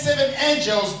sent 7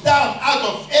 angels down out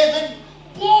of heaven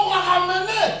pour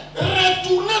ramener,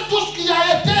 retourner tout ce qui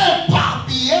a été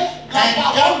éparpillé, la and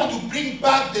parole, come to bring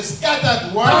back the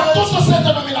scattered dans words toutes ces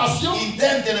dénominations, in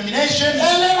them denominations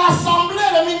et les rassembler,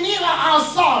 les unir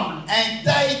ensemble, and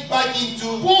tie it back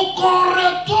into pour qu'on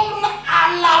retourne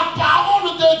à la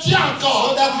parole de Dieu so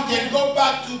encore. that we can go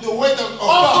back to the word of Au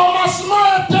God.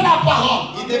 commencement était la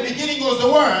parole. In the beginning was the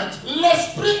word,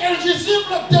 L'esprit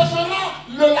invisible devenant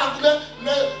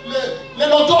le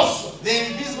logos, the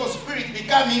invisible spirit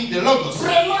becoming the logos,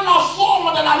 prenant la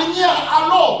forme de la lumière à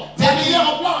l'eau, la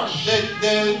lumière blanche.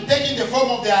 taking the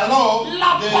form of the law,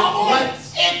 La the parole word,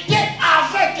 était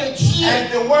avec Dieu.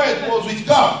 and the word was with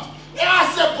God. Et à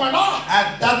ce point-là,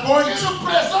 At that point, une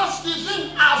présence divine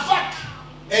avec.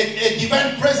 a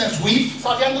divine presence with,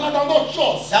 Ça viendra dans d'autres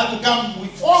choses. that will come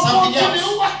with On something continue.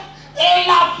 else. Et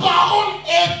la parole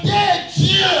était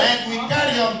Dieu. And we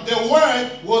carry on, the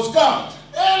word was God.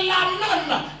 Et la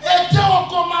même était au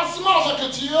commencement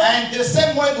avec Dieu. And the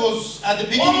same word was at the On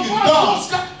beginning with voit God.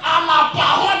 jusqu'à la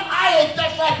parole a été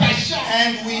faite chair.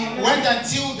 And we went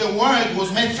until the word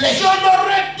was made flesh. Je me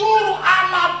retourne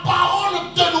à la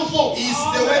parole de nouveau. Is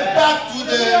the way back to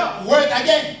the word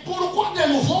again. Pourquoi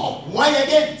de nouveau? Why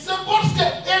again? C'est parce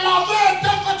qu'elle avait été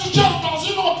faite chair dans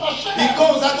une autre chair.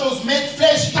 Because that was made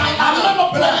flesh in Dans la même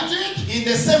another blood, plénitude. in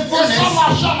the same Et ça fullness,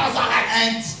 marchait à Nazareth.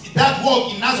 and that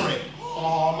walk in Nazareth.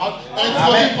 Oh,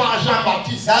 introduit par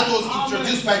Jean-Baptiste. That was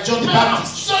introduced by John the Maintenant,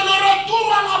 Baptist. c'est le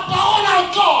retour à la parole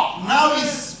encore. Now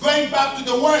he's going back to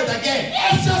the word again.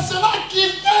 Et c'est cela qui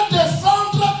fait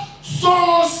descendre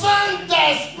son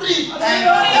Saint-Esprit. And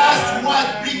that's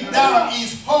what brings down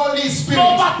his Holy Le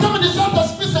Spirit. baptême du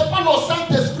Saint-Esprit, ce n'est pas le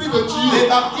Saint-Esprit de The Dieu.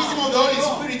 baptism of the Holy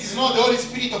Spirit is not the Holy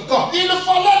Spirit of God. Il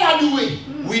fallait la nuée,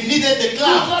 We needed the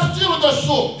cloud, l'ouverture de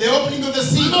sceau, the opening of the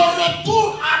sea, le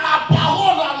retour à la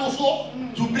parole à nouveau.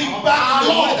 to bring back the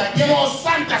Alors, word again. le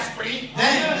Saint-Esprit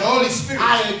Then the Holy Spirit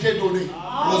a été donné.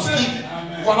 was given.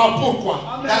 Voilà pourquoi,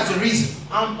 That's the reason.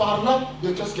 en parlant de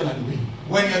qu'est-ce qu'elle a nuée,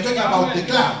 When you're talking about the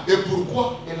cloud, et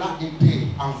pourquoi elle a été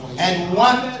envoyée. and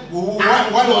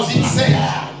what was it said?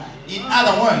 In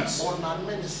other words, On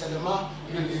amène seulement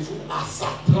le niveau à sa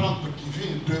trempe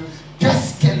divine de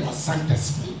qu'est-ce qu'est le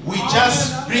Saint-Esprit. we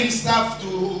just bring stuff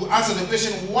to answer the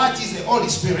question, what is the Holy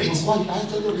Spirit? Pourquoi il a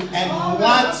été donné. And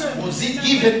what was it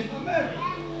given?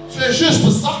 C'est juste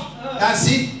ça, That's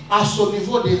it. à ce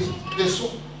niveau des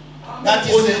sceaux. That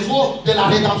Au is the, niveau de la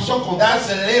rédemption complète. that's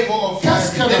the level of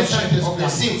Qu'est-ce que le redemption of the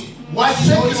Saint-Esprit? seals. What is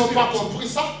the Ceux Holy qui n'ont pas Spirit? compris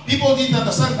ça, People didn't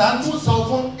understand that. nous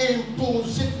avons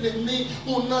imposé les nez,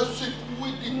 on a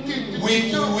secoué des têtes. We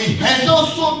Les hand- gens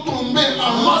sont tombés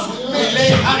en masse. We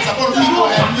lay hands upon people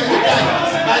and people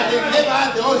died, but they never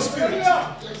had the Holy Spirit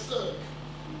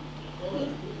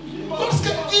Parce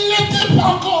qu'il n'était pas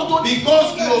encore donné.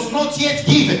 because it was not yet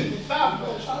given.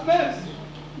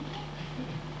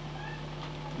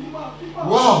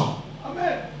 Wow.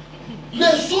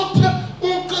 Les autres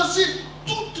ont cassé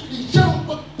toutes les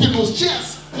jambes de nos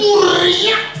chaises pour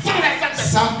rien sans la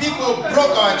Sainte-Esprit. Some people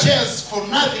broke our chairs for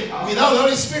nothing without the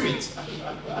Holy Spirit.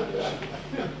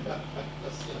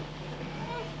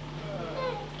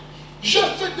 J'ai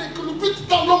fait des culbutes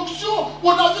dans l'onction.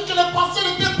 On a vu que les pensées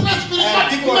étaient très And spirituelles.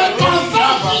 people Mais are quand running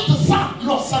s'agit de ça,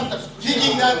 le Saint-Esprit.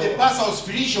 Thinking that the past was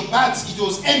spiritual, but it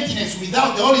was emptiness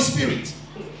without the Holy Spirit.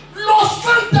 Le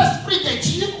Saint-Esprit de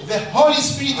Dieu The Holy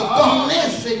Spirit of God, n'est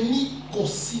venu qu'au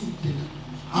signe de la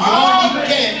he only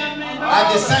came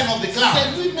at the sign of the cloud.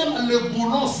 C'est lui-même le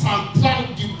boulon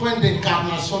central du point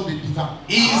d'incarnation du divin.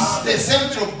 He is the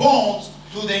central bond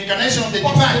to the incarnation of the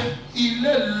Parce divine. qu'il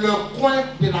est le coin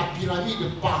de la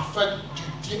pyramide parfaite du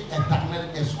Dieu éternel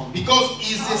et son Dieu. Because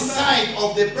he's the side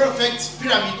of the perfect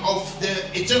pyramid of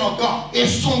the eternal God. Et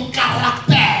son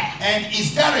caractère, And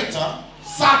his character,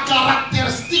 sa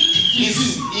caractéristique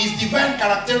his divine, divine dans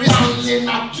characteristics, les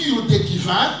natures des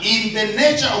divins, in the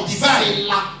nature of divine, c'est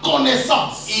la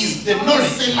connaissance, is the knowledge,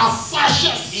 c'est la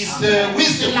sagesse, is the c'est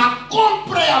wisdom, la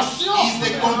compréhension is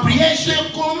the comprehension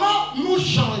de comment nous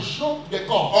changeons de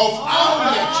corps. of how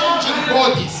we are changing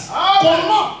bodies,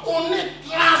 Comment on est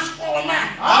transformé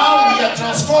how we are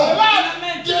transformed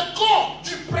des corps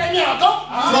du premier Adam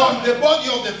from the body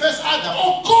of the first Adam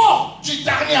au corps du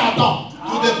dernier Adam.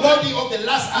 to the body of the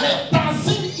last Mais Adam,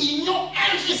 dans une union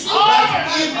invisible.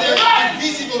 but in the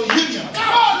invisible union.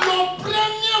 Car le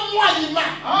premier moi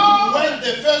humain When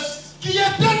the first, qui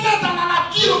était né dans la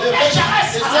nature the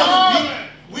pécheresse second being,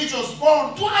 which was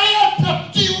born doit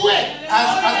être tué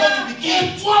as not to be et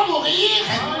killed, doit doit mourir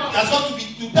and has got to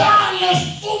die dans le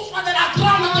souffle de la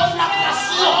grande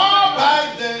déflagration.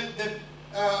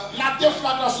 La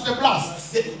déflagration de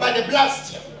blast. by the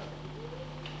blast.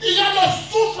 Il y a le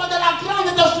souffle de la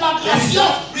grande déflagration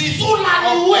sous la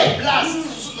nuée.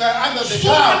 Under the Sous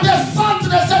la cloud, descente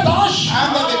de cet ange.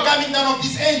 under the coming down of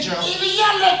this angel, Il y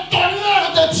a le tonnerre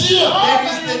de Dieu there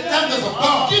is the thunders of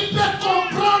God. qui peut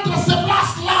comprendre ce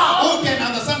blast-là. Who can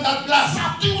understand that blast?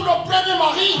 Ça tue le premier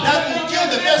mari. That will kill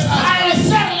the first Ça husband.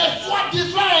 insère les foi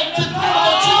divins et du trône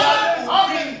de Dieu. That will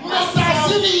bring Mais ça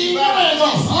signifie in an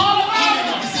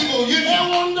invisible et union,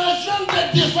 on devient des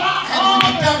divins. and we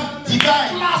become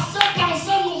divine. Placé dans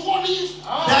un nouveau livre.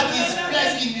 That is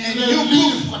placed in a Le new book.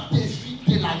 livre des vies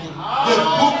de l'agneau.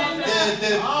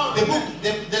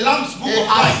 The Lamb's book Et of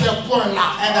à life. ce point-là,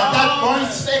 And at that point,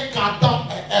 c'est qu'Adam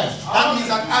et Ève that means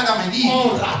that Adam and Eve,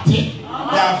 ont raté.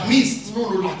 they have missed.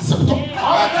 Nous l'acceptons. But we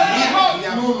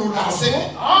have Nous accepted, l'acceptons.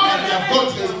 and we have got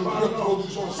to Nous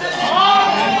reproduisons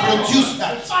cela. produce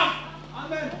that.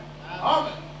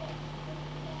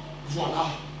 Voilà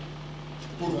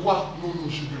pourquoi nous nous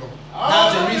jubilons.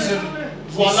 That's the reason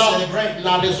we Voilà celebrate.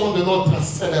 la raison de notre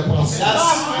célébration.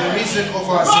 That's the reason of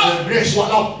our celebration.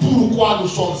 Voilà pourquoi nous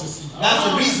sommes ici. That's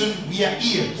the reason we are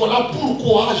here. Voilà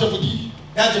pourquoi je vous dis,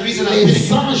 That's the reason I'm les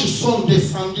telling you anges sont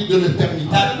descendus de l'éternité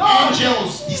that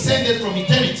angels descended from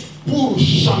eternity pour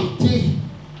chanter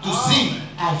to sing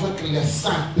avec les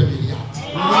saints de milliards.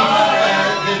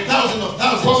 with the thousands of Comme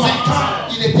thousands of saints.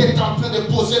 quand il était en train de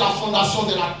poser la fondation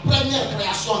de la première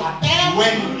création de la terre,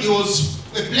 When he was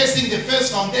placing the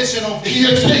first foundation of the qui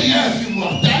était earth,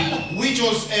 immortel, which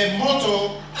was a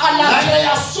motto à la like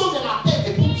création de la terre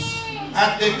épouse,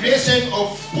 at the creation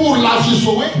of pour la vie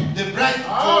Zoé, the bride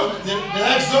for the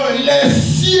life Zoe, les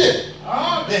cieux,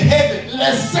 the heaven,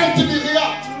 les saintes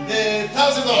myriades the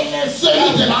thousands et les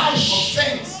élus de of l'âge,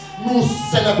 saints. nous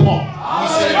célébrons. We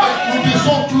celebrate. Nous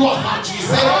disons gloire à Dieu. We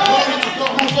say glory to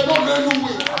God. Nous venons le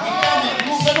louer.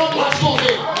 Nous venons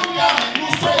l'adorer.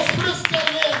 Nous sommes plus que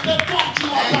les étoiles du And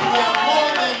we matin. are more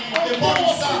than the On morning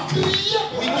peut star. crier.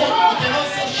 We can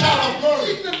also shout of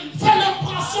glory. Une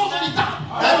célébration véritable.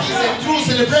 That is a true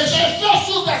celebration. J'ai fait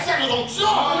sous des scènes d'onction.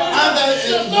 And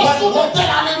J'ai fait sous de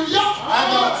tels alléluia.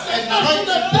 J'ai fait sous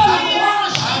de tels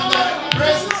louanges. And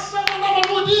praises. On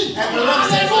nous dit And the Lord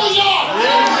says, alléluia.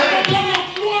 Alléluia.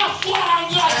 Gloire soit à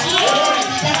Dieu. La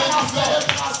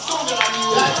célébration de la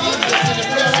nuit. That is the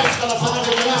celebration of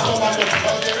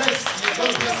the rest. May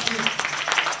God bless you.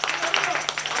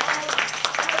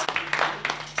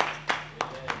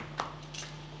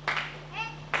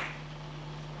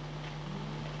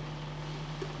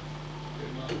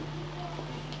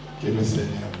 Que le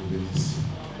Seigneur vous bénisse.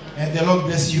 And the Lord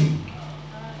bless you.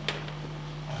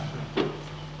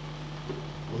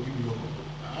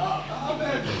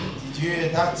 Did you hear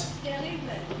that?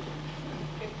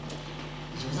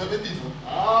 Je vous avais dit, non?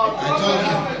 I told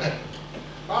you.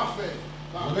 Parfait.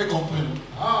 Vous avez compris, non?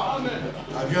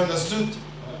 Have you understood?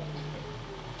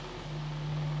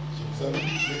 Je vous avais dit.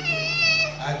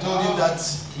 I told you that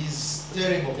is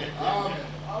terrible.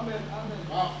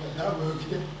 Là, vous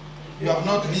quittez. You have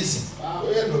not listened.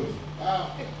 Oui, lobby.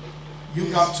 You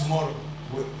come tomorrow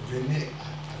Vous venez à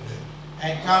l'heure.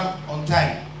 and come on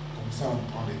time Comme ça, on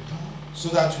prend le temps. so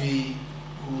that we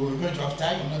are going to have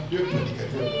time. On a deux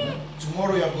prédicateurs demain.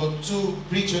 Tomorrow you have got 2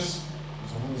 preachers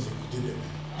Nous allons les écouter demain.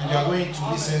 and you are going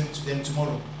to listen to them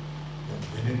tomorrow. Donc,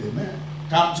 venez demain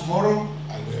Come tomorrow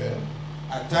à l'heure.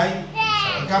 at time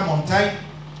and come on time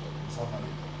Comme ça, on a le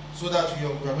temps. so that we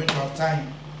are going to have time.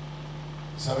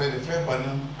 Vous savez, le frère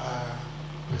Branham a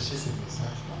prêché ce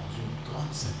message dans une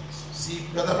grande simplicité. See,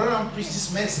 Brother Branham preached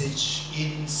this message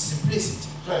in simplicity.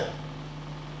 Frère,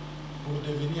 pour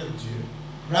devenir Dieu,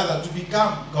 Rather, to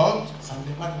become God, ça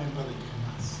ne demande même pas de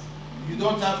grimace. you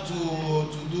don't have to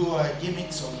do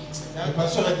gimmicks or things like Le that.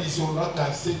 pasteur a dit, si on a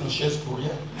cassé nos chaises pour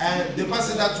rien. And the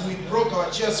person that we broke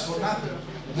our chairs for nothing.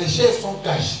 Les chaises sont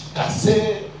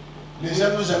cassées. Les gens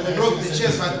n'ont jamais We broke reçu the cette chairs,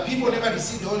 esprit. but people never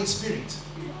received the Holy Spirit.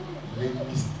 Le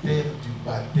mystère du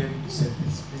baptême de cet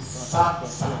esprit sans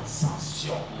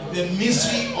sensation. The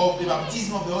mystery of the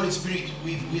baptism of the Holy Spirit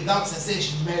without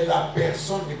cessation. Mais la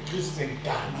personne de Christ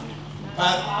s'incarne.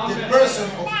 But the person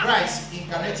of Christ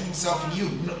incarnating himself in you.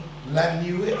 La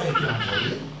nuée a été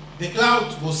envoyée The cloud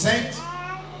was sent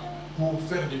pour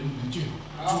faire de nous de Dieu.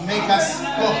 to make us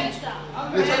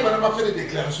God. Le frère Branham a fait des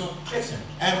déclarations très simples.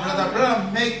 And Brother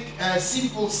Branham make a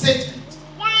simple statement.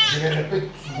 Je les répète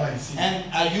souvent ici. And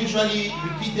I usually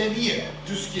repeat them here.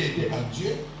 Tout ce qui était en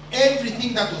Dieu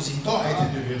everything that was in a été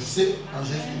God déversé en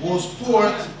Jésus. was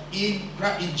poured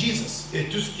in Jesus. Et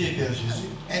tout ce qui était en Jésus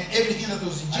And everything that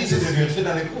was in a été Jesus déversé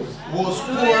dans l'épouse. was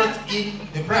poured in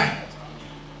the bride.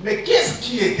 Mais qu'est-ce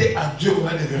qui était en Dieu qu'on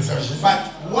a déversé en Jésus?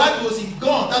 But what was in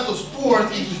God that was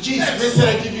poured into Mais Jesus? c'est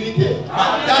la divinité.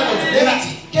 But that was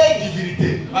deity. Quelle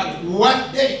divinité? But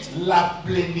what deity? La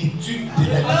plénitude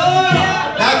de la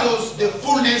divinité. That was the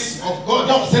fullness of God.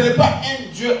 Donc ce n'est pas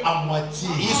un Dieu à moitié.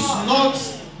 It's not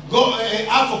God,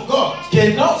 half of God.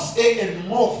 Kénos et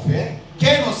Enmorphe,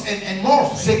 Kenos and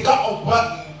Morph. c'est quand on prend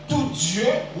tout Dieu,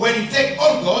 When you take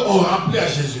all on God remplit à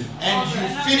Jésus. and you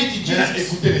fill it in Maintenant, Jesus.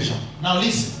 écoutez les gens. Now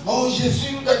listen. Oh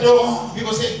Jésus, nous t'adorons.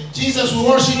 People say, Jesus we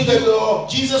worship Nous you. t'adorons.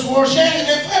 Jesus we worship Mais you.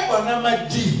 le frère Branham a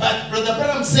dit, But Brother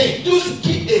Branham said, tout ce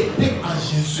qui était en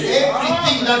Jésus,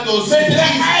 everything that was in maintenant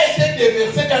Jesus a été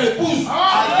déversé dans l'épouse.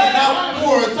 has been now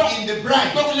poured in the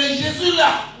bride. Donc le Jésus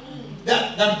là,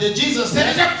 That the Jesus c'est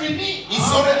said, déjà fini.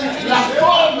 it's already La finished.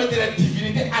 forme de la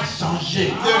divinité a changé.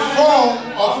 The form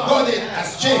of God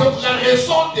has Donc changed. la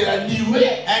raison de la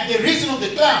nuée, And the reason of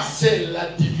the cloud c'est la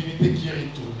divinité qui est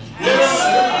retournée.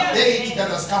 is deity that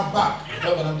has come back.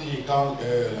 Frère Branham dit que quand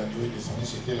la nuée est descendue,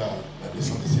 c'était la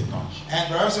descente de cet ange. And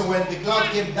brother said when the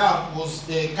cloud came down was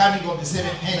the coming of the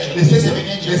seventh angel. Le The seventh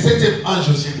angel. septième ange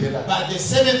aussi était là. But the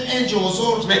seventh angel was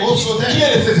Mais also qui there.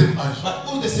 est le 16e ange? But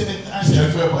who's the seventh C'est le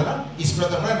angel? frère Branham. It's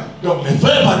Brother Branham. Donc le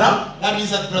frère Branham, That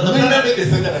means that Brother lui-même Branham est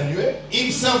descendu à la nuée.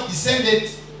 himself descended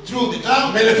through the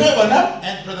cloud. Mais le frère Branham,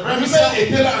 And Brother Branham lui-même himself,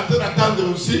 était là en train d'attendre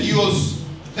he aussi. was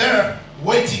there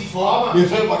waiting for Le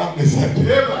frère Branham descendu.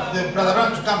 the Brother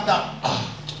Branham to come down.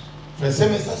 Frère, ce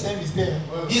message, c'est un mystère.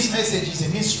 This message is a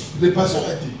mystery. Le pasteur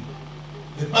a dit,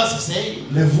 The pastor said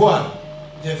les voiles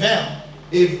the veil.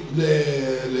 et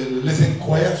les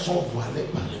incroyants sont voilés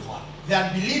par les voiles. The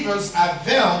unbelievers are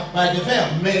veiled by the veil.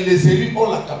 Mais les élus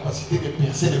ont la capacité de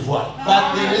percer les voiles.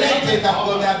 But the elected have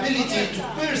got the ability to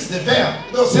pierce the veil.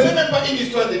 Donc ce n'est même pas une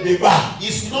histoire de débat.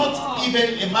 It's not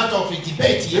even a matter of a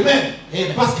debate here. Amen.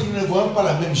 Amen. Parce que nous ne voyons pas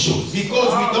la même chose.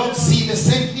 Because we don't see the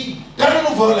same thing. Quand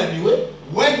nous voyons la nuée,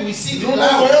 When we see the nous nous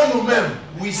cloud, voyons nous-mêmes.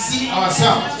 we see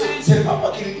ourselves. Ce n'est pas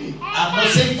moi qui le dis. I'm not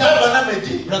saying Frère that. Branham me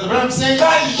dit, Brother Branham said,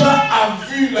 quand Jean a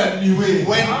vu la nuée,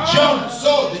 when John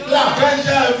saw the cloud, quand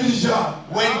Jean a vu Jean,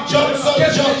 when John saw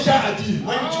qu'est-ce John, que Jean a dit?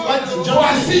 what did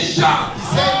John say? Voici Jean. He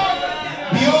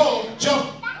said, behold, John.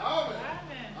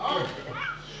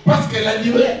 Parce que la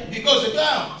nuée, Because the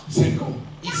cloud c'est nous.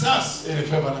 is us. Et le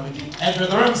frère Branham me dit, And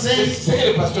Brother Branham c'est says, ce que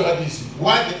le pasteur a dit ici.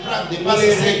 what the pastor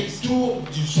Le says, retour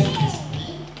du Saint-Esprit,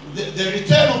 the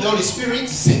return of the Holy Spirit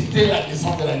c'était la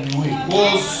descente de la nuée.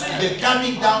 was the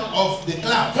coming down of the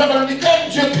cloud. Frère Branham dit, quand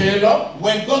Dieu créait l'homme,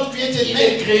 When God created il man,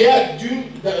 est créé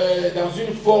dans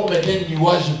une forme d'un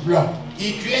nuage blanc.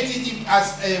 He created him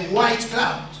as a white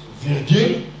cloud.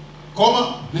 Virgule,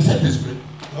 Comma, le Saint-Esprit.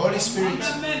 the Holy Spirit.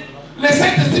 Le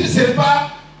Saint-Esprit, ce n'est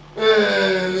pas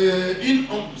une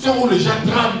onction où les gens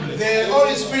tremblent. The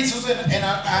Holy Spirit is also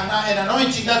an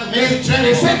anointing that makes you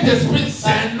Le tremble. Saint-Esprit, c'est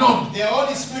un homme. The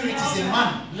Holy Spirit is a man.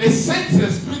 Le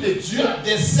Saint-Esprit de Dieu,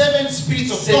 The seven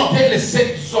spirits of God. c'était les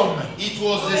 7 hommes. It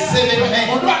was the seven men.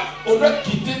 On doit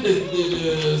quitter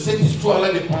de cette histoire-là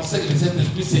de penser que le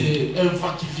Saint-Esprit, c'est un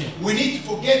vent qui vient. We need to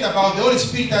forget about the Holy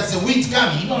Spirit as a wind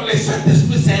coming. Non, le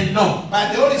Saint-Esprit, c'est un homme.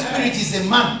 But the Holy Spirit is a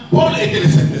man. Paul était le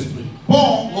Saint-Esprit.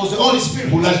 Paul was the Holy Spirit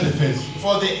Pour l'âge d'Éphèse.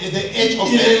 for the age of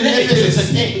Il est né de Ephesus.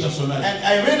 cet âge personnel. And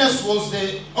Irenaeus was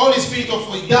the Holy Spirit of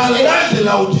Dans l'âge de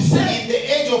l'Odyssée, in the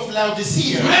age of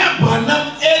Laodicea. Frère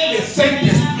Branham est le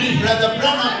Saint-Esprit. Brother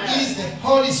Branham is the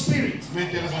Holy Spirit.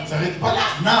 Maintenant, ça ne s'arrête pas là.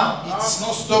 Now it's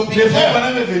not stopping Le frère there.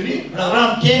 Branham est venu Brother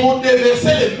Branham came pour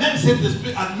déverser le même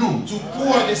Saint-Esprit en nous. to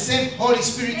pour the same Holy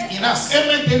Spirit in us. Et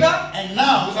maintenant, And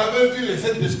now vous avez vu le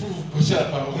Saint-Esprit vous prêcher la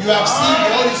parole. you have seen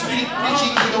the Holy Spirit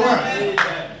preaching to the world.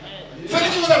 Celui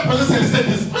qui vous a prêché, c'est le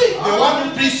Saint-Esprit. The one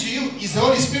who preaches to you is the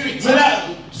Holy Spirit.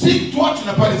 Maintenant, si toi tu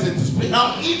n'as pas le Saint-Esprit,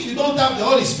 Now, if you don't have the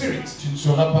Holy Spirit, tu ne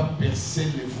sauras pas percer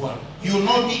les voiles you will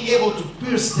not be able to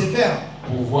pierce the veil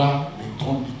pour voir le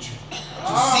trône de Dieu.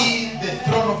 to see the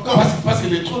throne of God. Parce que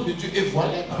le trône de Dieu est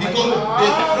voilé. Because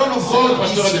the throne of God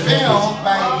is veiled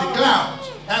by the cloud.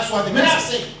 That's what the Maintenant,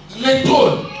 message says. les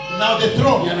trônes, Now the il n'y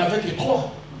throne, en avait que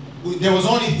 3. there was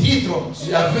only 3 thrones. Il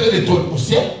y avait le trône au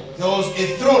ciel, There was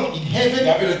a throne in il y heaven,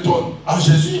 avait le trône en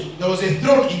Jésus, there was a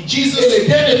throne in et Jesus, le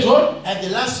dernier trône, and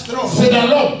the last throne c'est dans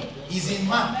l'homme. is in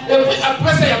man. Et puis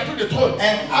après ça, il n'y a plus de trône.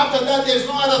 And after that, there's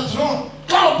no other throne.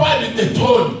 Quand on parle de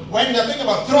trône, When you're thinking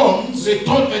about thrones, le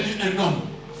trône veut dire un homme.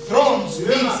 thrones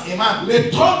means a man.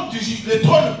 Le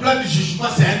trône blanc du jugement,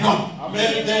 c'est un homme.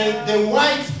 The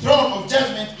white throne of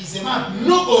judgment is a man.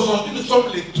 Nous, aujourd'hui, nous sommes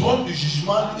les trônes du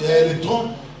jugement, le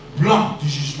trône blanc du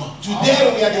jugement.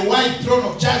 Today we are the white throne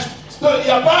of judgment. Donc il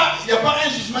n'y a pas un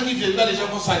jugement qui viendra, les gens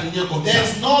vont s'aligner comme ça.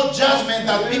 There's no judgment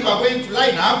that people are going to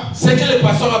line up. Ce que le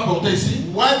pasteur a porté ici,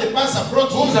 What the pastor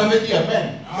brought vous you, avez dit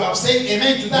Amen. you have said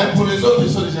amen to Mais that. pour les autres,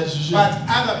 ils sont déjà jugés. But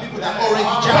other people that already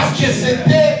Parce que judged.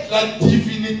 c'était la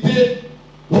divinité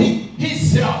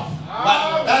himself.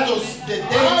 But that was the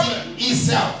deity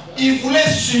himself. Il voulait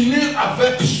s'unir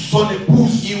avec son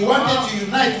épouse. He wanted to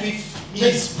unite with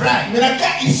his bride. Mais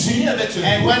quand il s'unit avec son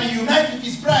And épouse, when he united with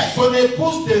his bride, son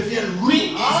épouse devient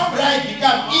lui, his bride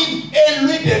became him, et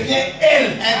lui devient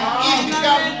elle. and he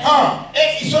became her.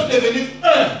 Et ils sont devenus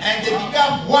un. And they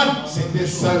became one. C'était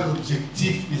ça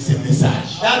l'objectif de ce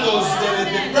message. That was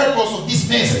the purpose of this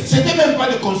message. C'était même pas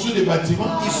de construire des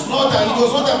bâtiments. It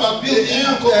was not about building,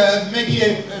 maybe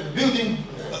a building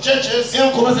churches. Et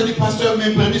on commence à dire, pasteur, mes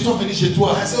brebis sont venus chez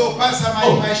toi. I said, oh, Pastor,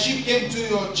 my sheep came to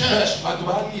your church.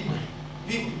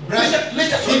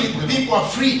 People are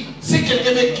free. Si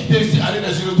quelqu'un veut quitter ici, aller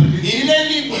dans une autre église, il est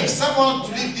libre. If someone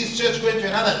to leave this church going to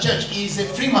another church, he is a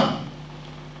free man.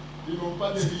 Ils n'ont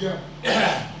pas de lien.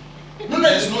 Nous ne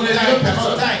There's no nous time, lions we are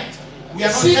not personne. tied. We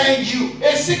are not Si- tying you.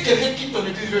 Et si quelqu'un quitte ton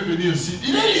église veut venir aussi,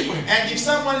 il est libre. And if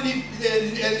someone leave,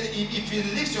 if he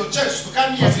leaves your church to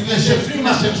come here, Parce que he is a free nous ne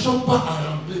man. cherchons pas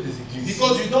à remplir des églises.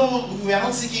 Because we are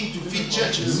not seeking to feed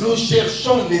churches. Nous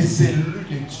cherchons les élus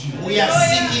de Dieu. We are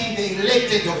seeking the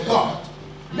elected of God.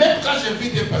 Même quand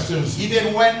j'invite un pasteur ici,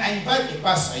 Even when I invite a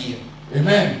pastor here,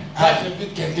 Amen. Quand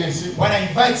j'invite quelqu'un ici, when I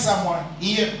invite someone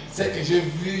here, c'est que j'ai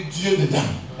vu Dieu dedans.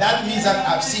 that means that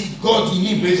I've seen God in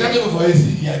him. Les gens que vous voyez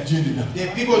ici, il y a Dieu dedans.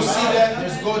 The people see that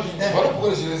there's God in them. Voilà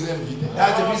pourquoi je les ai invités.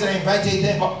 That's the reason I invited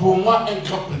them. Pour moi, un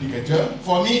grand prédicateur,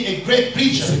 For me, a great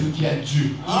preacher c'est lui qui a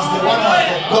Dieu. is the one who has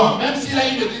got God. Même s'il a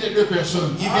une église de deux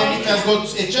personnes, Even if he has got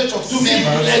a church of two il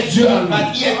members, est Dieu en lui.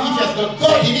 but even if he has got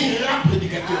God in C'est him, un grand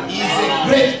prédicateur. he is a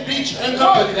great preacher. Un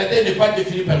grand prédicateur n'est pas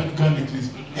défini par une grande église.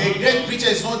 A great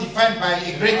preacher is not defined by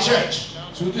a great church.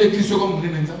 Surtout l'église comme vous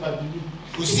n'avez pas vu.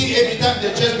 You see, every time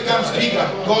the church becomes bigger,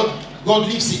 God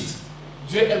leaves it.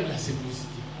 Dieu aime la simplicité.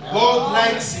 God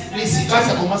likes simplicity. Quand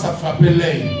ça commence à frapper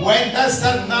l'œil, When that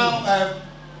start now,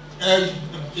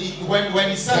 when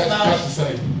it start quand now ça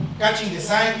y est, catching the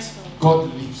sight, God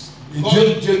lives. Et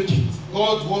God- Dieu quitte.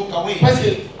 God walk away. Parce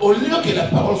qu'au lieu que la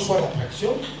parole soit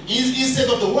l'attraction, Instead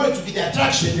of the word to be the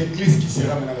attraction, c'est l'église qui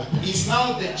sera maintenant l'attraction. it's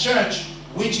now the church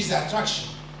which is the attraction.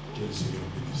 Que le Seigneur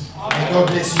bénisse. May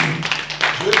God bless you.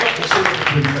 Je ne vais pas prêcher notre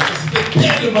prédication.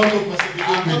 C'était tellement bon parce que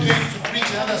I'm Dieu not bénisse. going to preach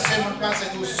another sermon, Pastor.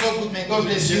 It was so good. May God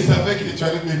bless Je you. savais que tu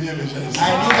allais bénir les gens ici.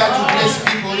 I knew that to bless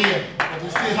people here, We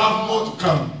still have more to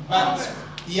come. but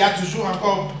il y a toujours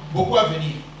encore beaucoup à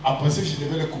venir. Après ça, je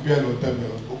devais le couper à longtemps, mais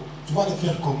tu vas le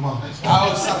faire comment? I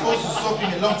was supposed to stop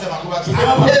in a long time ago, but C'était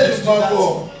I was able to do tellement that.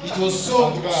 bon. It was so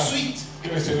En tout cas, sweet. Que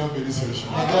le Seigneur bénisse les gens.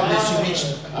 May God bless you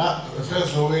richly. Ah, le frère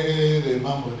Zoé, les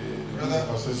membres de Brother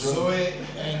Pasteur John Zoe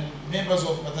and members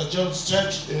of Pastor John's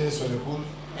church et son épouse,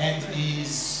 and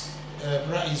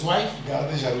his wife,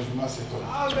 gardez jalousement cet homme.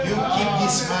 you keep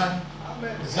this man.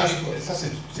 Ça,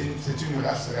 c'est une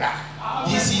race rare.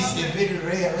 This is a very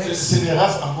rare race. C'est des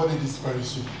races en voie de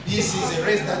disparition. This is a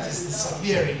race that is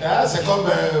disappearing. Ah, c'est comme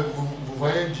vous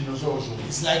voyez un dinosaure aujourd'hui.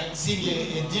 It's like seeing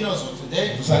a dinosaur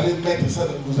today. Vous allez mettre ça,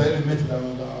 vous allez le mettre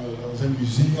dans un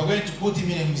musée. You're going to put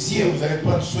him in a Et museum vous allez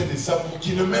prendre soin de ça pour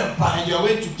qu'il ne meure pas. and you're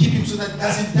going to keep him so that it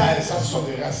doesn't Ah, et die. ça, ce sont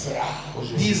des races rares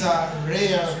aujourd'hui. These are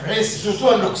rare races, Surtout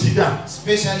en Occident.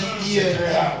 especially here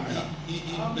C'est rare.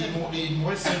 in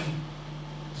western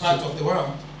part of the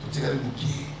world. Tout est dans le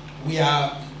bouquet. We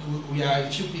are a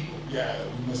few people. Yeah,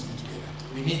 we must be together.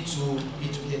 We need to be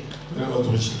together. Dans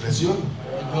notre génération,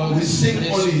 God we sing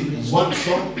bless only you. one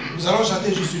song. Nous allons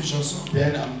chanter juste une chanson.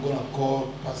 Then I'm gonna call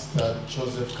Pastor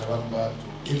Joseph Karamba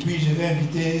to Et puis je vais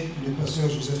inviter le pasteur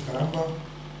Joseph Karamba.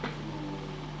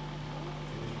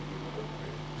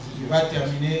 Il va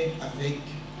terminer avec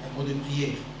un mot de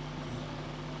prière.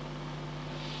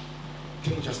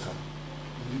 Can you just come?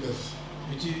 Lead us.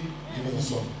 Peux-tu? Give us a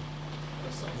song.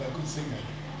 He's a good singer.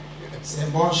 C'est un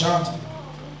bon chanteur.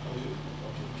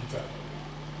 Okay, guitar.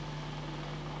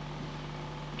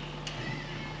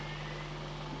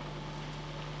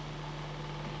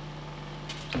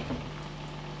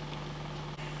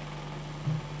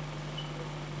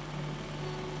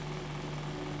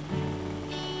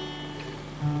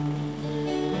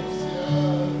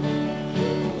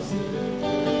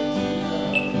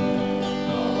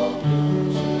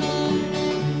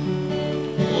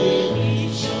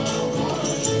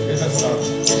 Let us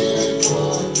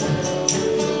start.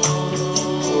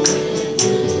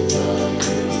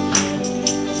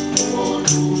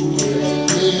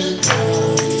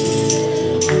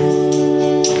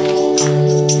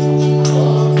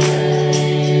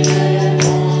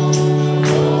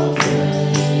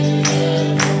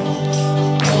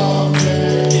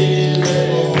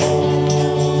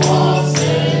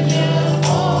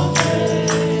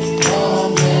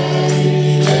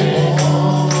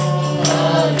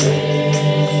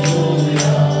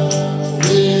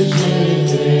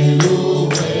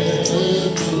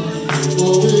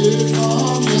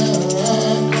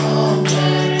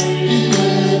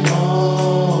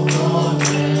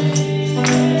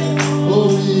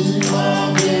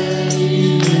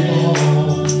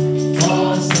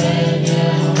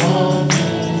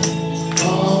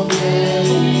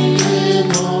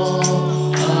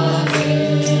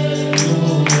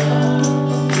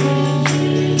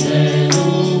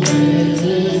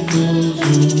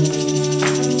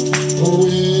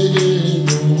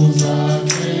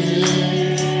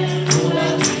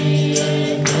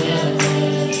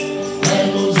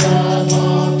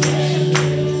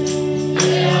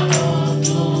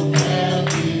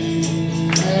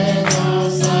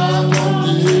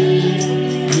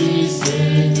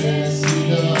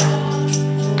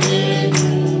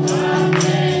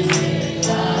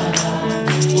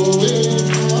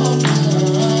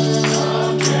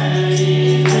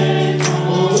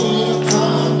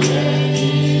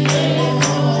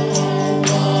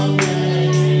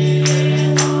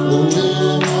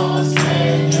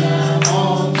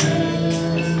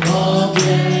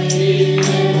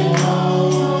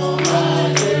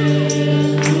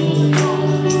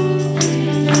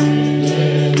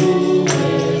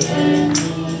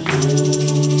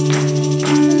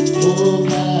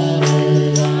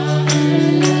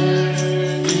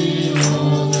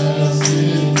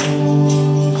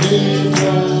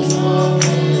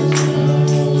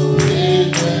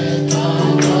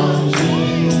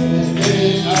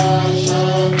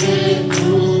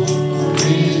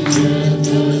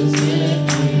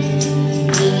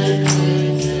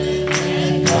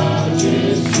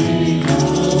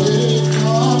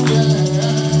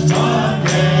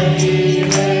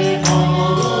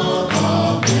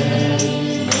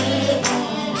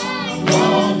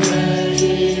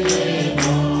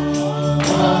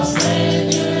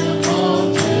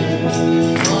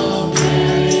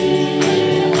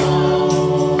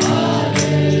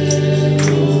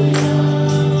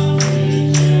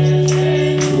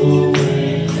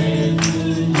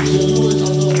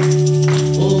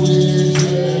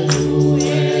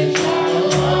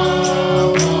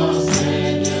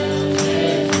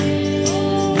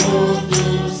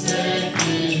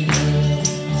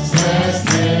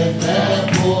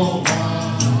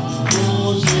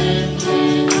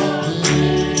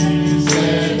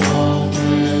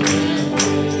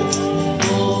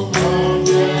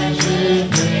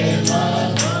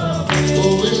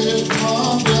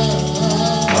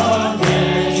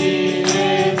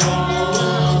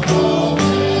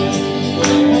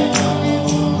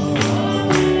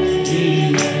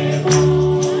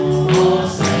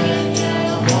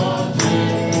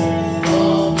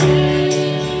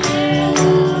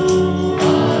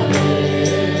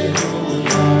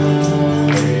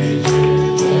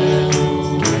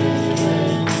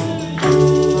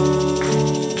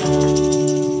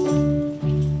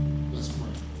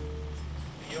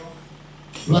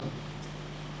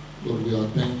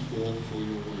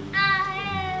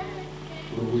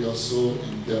 Lord, we are so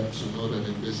in debt to know that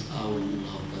in this hour you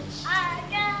loved us.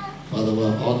 Father,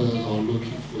 while others are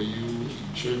looking for you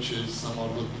in churches, some are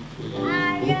looking for you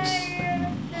in books.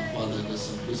 And Father, in the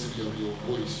simplicity of your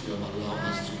voice, you have allowed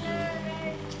us to hear from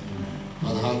you.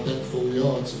 Father, how thankful we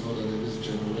are to know that in this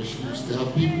generation you still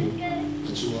have people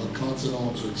that you are counting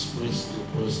on to express your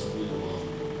person who you are.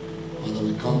 Father,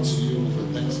 we come to you for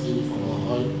thanksgiving from our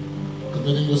heart,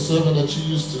 committing your servant that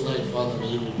you used tonight. Father, may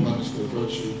you replenish the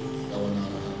virtue that went out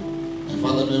of him. And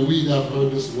Father, may we that have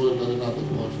heard this word, let it not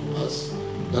depart from us.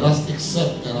 Let us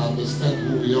accept and understand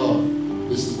who we are.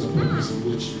 This is the purpose in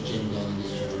which you came down in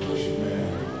this generation.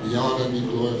 Be honored and be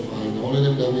glorified. The only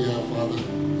thing that we have, Father,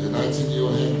 the night's in your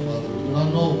hand, Father. We do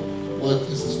not know what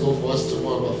is in store for us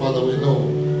tomorrow, but Father, we know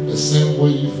the same way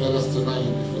you fed us tonight,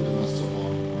 you'll be feeding us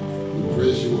tomorrow. We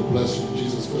praise you, we bless you. In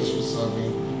Jesus Christ, your Son, we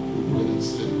pray and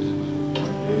say, Amen.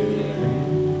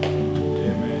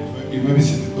 Amen. You may be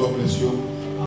seated. God bless you.